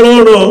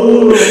বড়নো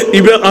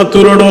ইবে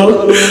আতুরনো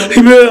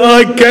ইবে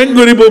আই ক্যাং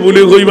করিব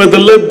বলে কইবা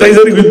তাহলে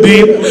তাইজারি গুদি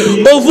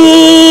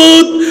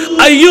ওফুত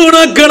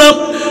আইয়োনা কারাম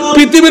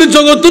পৃথিবীর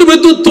জগতের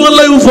ভেতর তো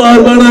আল্লাহ উপহার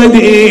বানাই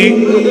দি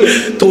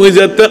তুমি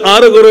যাতে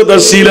আর গরো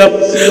দাসিলা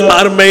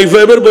আর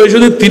মেইফাইবের বয়স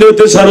যদি 3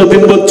 হতে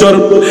 3.5 বছর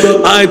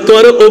আয়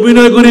তোর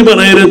অভিনয় করি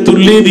বানাই রে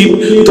তুললি দি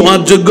তোমার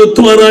যোগ্য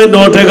তোমার আয়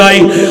 9 টাকায়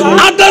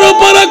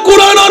 18 পারা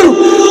কোরআনের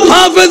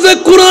হাফেজে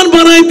কোরআন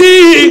বানাই দি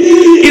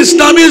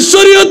ইসলামী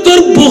শরীয়তের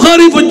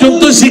বুখারী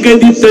পর্যন্ত শিখাই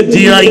দিতে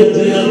জিয়াই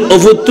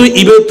ওফত তুই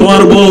ইবে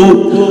তোমার বউ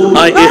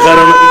আয় এই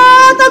কারণে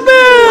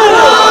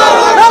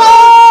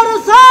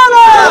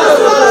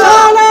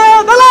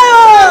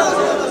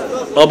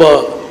আবা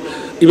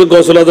ইবে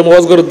গসল আজম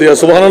ওয়াজ করে দিয়া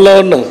সুবহানাল্লাহ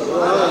না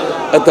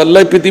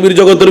আল্লাহ পৃথিবীর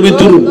জগতের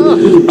ভিতর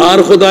আর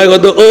খোদায়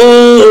গদ ও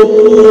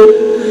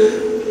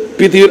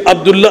পৃথিবীর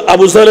আব্দুল্লাহ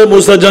আবু সালে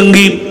মুসা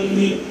জঙ্গি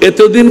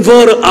এতদিন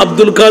পর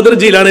আব্দুল কাদের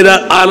জিলানীরা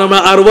আলমে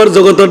আরবার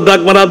জগতের ডাক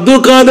মানে আব্দুল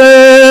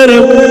কাদের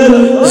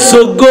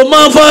যোগ্য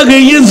মা পাগি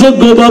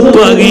যোগ্য বাপ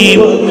পাগি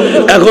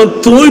এখন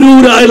তুই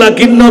রুর আইলা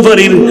কিন্ন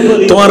পারির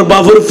তোমার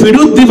বাপর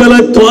ফিরত দি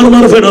বেলায় তোমার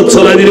মার ফেরত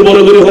চলাই দিলি বড়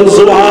করি হন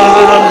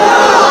সুবহান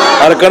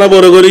আর কারা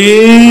বড় করি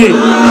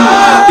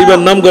এবার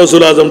নাম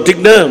গৌসুল আজম ঠিক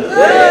না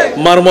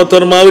মার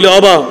মতন মা হইলে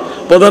অবা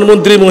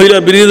প্রধানমন্ত্রী মহিলা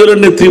বিরোধী দলের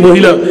নেত্রী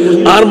মহিলা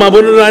আর মা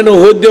বোনের আইন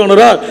হইতে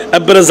ওনারা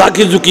একবারে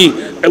জাকি জুকি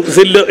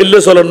ইল্লে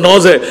চলেন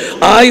নজে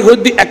আই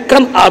হইতে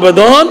একখান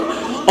আবেদন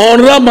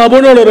ওনারা মা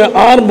বোনের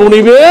আর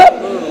মনিবে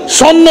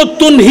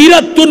সন্ন্যতুন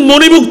হীরাতুন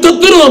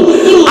মণিমুক্ততুন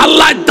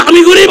আল্লাহ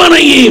দামি করে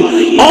বানাই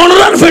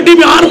ওনার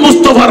ফেটিবে আর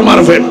মুস্তাফার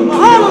মারফেট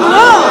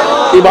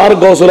এবার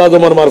গৌসুল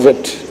আজমের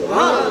মারফেট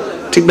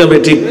ঠিক না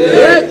বেঠিক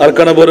আর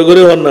কানা বড়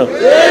করে হন না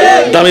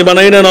দামি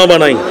বানাই না না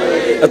বানাই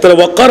এতরা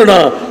ওয়াকারনা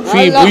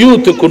ফি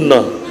বুয়ুতিকুন্না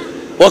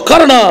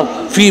ওয়াকারনা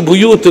ফি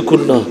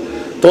বুয়ুতিকুন্না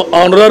তো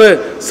অনরারে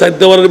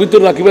সাইদ্দাওয়ারের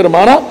ভিতর রাখিবের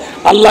মানা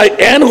আল্লাহ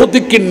এন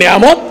হতিক কি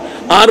নিয়ামত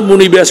আর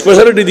মুনিবে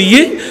স্পেশালিটি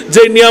দিয়ে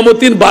যে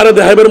নিয়ামতিন বারে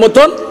দেখাইবের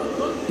মতন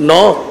ন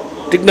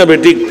ঠিক না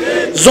বেঠিক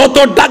যত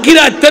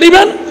ডাকিরা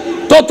আত্মারিবেন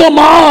তত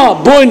মা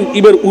বোন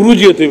ইবার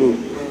উরুজিয়ে তৈব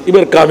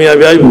ইবার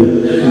কামিয়াবি আইব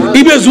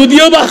ইবে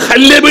যদিও বা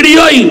খাইলে বেড়ি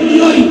হয়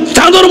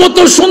চাঁদর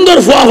মতো সুন্দর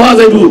ফোয়া ফা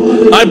যাইব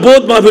আর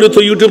বহুত মাহফিল তো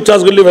ইউটিউব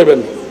চার্জ করলে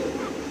ভাবেন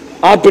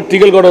আর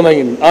প্র্যাকটিক্যাল করা নাই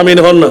আমিন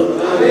হন না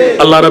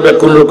আল্লাহ রাব্বুল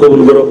কোন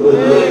কবুল করো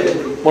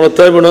মনে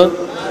তাইব না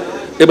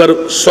এবার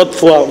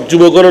সৎফোয়া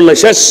যুবকর লাই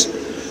শেষ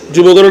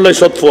যুবকর লাই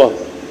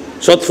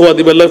সৎফোয়া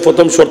দিবার লাই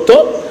প্রথম শর্ত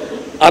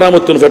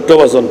আরামতুন ফেট্টো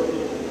বাসন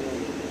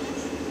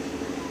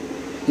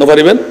না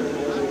পারিবেন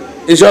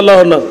ইনশাআল্লাহ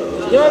হন না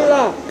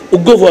ইনশাআল্লাহ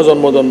উগ্র ফোয়া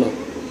জন্মদন না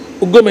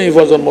উগ্র মেহি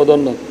ফোয়া জন্মদন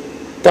না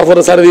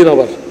তারপরে সারি দিন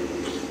আবার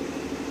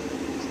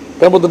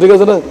তারপর তো ঠিক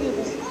আছে না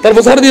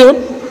তারপর সারি দিন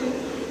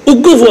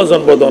উগ্র ফোয়া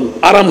জন্মদন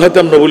আরাম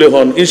খাইতাম না বলে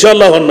হন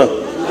ইনশাআল্লাহ হন না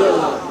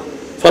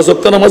পাঁচ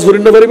ওয়াক্ত নামাজ পড়ি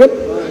না পারিবেন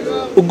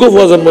উগ্র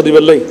ফোয়া জন্ম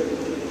দিবেন লাই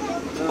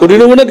করি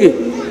নেব নাকি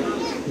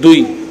দুই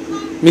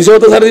মিশে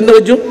হতে সারি দিন না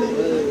ভাইজুন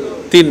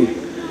তিন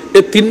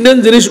এই তিনজন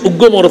জিনিস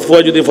উগ্র মরদ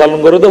ফোয়া যদি পালন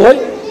করতে হয়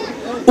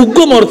উগ্র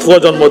মরদ ফোয়া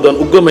জন্মদন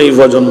উগ্র মেহি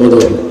ফোয়া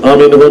জন্মদন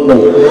আমিন হন না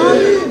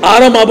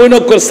আর মাবইন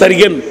অক্ষর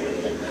সারিগেন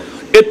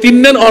এই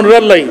তিনজন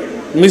অনরার লাই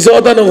মিশে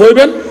হতা না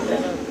হইবেন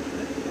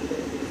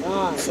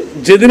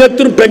যেদিন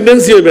তুন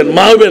প্রেগনেন্সি হইবেন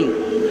মা হইবেন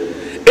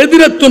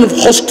এদিন তুন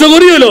কষ্ট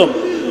করি হইল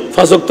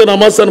পাঁচ ওয়াক্ত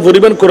নামাজ চান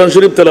পড়িবেন কোরআন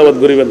শরীফ তেলাওয়াত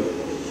করিবেন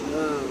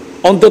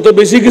অন্তত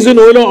বেশি কিছু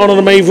নইল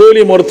অনর মাই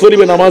ফইলি মরদ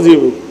পড়িবে নামাজ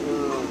হইব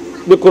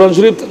কোরআন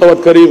শরীফ তেলাওয়াত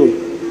করিব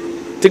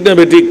ঠিক না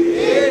বেঠিক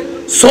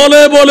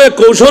চলে বলে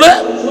কৌশলে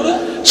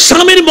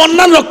স্বামীর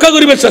বন্যান রক্ষা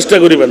করিবে চেষ্টা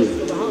করিবেন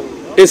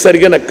এই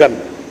সারিগেন একখান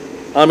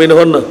আমিন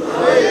হন না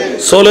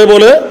চলে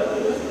বলে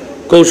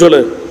কৌশলে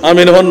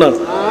আমিন হন না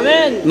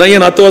নাই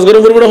নাতো ওয়াজ করে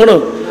পড়বো না হন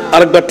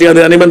আরেকবার টিয়া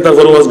দিয়ে আনিবেন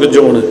তারপর ওয়াজ করছে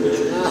মনে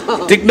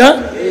ঠিক না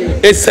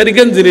এই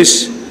সারিগেন জিনিস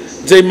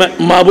যে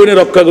মা বোনে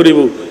রক্ষা করিব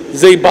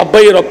যেই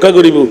বাবাই রক্ষা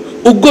করিব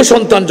উগ্র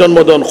সন্তান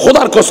জন্মদন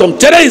খোদার কসম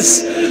চ্যালেঞ্জ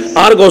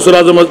আর গৌসুল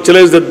আজম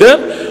চ্যালেঞ্জ দে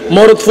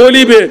মরদ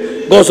ফলিবে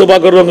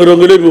গৌসবাগর রঙে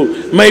রঙে লইব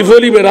মাই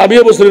ফলিবে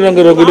রাবিয়া বসরির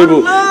রঙে রঙে লইব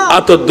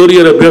আত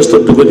দরিয়ার ব্যস্ত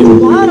ঢুকে দিব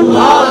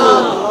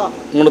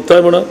মনে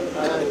তাই মনে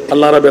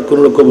আল্লাহ রাব্বুল কোন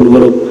কবুল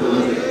করুক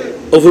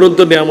অফুরন্ত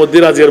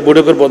নিয়ামতদের আজিয়ার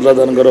বড়কর বদলা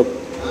দান করুক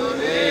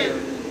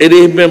এর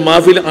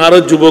মাহফিল আর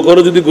যুবকর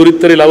যদি গরিব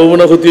তারি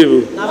লাভবান হতে হইব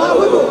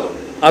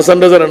হাসান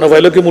রেজা না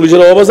ভাইলো কি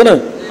মুলিশের অভাব আছে না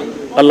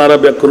আল্লাহ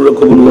রাব্বুল কোন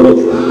কবুল করুক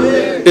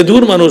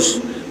এদুর মানুষ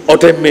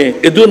অটাইমে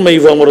এদুর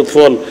মাইফা মরদ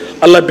ফল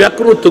আল্লাহ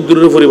ব্যাকরণ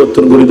তকদিরের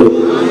পরিবর্তন করে দাও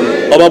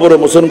অভাবর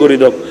মোচন করে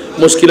দাও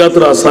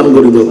মুশকিলাতর আসান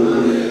করে দাও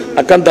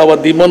আকান দাওয়াত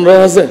দি মন রহ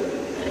আছে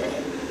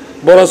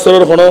বড়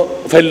সরর হনো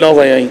ফাইল নাও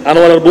ভাই আই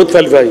আনোয়ার বহুত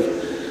ফাইল ভাই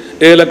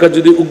এই এলাকা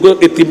যদি উগ্র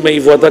এতিম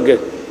মাইফা থাকে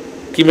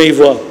কি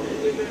মাইফা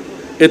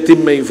এতিম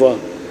মাইফা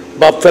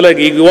বাপ ফেলা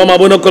গিয়ে ও মা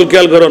বোন কল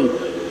খেয়াল করন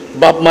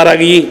বাপ মারা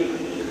গিয়ে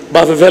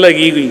বাপে ফেলা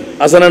গিয়ে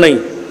আসে না নাই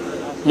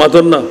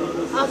মাতন না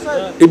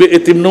এবে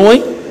এতিম নয়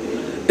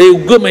এই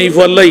উগ্র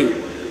মাইফাল্লাই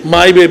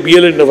মাইবে বিয়ে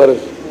লড়তে পারে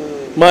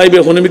মাইবে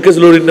হনিমিকেস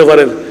লড়তে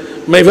পারে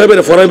মাইফাইবে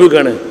ফরাইব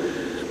কেন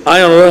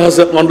আয়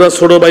অনরা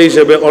ছোট ভাই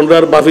হিসেবে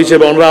অনরার বাপ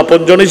হিসেবে অনরা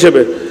আপনজন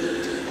হিসেবে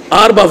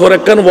আর বাপর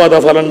একখান ওয়াদা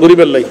ফালান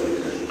গরিবের লাই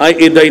আই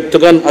এই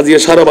দায়িত্বকান আজকে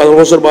 12.5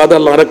 বছর বাদ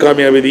আল্লাহ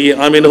কামিয়াবি দিয়ে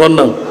আমিন হন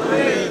না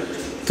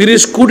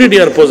 30 কোটি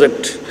টাকার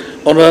প্রজেক্ট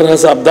অনরার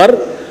হাসে আবদার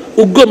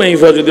উগ্র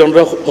মাইফা যদি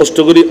আমরা কষ্ট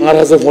করি আর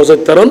হাসে ফসাদ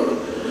তারণ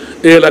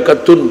এই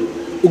এলাকাতুন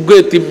উগ্র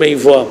এতিম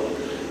মাইফা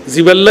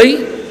জিবাল্লাই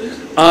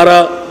আর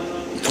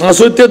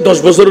 5 হইতে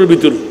 10 বছরের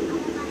ভিতর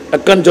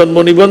একখান জন্ম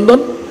নিবন্ধন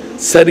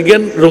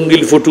সারিগেন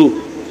রঙ্গিল ফটো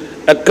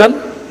একখান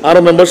আর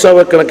মেম্বার সাহেব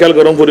একখান খেয়াল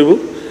গরম করিব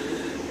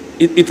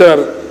ইতার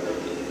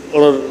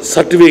ওনার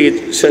সার্টিফিকেট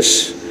শেষ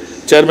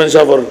চেয়ারম্যান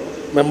সাহেবর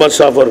মেম্বার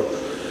সাহেবর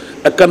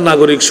একখান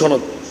নাগরিক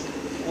সনদ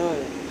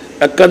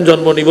একখান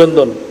জন্ম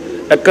নিবন্ধন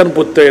একখান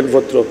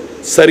প্রত্যয়নপত্র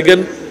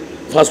সারিগেন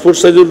পাসপোর্ট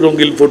সাইজের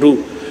রঙ্গিল ফটো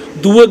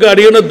দুয়ে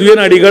গাড়িও না দুয়েন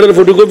আইডি কার্ডের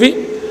ফটোকপি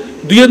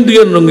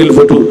দুয়েন রঙ্গিল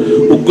ফটো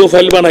উগ্র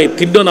ফাইল বানাই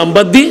 3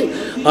 নাম্বার দিয়ে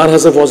আর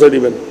হাসে ফসা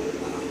দিবেন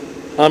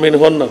আমিন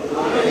হন না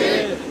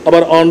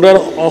আবার অনরার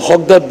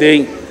হকদার দেই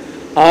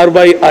আর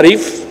ভাই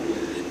আরিফ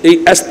এই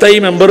স্থায়ী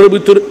মেম্বারের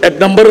ভিতর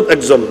 1 নম্বরত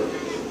একজন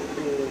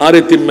আর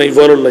এতিম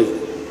মাইফরলাই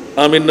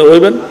আমিন না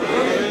হইবেন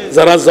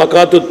যারা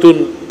যাকাতুন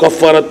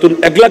কফারাতুন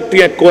 1 লাখ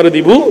টাকা করে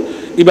দিব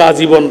ইবা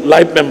আজীবন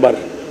লাইফ মেম্বার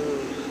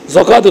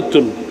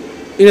যাকাতুন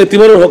ইনে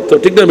তিমরের হক তো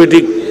ঠিক না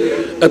বেঠিক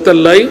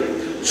এতাল্লাই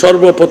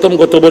সর্বপ্রথম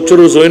গত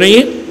বছরও জয়নাই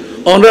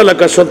অনরা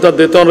এলাকার সন্তান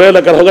দিতে অনরা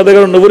এলাকার হকা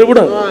দেখার নবরি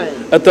বুড়া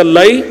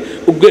এতাল্লাই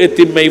উগ্র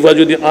এতিম মাইফা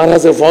যদি আর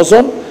হাসে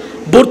ফসন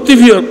ভর্তি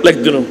ফি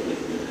লাগদিন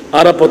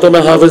আর প্রথমে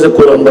হাফেজে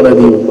কোরআন বানাই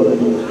দিই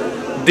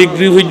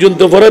ডিগ্রি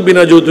পর্যন্ত পড়া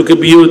বিনা যৌতুকে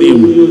বিয়েও দিই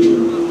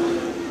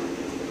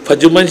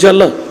ফাজুম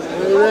ইনশাআল্লাহ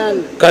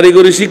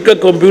কারিগরি শিক্ষা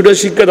কম্পিউটার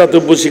শিক্ষা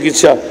দাতব্য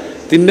চিকিৎসা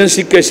 3 দিন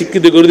শিক্ষায়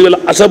শিক্ষিত করে দিবেন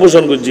আশা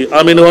পোষণ করছি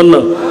আমিন হন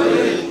না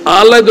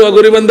আল্লাহ দোয়া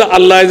করিবেন দা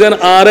আল্লাহ যেন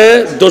আরে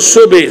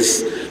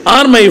 220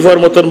 আর মাইফার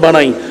মতন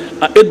বানাই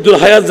এদুল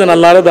হায়াত যেন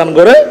আল্লাহ দান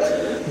করে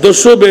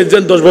 220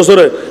 যেন 10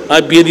 বছরে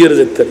আর বিয়ে দিয়ে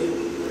যেতে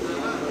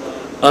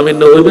আমিন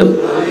না হইবেন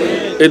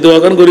এই দোয়া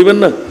গান করিবেন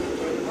না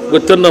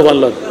করতেন না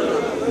আল্লাহ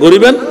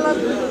করিবেন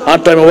আর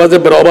টাইম আওয়াজে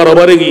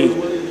বরাবরে গিয়ে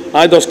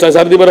আজ 10টায়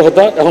সার দিবার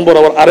হতা এখন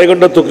বরাবর 2.5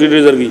 ঘন্টা তকরির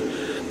রেজার গিয়ে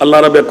আল্লাহ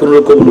রা ব্যাকুন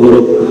কবুল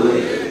করুক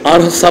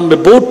আর সামনে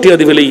বহুত টিয়া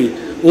দিবেলি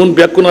উন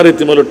ব্যাকুন আর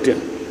ইতিমলটিয়া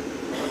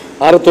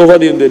আর তোফা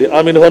দিন দেরি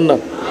আমিন হন না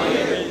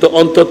তো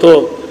অন্তত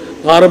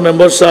আর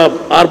মেম্বার সাহেব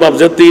আর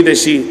বাবজাতি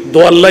দেশি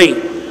দোয়াল্লাই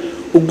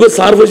উগ্র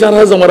সার পয়সা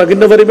আর জমা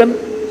রাখিন পারিবেন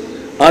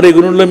আর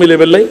এগুলো মিলে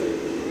বেলাই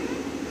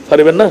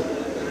পারিবেন না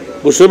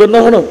বুঝবেন না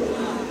হন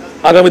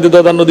আগামীতে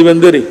দদান্ন দিবেন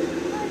দেরি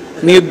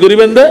নিয়ত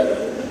করিবেন দে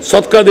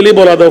সৎকা দিলি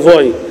বলা দফ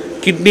হয়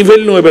কিডনি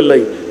ফেল নয়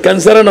বেলাই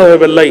ক্যান্সারে নয়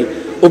বেলাই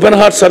ওপেন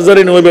হার্ট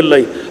সার্জারি নয়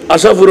বেলাই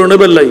আশা পূরণে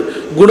বেলাই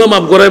গুণ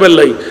মাপ করাই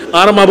বেলাই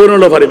আর মাবুন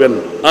হলো পারিবেন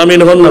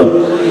আমিন হন না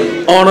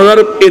অনার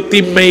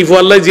এতিম মেইফা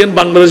আল্লাহ যেন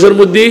বাংলাদেশের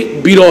মধ্যে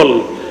বিরল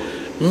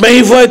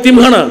মেইফা এতিম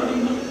খানা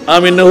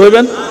আমিন না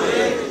হইবেন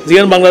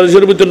যেন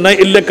বাংলাদেশের ভিতর নাই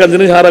ইল্লেখ কান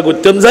জিনিস হারা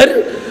করতেন যাই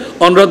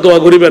অনরা দোয়া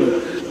করিবেন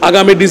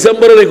আগামী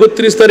ডিসেম্বরের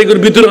 31 তারিখের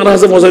ভিতরে আনা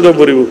হাসে পৌঁছাই দেব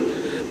পড়িব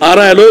আর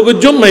এলো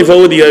গুজম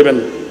মেইফাও দিয়ে আইবেন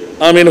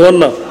আমিন হন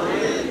না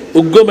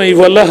উগ্র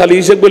মেইফা আল্লাহ খালি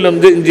হিসেব বললাম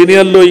যে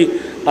ইঞ্জিনিয়ার লই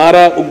আর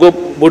উগ্র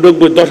বৈঠক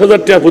বই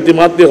 10,000 টাকা প্রতি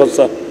মাস দিয়ে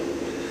হচ্ছা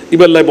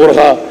ইবেল্লাই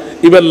বরহা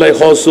ইবেল্লাই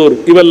হসুর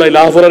ইবেল্লাই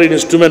লাফরার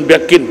ইনস্ট্রুমেন্ট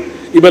ব্যাকিন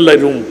ইবেল্লাই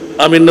রুম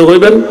আমিন না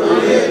হইবেন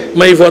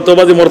মেইফা তো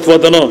বাজে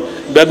মরফাত ন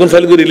বেগুন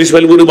ফাইল করে ইলিশ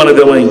ফাইল করে বানাই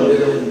দেওয়াই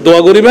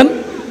দোয়া করিবেন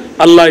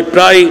আল্লাহ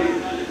প্রায়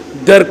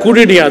 1.5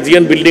 কোটি নিয়া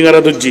জিয়ান বিল্ডিং আর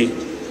দুজি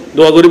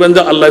দোয়া করিবেন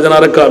যে আল্লাহ যেন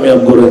আর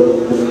কামিয়াব করে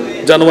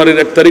জানুয়ারির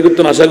 1 তারিখ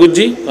তো আশা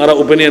করছি আর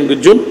ওপেনিয়ন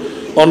গুজুম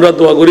অনরা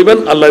দোয়া করিবেন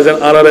আল্লাহ যেন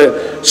আর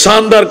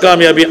শানদার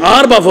কামিয়াবি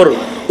আর বাফর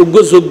উগ্র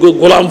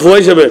গোলাম ফুয়া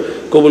হিসেবে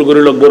কবুল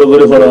করে লোক বড়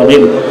করে পড়া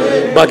আমিন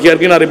বাকি আর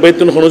কিনা আরিফ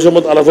বাইতুন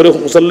হনুসমত আলাফরে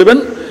মুসাল্লিবেন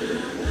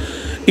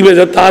ইবে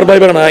যে তার ভাই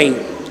বানাই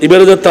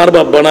এবারে যে তার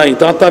বাপ বানাই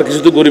তার কিছু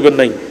তো গরিবের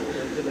নাই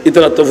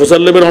ইতারা তো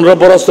মুসাল্লিবেন অনরা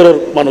বড়স্তরের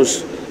মানুষ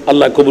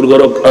আল্লাহ কবুল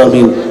করক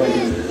আমিন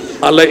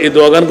আল্লাহ এই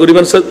দোয়া গান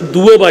করিবেন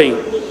দুও ভাই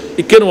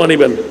কেন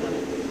আনিবেন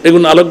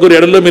এগুন আলোক করে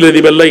এড়লো মিলে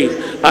দিবেন লাই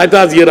আয়তা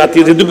আজিয়ে রাতি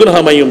যে দুগুণ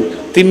হামাইম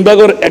 3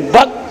 ভাগের 1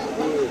 ভাগ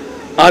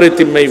আর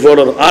এতিম মাইফর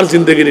আর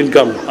জিন্দেগির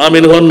ইনকাম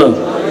আমিন হন না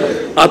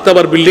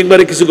আবার বিল্ডিং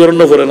বাড়ি কিছু করেন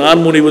না করেন আর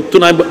মুনিবত্তু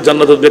নাই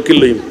জান্নাত দেখিল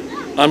লইম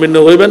আমিন না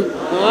হইবেন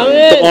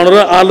তো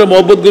অনরা আল্লাহ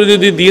মহব্বত করে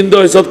যদি দিন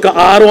দেয় সৎকা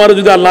আর ওরা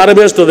যদি আল্লাহ আরে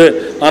ব্যস্ত দেয়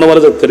আর ওরা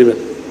যাতে করিবেন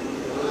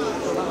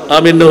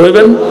আমিন না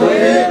হইবেন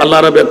আল্লাহ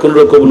রাবে কোন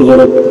কবুল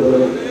করুক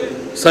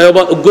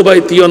সাহেবা উগ্র ভাই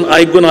তিয়ন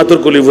আইগুন আতর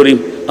কলি ভরি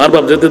আর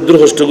বাপ যাতে দূর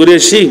কষ্ট করে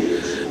এসি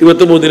এবার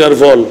তো মদিনার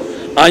ফল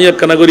আই এক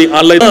কানা করি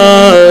আল্লাহ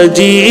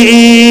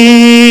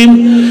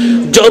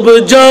जब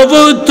जब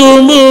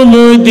तुम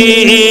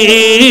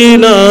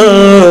मदीना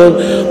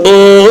ओ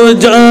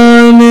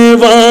जाने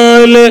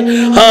वाले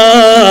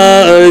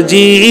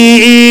हाजी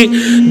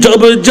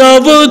जब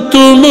जब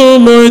तुम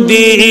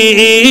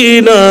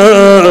मदीना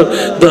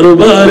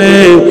दरबारे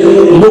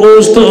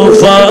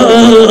मुस्तफा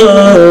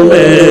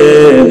में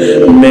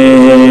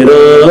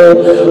मेरा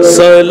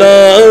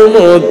सलाम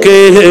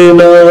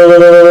कहना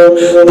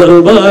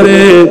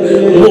दरबारे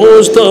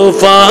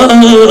मुस्तफा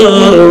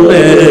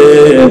में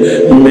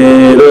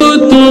मेरा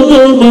तुम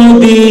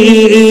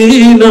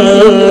मदीना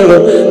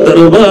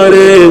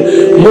दरबारे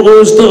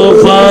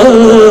मुस्तफा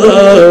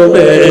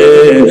में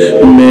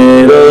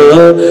मेरा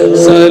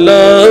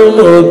सलाम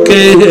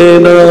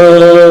कहना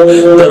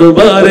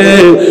दरबारे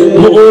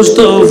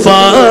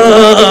मुस्तफा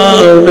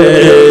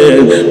में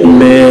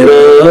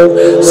मेरा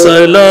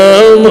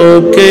सलाम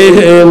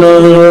कहना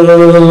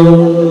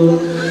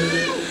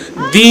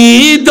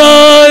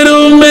दीदार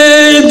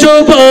में जो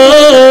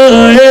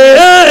पाए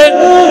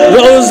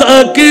रोजा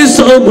की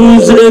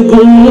सबुज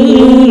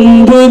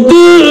गुंबद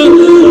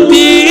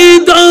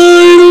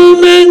दीदार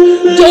में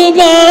जो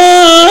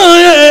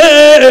पाए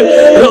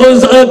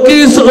रोजा की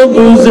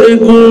सबुज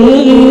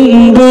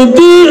गुंबद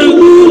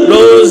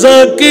रोजा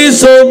की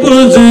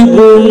सबुज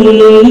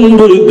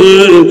गुंबद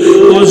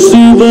उस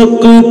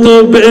वक्त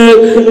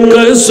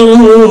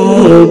बेकसों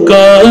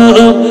का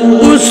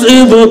उस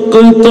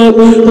वक्त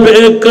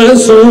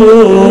बेकसों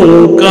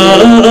का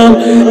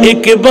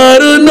एक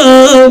बार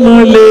नाम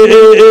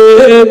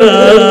लेना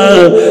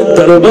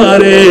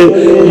دربارے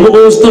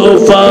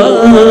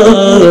مصطفیٰ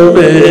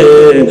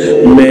میں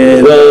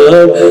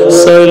میرا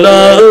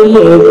سلام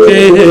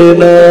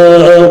کہنا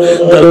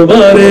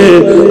دربارے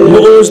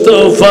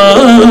مصطفیٰ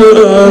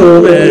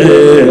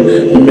میں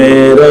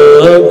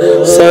میرا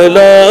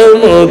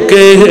سلام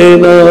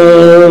کہنا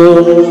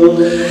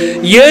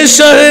یہ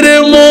شہر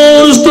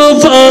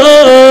مصطفیٰ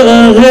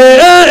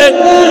ہے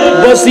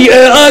بس یہ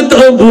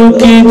ادب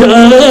کی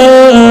جا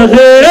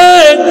ہے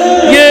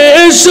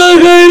یہ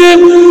شہر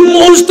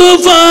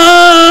مصطفیٰ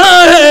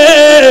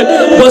ہے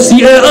بس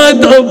یہ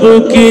ادب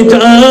کی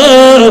جا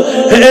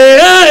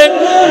ہے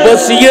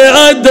بس یہ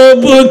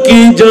ادب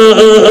کی جا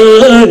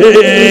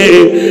ہے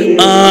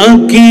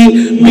آنکھی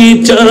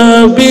بچا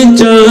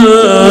بچا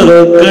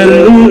کر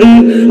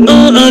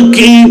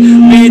آنکھی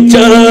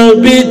بچا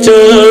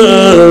بچا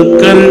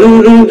کر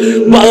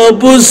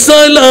باب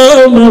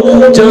سلام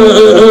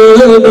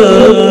جانا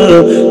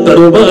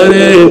دربار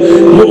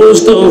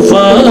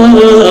مصطفیٰ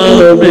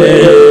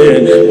میں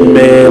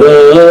میرا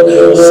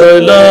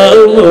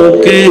سلام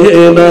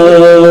کہنا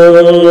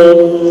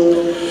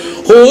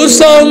ہو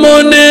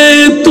سامنے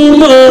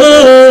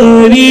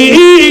تمہاری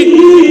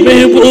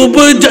محبوب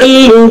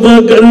جلوہ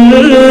گر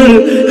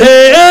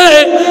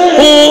ہے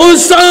ہو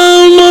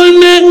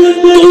سامنے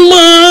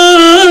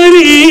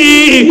تمہاری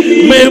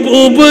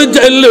محبوب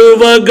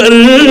جلوہ گر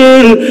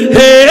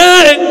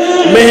ہے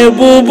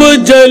محبوب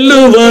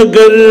جلوہ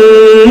گر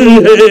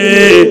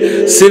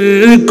ہے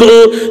سر کو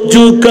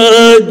جھکا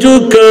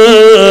جھکا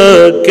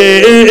کے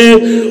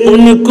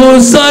ان کو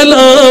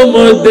سلام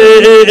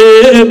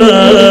دینا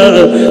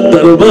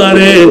دربار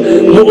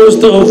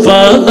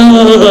مصطفیٰ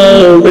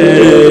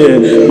میں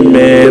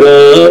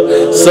میرا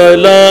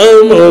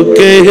سلام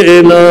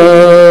کہنا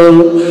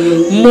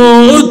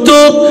موت و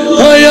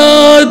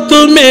حیات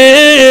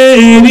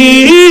میری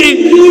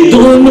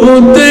دونوں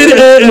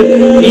تیرے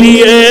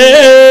لیے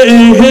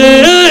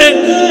ہیں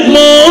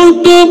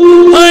موت و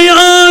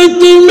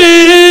حیات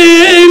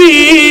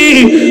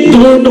میری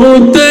دونوں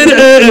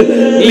تیرے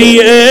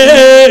لیے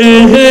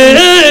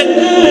ہیں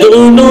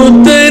دونوں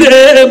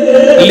تیرے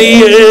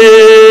لیے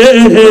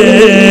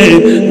ہیں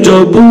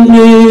جب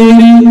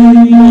میری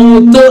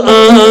موت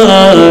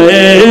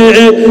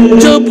آئے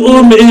جب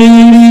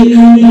میری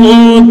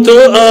موت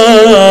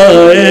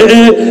آئے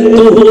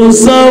تو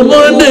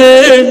سامنے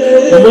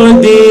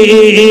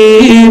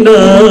مدینہ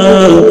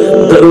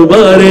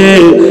دربار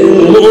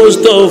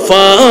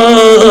مصطفیٰ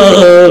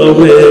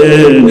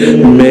میں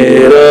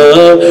میرا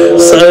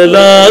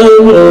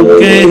سلام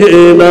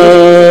کہنا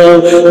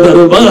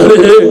دربار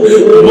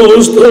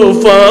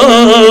مصطفیٰ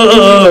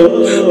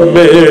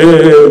میں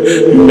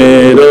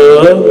میرا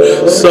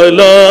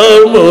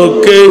سلام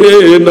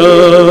کہنا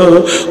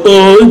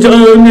او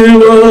جانے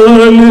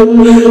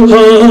والے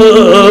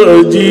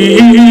حاجی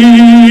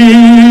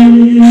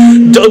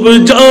جب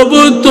جب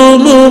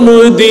تم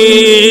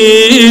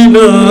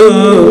مدینہ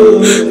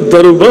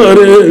دربار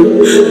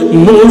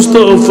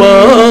مصطفیٰ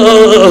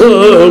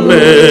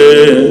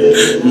میں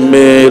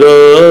میرا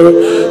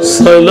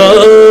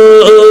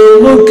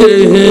سلام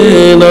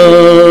کہنا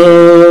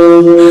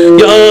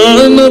یا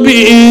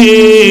نبی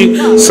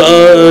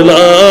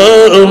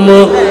سلام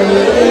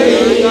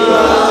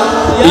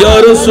یا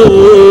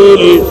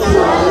رسول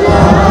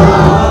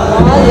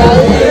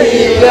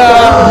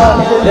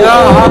یا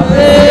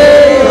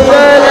حبیب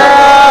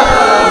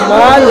سلام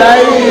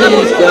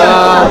علیکہ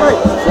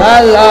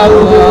سلام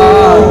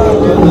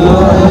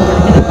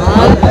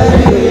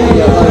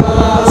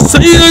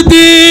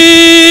سیدی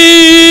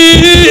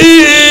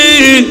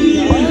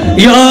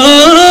یا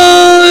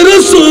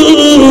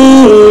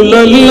رسول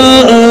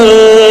اللہ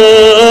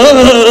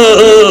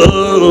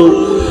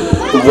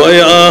و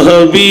یا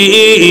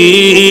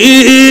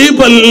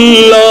حبیب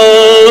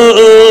اللہ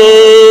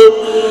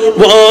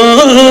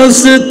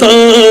واسطہ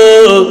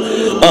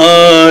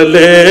آل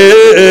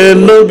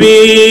نبی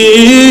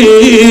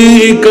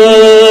کا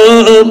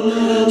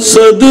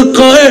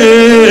صدقہ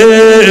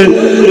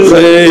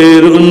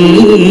خیر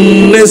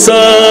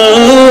النساء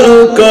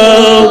کا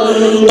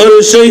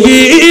اور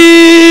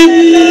شہید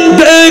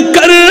دے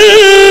کر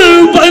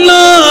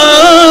بنا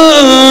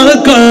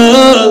کا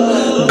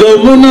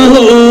غم نہ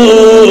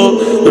ہو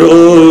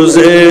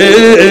روزے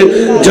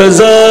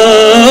جزا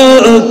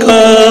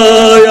کا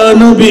یا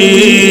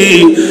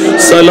نبی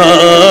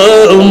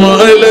سلام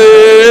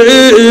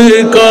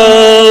علیکہ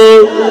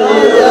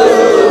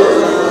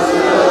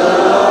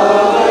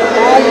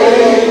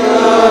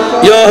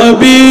یا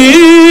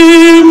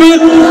حبیب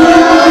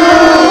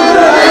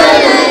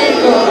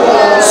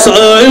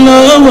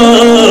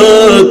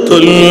صلوات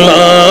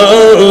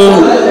اللہ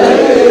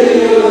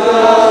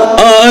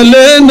آل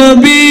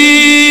نبی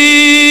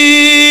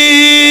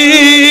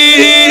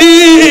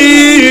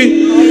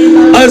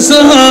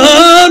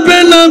اصحاب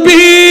نبی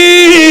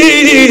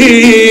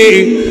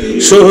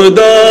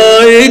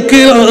شہداء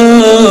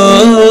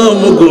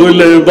کرام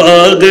گل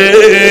باغ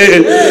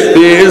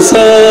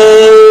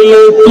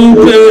رسالت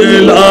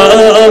پھیلا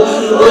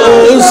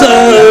او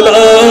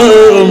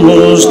سلام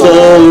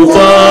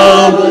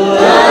مصطفیٰ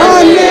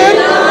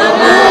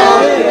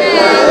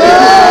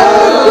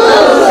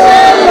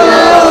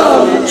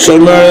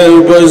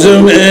शम्अ बज़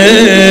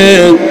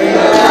में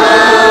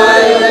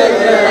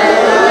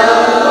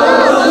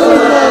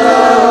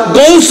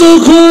गौस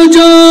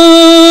ख्वाजा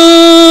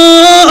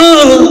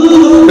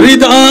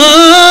रिदा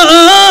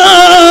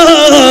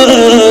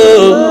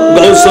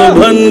गौस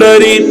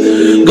भंडारी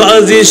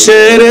गाजी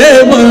शेरे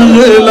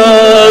बांग्ला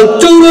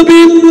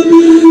चौबी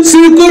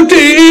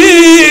सिकुटी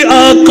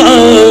आका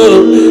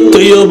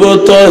तैयब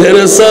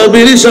ताहिर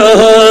साबिर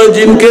शाह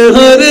जिनके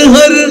हर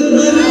हर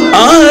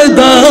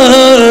आदा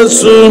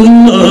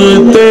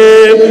सुनते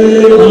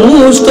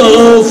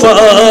मुस्तफा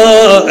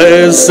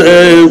ऐसे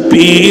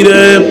पीर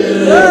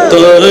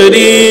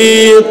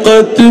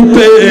तरीक़त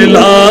पे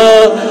ला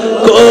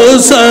को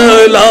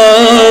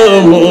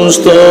सलाम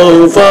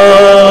मुस्तफा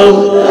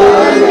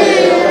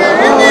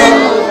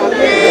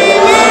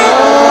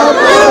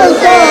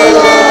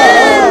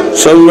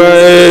शम्अ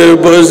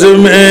बज़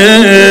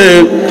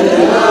में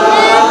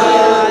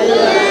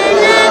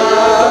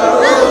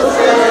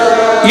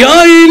या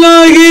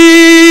इलाही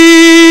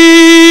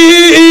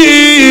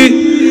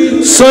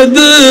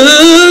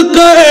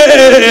सदक़े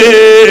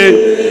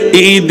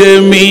ईद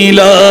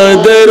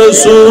मिलाद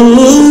रसूल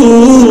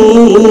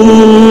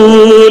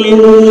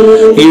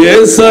ये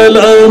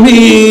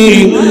सलामी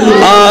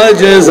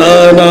आज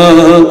जाना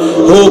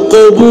हो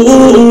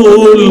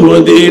कबूल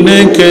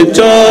मदीने के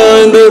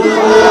चांद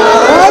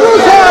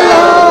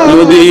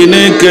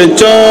मदीने के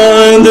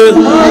चांद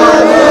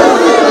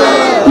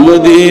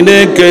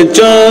मदीने के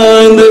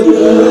चांद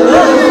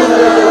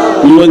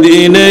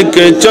मदीने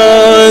के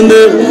चांद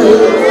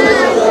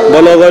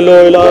बलगलो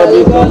इला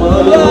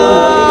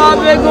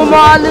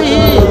बिकमालिही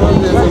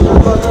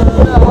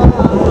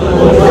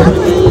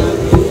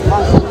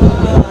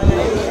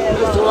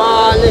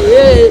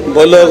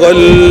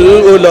बलगल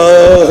उला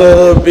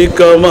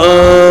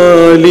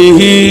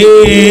बिकमालिही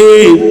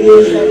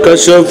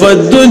कशफत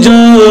दुजा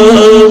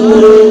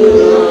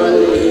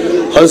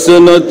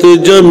हसनत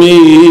जमी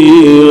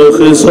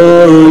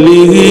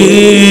खिसालिही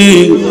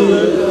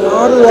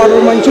और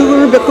वाटर मंचू को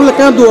बेकुल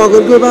क्या दुआ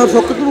करके बाहर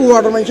फकत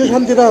वाटर मंचू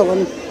शांति रहा बन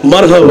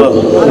मरहबा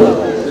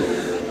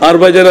আর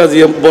বাজার আজি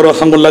বড়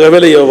হাঙ্গুল লাগাবে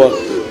লাইবা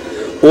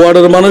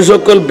ওয়ার্ডের মানুষ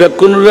সকল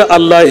বেকুনরে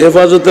আল্লাহ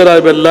হেফাজতে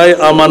রাইবেল্লাই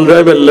আমান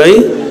রাইবেল্লাই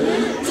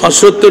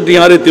 570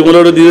 টিয়ারে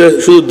তিমলর দিয়ে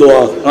শুধু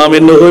দোয়া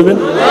আমিন হইবেন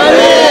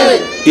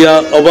ইয়া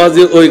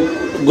আওয়াজে ওই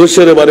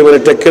গোশরে বারে বারে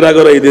টেকেরা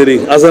করাই দেরি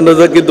হাসান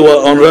রাজা কি দোয়া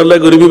অনরাল্লাহ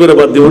গরিবি করে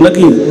বাদ দিব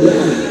নাকি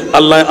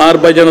আল্লাহ আর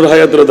ভাইজানের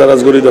হায়াতের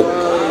দারাজ করি দাও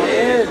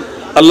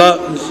আল্লাহ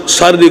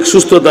শারীরিক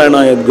সুস্থতা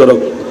এনায়েত করো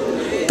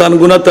তান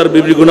গুনাহ তার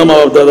বিবি গুনাহ মা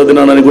বাপ দাদা দিন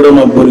নানি গুনাহ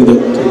মাফ করে দাও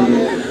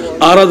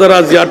আর যারা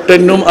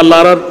জিয়াটাইনুম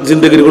আল্লাহর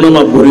জিন্দেগির গুনাহ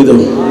মাফ করে দাও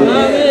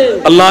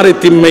আল্লাহর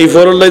তিম্মাই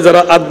ফরল্লাই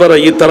যারা আদবার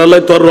ই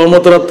তারালাই তোর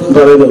রহমতের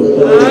বাড়াই দাও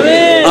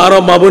আর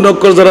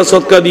মাবুনকর যারা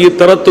সদকা দিয়ে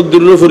তারা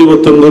তকদিরের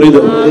পরিবর্তন করে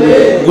দাও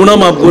গুনাহ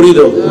মাফ করে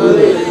দাও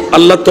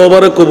আল্লাহ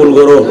তওবারে কবুল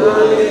করো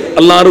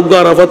আল্লাহ আরুগা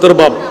আরাফাতের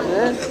বাপ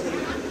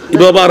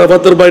ইবাবা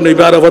আরাফাতের ভাই নই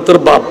আরাফাতের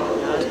বাপ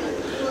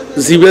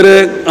জিবেরে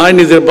আই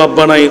নিজের বাপ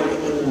বানাই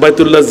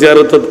বাইতুল্লাহ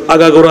জিয়ারত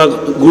আগাগোড়া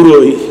গুরু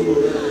হই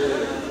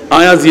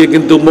আয়া জিয়ে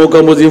কিন্তু মৌকা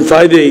মজিম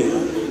ফায়দেই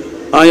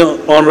আয়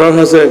অনরার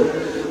হাসে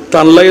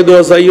তান লাগে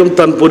দোয়া চাইম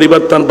তান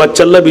পরিবার তান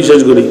বাচ্চাল্লা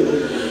বিশেষ করি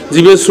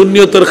জিবে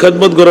সুন্নিয়তের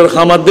খেদমত করার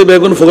খামার দেবে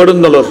এখন ফোকাটন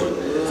দলর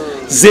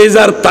যে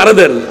যার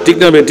তারাদের ঠিক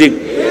না বে ঠিক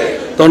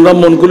তোমরা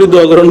মন খুলি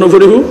দোয়া করার না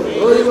পড়িব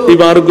এই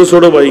আরোগ্য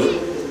ছোট ভাই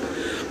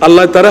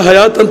আল্লাহ তারা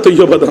হায়াতান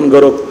তৈয়বা দান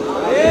করো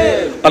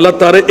আল্লাহ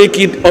তারে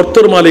একই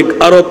অর্থের মালিক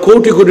আরো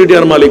কোটি কোটি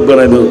টাকার মালিক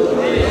বানাই দাও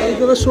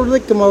ছোট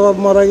দেখতে মা বাপ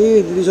মারা গিয়ে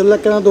ইদ্রিস আল্লাহ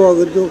কেন দোয়া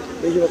করতো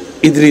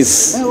ইদ্রিস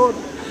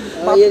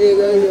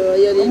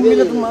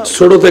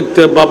ছোট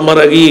দেখতে বাপ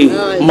মারা গিয়ে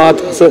মা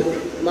আছে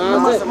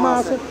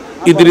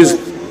ইদ্রিস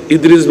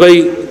ইদ্রিস ভাই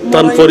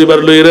তান পরিবার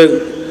লইরে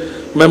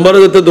মেম্বার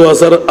যেতে দোয়া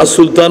স্যার আর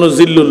সুলতান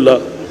জিল্লুল্লাহ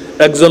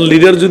একজন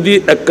লিডার যদি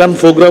একখান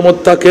প্রোগ্রামত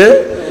থাকে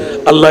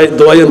আল্লাহ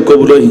দোয়াইন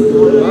কবুল হয়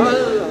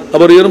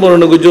আবার এর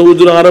মনে করছে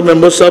হুজুর আর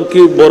মেম্বার সাহেব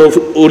কি বড়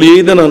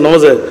ওলিয়েই দেন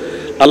নমাজে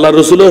আল্লাহ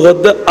রসুল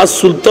হদ্দে আর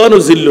সুলতান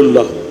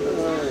জিল্লুল্লাহ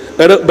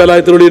এটা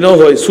বেলায়েতের নাও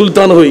হয়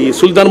সুলতান হই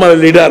সুলতান মানে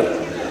লিডার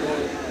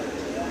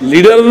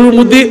লিডারের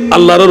মধ্যে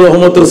আল্লাহর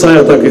রহমতের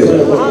ছায়া থাকে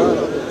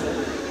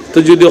তো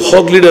যদি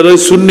হক লিডার হয়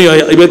সুন্নি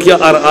হয় এবার কি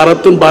আর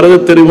আরাতুন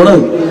 12 তেরি মনে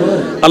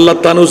আল্লাহ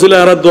তানুসিলে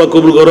আর দোয়া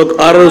কবুল করক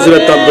আর রসুলে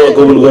তার দোয়া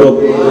কবুল করক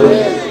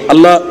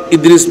আল্লাহ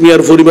ইদ্রিস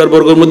মিয়ার পরিবার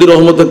বর্গের মধ্যে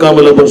রহমতের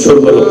কামেলা বর্ষণ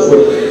করক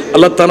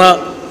আল্লাহ তানা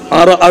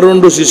আর আরুণ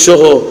রশিদ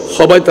সহ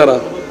সবাই তারা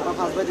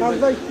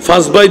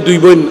ফাঁস ভাই দুই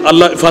বোন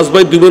আল্লাহ ফাঁস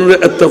ভাই দুই বোনের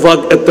ইত্তেফাক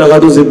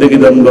ইত্তেহাদ জিন্দেগি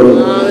দান করো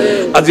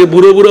আজকে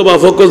বুড়ো বুড়ো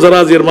বাফক যারা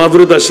আজের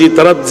মাহফিলত আসি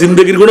তারা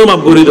জিন্দেগির গুনাহ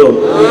মাফ করে দাও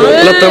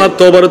আল্লাহ তারা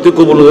তওবার তুই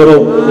কবুল করো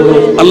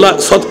আল্লাহ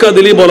সদকা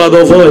দিলি বলা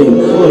দাও হয়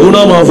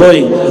গুনাহ মাফ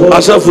হয়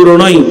আশা পূরণ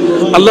হয়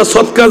আল্লাহ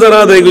সদকা যারা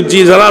আদায় করছি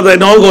যারা আদায়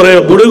নাও করে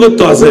বুড়ো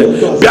করতে আছে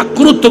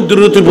ব্যাকুরত তকদির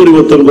তুই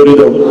পরিবর্তন করে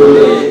দাও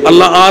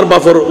আল্লাহ আর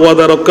বাফর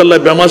ওয়াদা রক্কাল্লাহ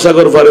বেমা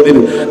সাগর ফারে দিন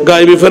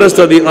গায়েবী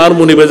ফেরেশতা দি আর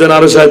মুনি বেজান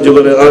আর সাহায্য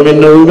করে আমিন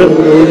না হইবেন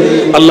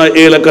আল্লাহ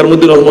এই এলাকার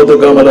মধ্যে রহমতের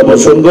কামনা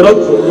বর্ষণ করো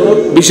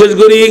বিশেষ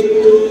করে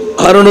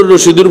হারুনুর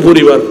রশিদের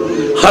পরিবার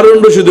হারুন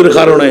রশিদের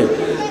কারণে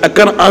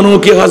একখান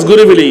আনুকি হাজ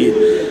করে ফেলি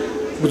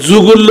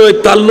যুগুল্লয়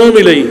তাল্ল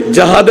মিলাই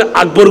জাহাদে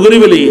আকবর করে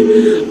ফেলি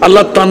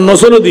আল্লাহ তার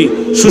নসর দি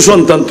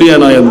সুসন্তান তুই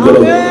আনায়াত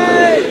করো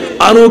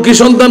আনুকি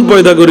সন্তান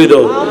পয়দা করে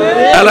দাও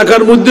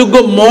এলাকার মধ্যে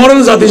মডেল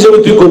জাতি হিসেবে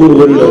তুই কবুল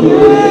করে দাও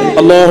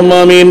আল্লাহুম্মা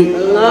আমিন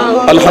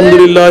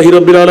আলহামদুলিল্লাহি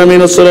রাব্বিল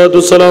আলামিন আসসালাতু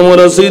ওয়াসসালামু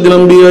আলা সাইয়্যিদিল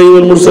আমবিয়াই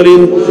ওয়াল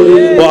মুরসালিন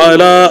ওয়া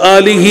আলা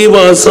আলিহি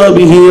ওয়া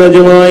আসহাবিহি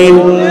আজমাইন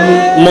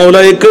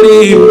মাওলায়ে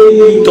করিম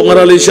তোমার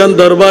আলিশান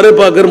দরবারে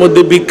পাকের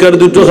মধ্যে ভিক্ষার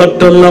দুটো হাত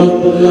টানলাম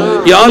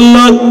ইয়া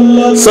আল্লাহ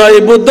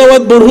সাহেবুদ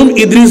দাওয়াত মরহুম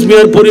ইদ্রিস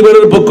মিয়ার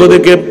পরিবারের পক্ষ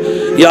থেকে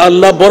ইয়া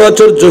আল্লাহ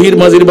বরাচর জহির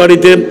মাঝির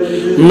বাড়িতে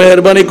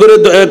মেহেরবানি করে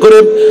দয়া করে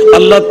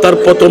আল্লাহ তার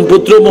প্রথম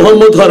পুত্র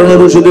মোহাম্মদ হারুন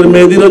রশিদের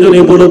মেহেদি রজনী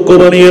উপলক্ষ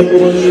বানিয়ে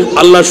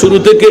আল্লাহ শুরু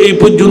থেকে এই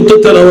পর্যন্ত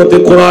তেলাওয়াতে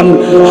কোরআন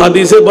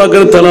হাদিসে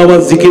পাকের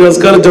তেলাওয়াত জিকির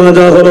আজকার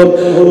জানাজা হলো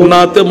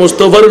নাতে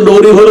মুস্তাফার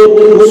লোরি হলো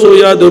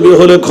সৈয়দবি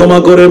হলে ক্ষমা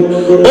করে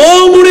ও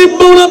মুরিদ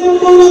মাওলা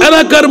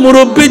এলাকার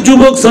মুরব্বী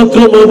যুবক ছাত্র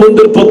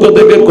মাহমুদের পক্ষ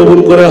থেকে কবুল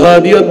করে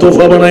হাদিয়া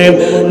তোফা বানায়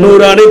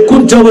নূরানি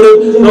কুঞ্চাবরে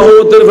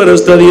রহমতের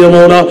ফেরেশতা দিয়ে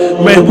মাওলা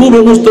মেহবুব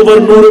মুস্তাফার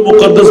নূরে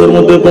মুকদ্দাসের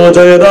মধ্যে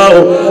পৌঁছায় দাও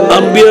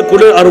আম্বিয়া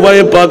কুলে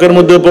আরওয়ায়ে পাকের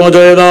মধ্যে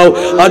পৌঁছায় দাও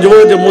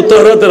আজওয়াজ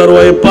মুতাহহারাতের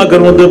আরওয়ায়ে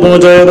পাকের মধ্যে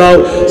পৌঁছায় দাও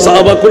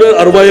সাহাবা কুলের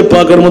আরওয়ায়ে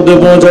পাকের মধ্যে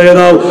পৌঁছায়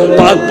দাও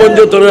পাক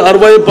পঞ্চতরের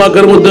আরওয়ায়ে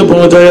পাকের মধ্যে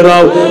পৌঁছায়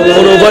দাও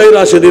খুলাফায়ে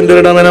রাশিদিনদের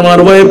নামে নাম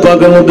আরওয়ায়ে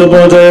পাকের মধ্যে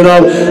পৌঁছায়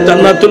দাও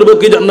জান্নাতুল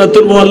বাকি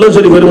জান্নাতুল মুআল্লা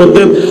শরীফের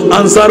মধ্যে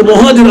আনসার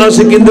মুহাজির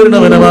আশিকিনদের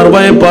নামে নাম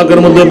আরওয়ায়ে পাকের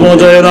মধ্যে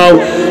পৌঁছায় দাও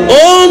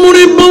ও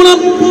মুরিদ মাওলা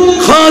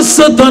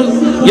খাসসাতান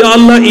ইয়া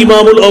আল্লাহ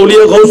ইমামুল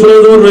আউলিয়া গাউসুল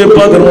আজমের রূহে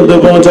পাকের মধ্যে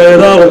পৌঁছায়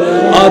দাও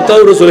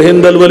আতাউর রাসূল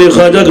হিন্দাল ওয়ালি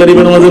খাজা গরিব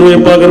নওয়াজের রূহে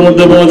পাকের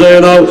মধ্যে পৌঁছায়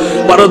দাও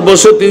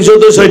ভারতবর্ষের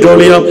 360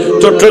 আউলিয়া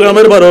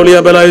চট্টগ্রামের 12 আউলিয়া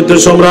বেলায়েতের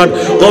সম্রাট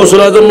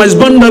গাউসুল আজম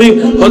মাইজবান্ডারি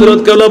হযরত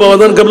কেবলা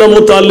বাবাজান কেবলা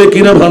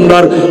মুতাআল্লিকিনা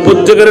ভান্ডার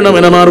প্রত্যেকের নামে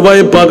নাম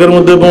আরওয়ায়ে পাকের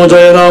মধ্যে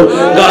পৌঁছায় দাও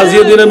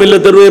গাজীউদ্দিন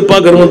মিল্লাতের রূহে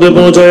পাকের মধ্যে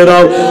পৌঁছায়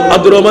দাও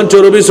আব্দুর রহমান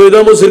চৌরবি সৈয়দ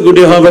মুসির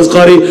গুটি হাফেজ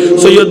কারি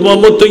সৈয়দ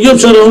মোহাম্মদ তৈয়ব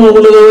শাহ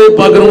রহমাতুল্লাহ রূহে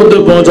পাকের মধ্যে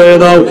পৌঁছায়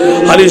দাও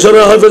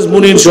হালিশরা হাফেজ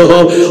মুনির সহ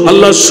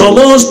আল্লাহ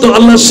সমস্ত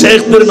আল্লাহ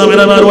শেখদের নামে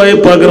নাম আরওয়ায়ে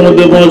পাকের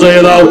মধ্যে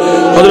পৌঁছায় দাও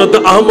হযরত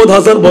আহমদ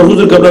হাসান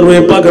বরহুজুর কেবলার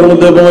রূহে পাকের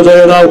মধ্যে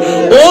পৌঁছায় দাও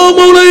ও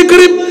মাওলায়ে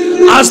করিম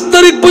আজ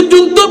তারিখ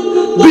পর্যন্ত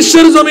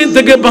বিশ্বের জমিন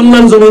থেকে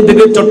বাংলার জমিন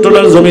থেকে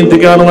চট্টগ্রাম জমিন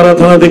থেকে আনোয়ারা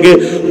থানা থেকে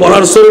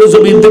পরাশরের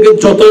জমিন থেকে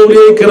যত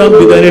ওলিয়া কেরাম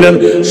বিদায় নিলেন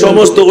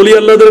সমস্ত ওলি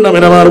আল্লাহদের নামে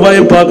নাম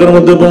আরওয়ায়ে পাকের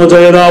মধ্যে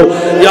পৌঁছায় দাও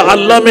ইয়া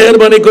আল্লাহ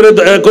মেহেরবানি করে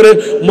দয়া করে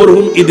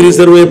মরহুম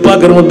ইদ্রিসের রূহে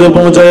পাকের মধ্যে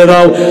পৌঁছায়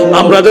দাও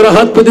আমরা যারা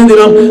হাত পেতে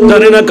দিলাম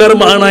জানি না কার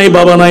মা নাই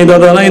বাবা নাই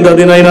দাদা নাই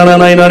দাদি নাই নানা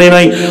নাই নানি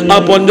নাই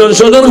আপনজন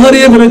স্বজন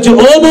হারিয়ে ফেলেছি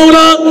ও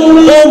মাওলা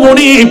ও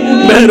মুনিব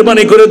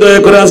মেহেরবানি করে দয়া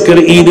করে আজকের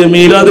ঈদে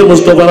মিলাদে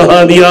মুস্তাফার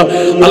হাদিয়া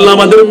আল্লাহ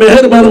আমাদের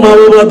মেহেরবান মা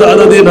বাবা দাদা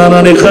দাদি নানা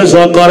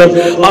খাসা করে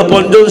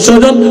আপনজন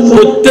স্বজন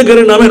প্রত্যেকের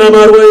নামে নাম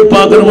আরওয়ায়ে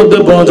পাকের মধ্যে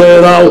পৌঁছায়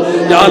দাও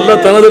ইয়া আল্লাহ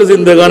তাদের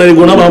জিন্দেগানির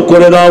গুনাহ মাফ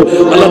করে দাও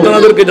আল্লাহ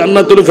তাদেরকে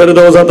জান্নাতুল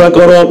ফেরদাউস আতা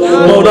করো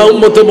মাওলা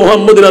উম্মতে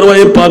মুহাম্মদের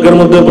আরওয়ায়ে পাকের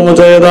মধ্যে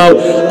পৌঁছায় দাও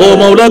ও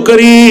মাওলা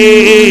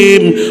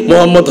করিম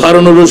মোহাম্মদ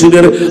হারুন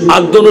রশিদের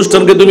আগদ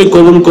অনুষ্ঠানকে তুমি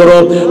কবুল করো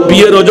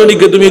বিয়ে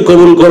রজনীকে তুমি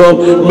কবুল করো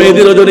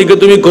মেহেদি রজনীকে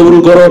তুমি কবুল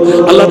করো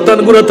আল্লাহ তার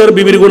গুনাহ তার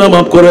বিবির গুনাহ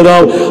মাফ করে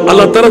দাও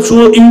আল্লাহ তার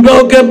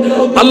ইমরাহকে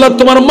আল্লাহ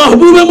তোমার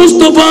মাহবুবে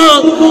মুস্তাফা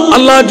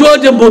আল্লাহ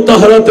যে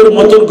মুতাহহারাতের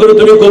মতন করে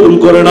তুমি কবুল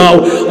করে নাও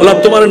আল্লাহ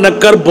তোমার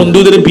নেককার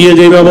বন্ধুদের বিয়ে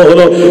যেভাবে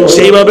হলো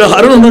সেইভাবে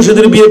হারুন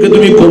রশিদের বিয়েকে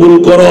তুমি কবুল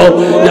করো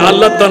ইয়া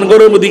আল্লাহ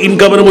তানগরের মধ্যে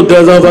ইনকামের মধ্যে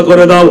ইজাফা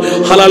করে দাও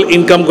হালাল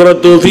ইনকাম করার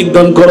তৌফিক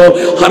দান করো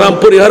হারাম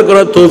পরিহার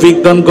করার তৌফিক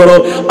দান করো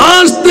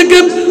আজ থেকে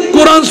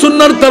কোরআন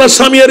সুন্নাহর তারা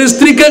স্বামী আর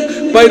স্ত্রীকে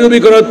পায়রবি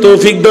করার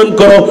তৌফিক দান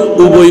করো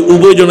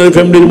উভয় জনের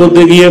ফ্যামিলির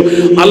মধ্যে গিয়ে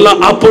আল্লাহ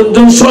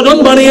আপনজন স্বজন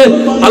বানিয়ে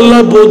আল্লাহ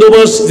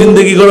বৌদ্ধবাস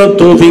জিন্দেগি করার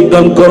তৌফিক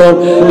দান করো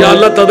ইয়া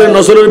আল্লাহ তাদের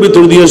নসরের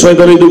ভিতর দিয়ে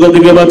শয়তানি দুঃখ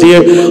থেকে বাঁচিয়ে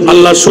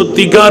আল্লাহ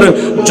সত্যিকার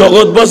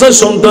জগৎ বাঁচার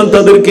সন্তান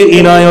তাদেরকে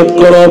ইনায়াত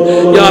করো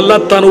ইয়া আল্লাহ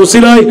তার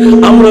উসিলায়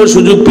আমরা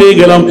সুযোগ পেয়ে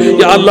গেলাম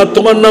ইয়া আল্লাহ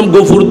তোমার নাম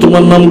গফুর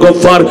তোমার নাম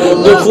গফফার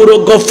গফুর ও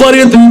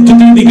গফফারের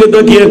দিকে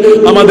তাকিয়ে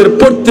আমাদের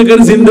প্রত্যেকের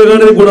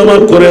জিন্দেগানির গুনাহ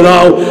মাফ করে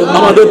দাও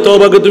আমাদের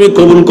তওবাকে তুমি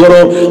কবুল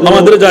করো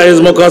আমাদের জায়েজ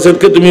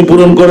মাকাসিদকে তুমি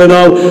পূরণ করে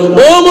দাও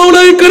ও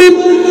মাওলাই করিম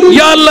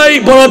ইয়া আল্লাহ এই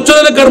বড়চর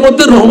এলাকার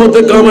মধ্যে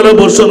রহমতের কামেলা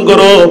বর্ষণ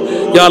করো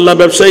ইয়া আল্লাহ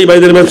ব্যবসায়ী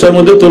ভাইদের ব্যবসার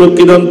মধ্যে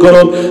তরক্কি দান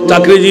করো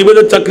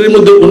চাকরিজীবীদের চাকরির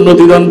মধ্যে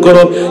উন্নতি দান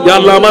করো ইয়া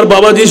আল্লাহ আমার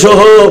বাবাজি সহ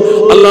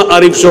আল্লাহ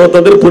আরিফ সহ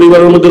তাদের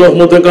পরিবারের মধ্যে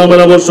রহমতের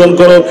কামেলা বর্ষণ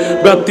করো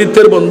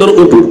ব্যক্তিত্বের বন্ধন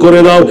অটুট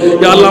করে দাও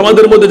ইয়া আল্লাহ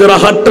আমাদের মধ্যে যারা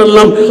হাত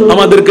টানলাম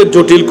আমাদেরকে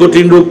জটিল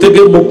কঠিন রোগ থেকে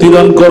মুক্তি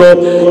দান করো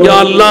ইয়া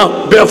আল্লাহ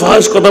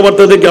বেফাস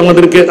কথাবার্তা থেকে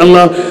আমাদেরকে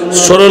আল্লাহ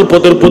সরল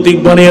পথের প্রতীক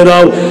বানিয়ে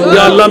দাও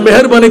ইয়া আল্লাহ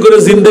মেহেরবানি করে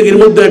জিন্দেগির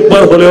মধ্যে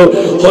একবার হলেও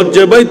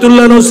হজ্জে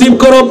বাইতুল্লাহ নসিব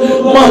করো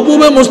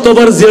মাহবুবে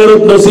মুস্তাফার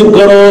জিয়ারত নসিব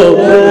করো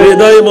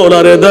হৃদয় মওলা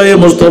হৃদয়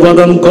মুস্তাফা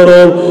দান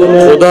করো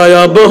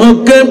খোদায়া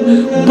বহকে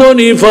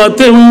বনি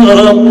ফাতেমা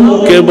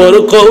কে বর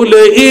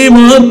কওলে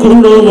ঈমান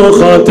কুনো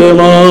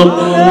মুখাতেমা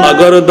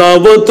अगर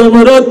दावत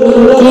मरत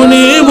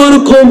कुनी बर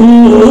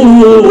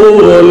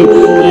कबूल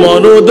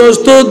मनो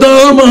दस्त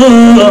दामा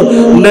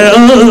ने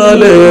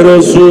आले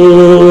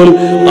रसूल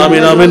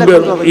आमीन आमीन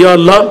या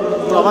अल्लाह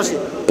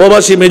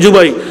প্রবাসী মেজু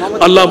ভাই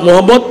আল্লাহ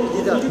মোহাম্মদ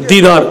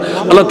দিদার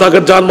আল্লাহ তাকে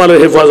জানমালের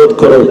হেফাজত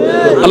করো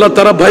আল্লাহ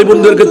তারা ভাই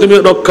বোনদেরকে তুমি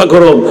রক্ষা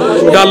করো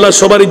আল্লাহ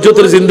সবার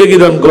ইজ্জতের জিন্দেগি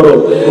দান করো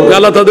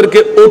আল্লাহ তাদেরকে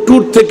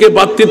অটুট থেকে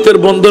বাতৃত্বের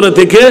বন্ধনে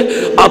থেকে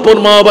আপন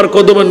মা বাবার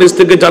কদমের নিচ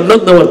থেকে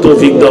জান্নাত নেওয়ার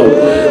তৌফিক দাও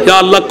ইয়া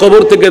আল্লাহ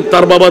কবর থেকে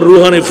তার বাবার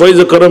রুহানি ফয়জ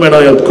করম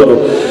এনায়েত করো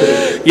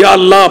ইয়া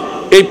আল্লাহ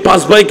এই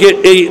পাঁচ ভাইকে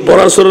এই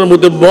বরাসরের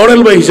মধ্যে মডেল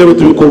ভাই হিসেবে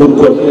তুমি কবুল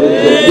করো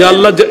ইয়া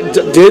আল্লাহ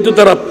যেহেতু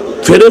তারা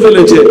ফেরে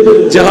ফেলেছে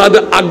জিহাদ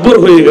আকবর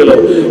হয়ে গেল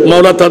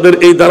মাওলা তাদের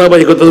এই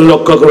ধারাবাহিকতা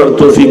রক্ষা করার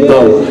তৌফিক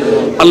দাও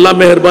আল্লাহ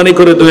মেহেরবানি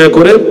করে দয়া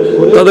করে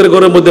তাদের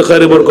ঘরের মধ্যে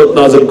খায়রে বরকত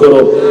নাযিল করো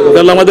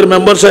আল্লাহ আমাদের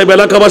মেম্বার সাহেব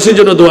এলাকাবাসীর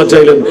জন্য দোয়া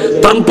চাইলেন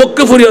তার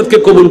পক্ষে ফরিয়াদকে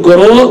কবুল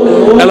করো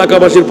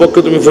এলাকাবাসীর পক্ষে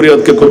তুমি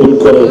ফরিয়াদকে কবুল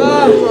করো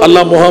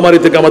আল্লাহ মহামারী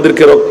থেকে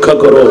আমাদেরকে রক্ষা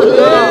করো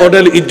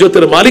অডেল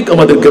ইজ্জতের মালিক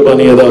আমাদেরকে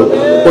বানিয়ে দাও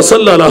ওয়া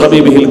সাল্লাল্লাহু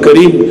হাবিবিল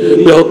করিম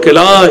বিহক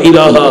লা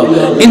ইলাহা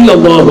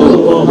ইল্লাল্লাহু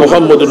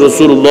মুহাম্মাদুর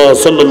রাসূলুল্লাহ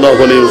সাল্লাল্লাহু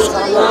আলাইহি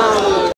ওয়াসাল্লাম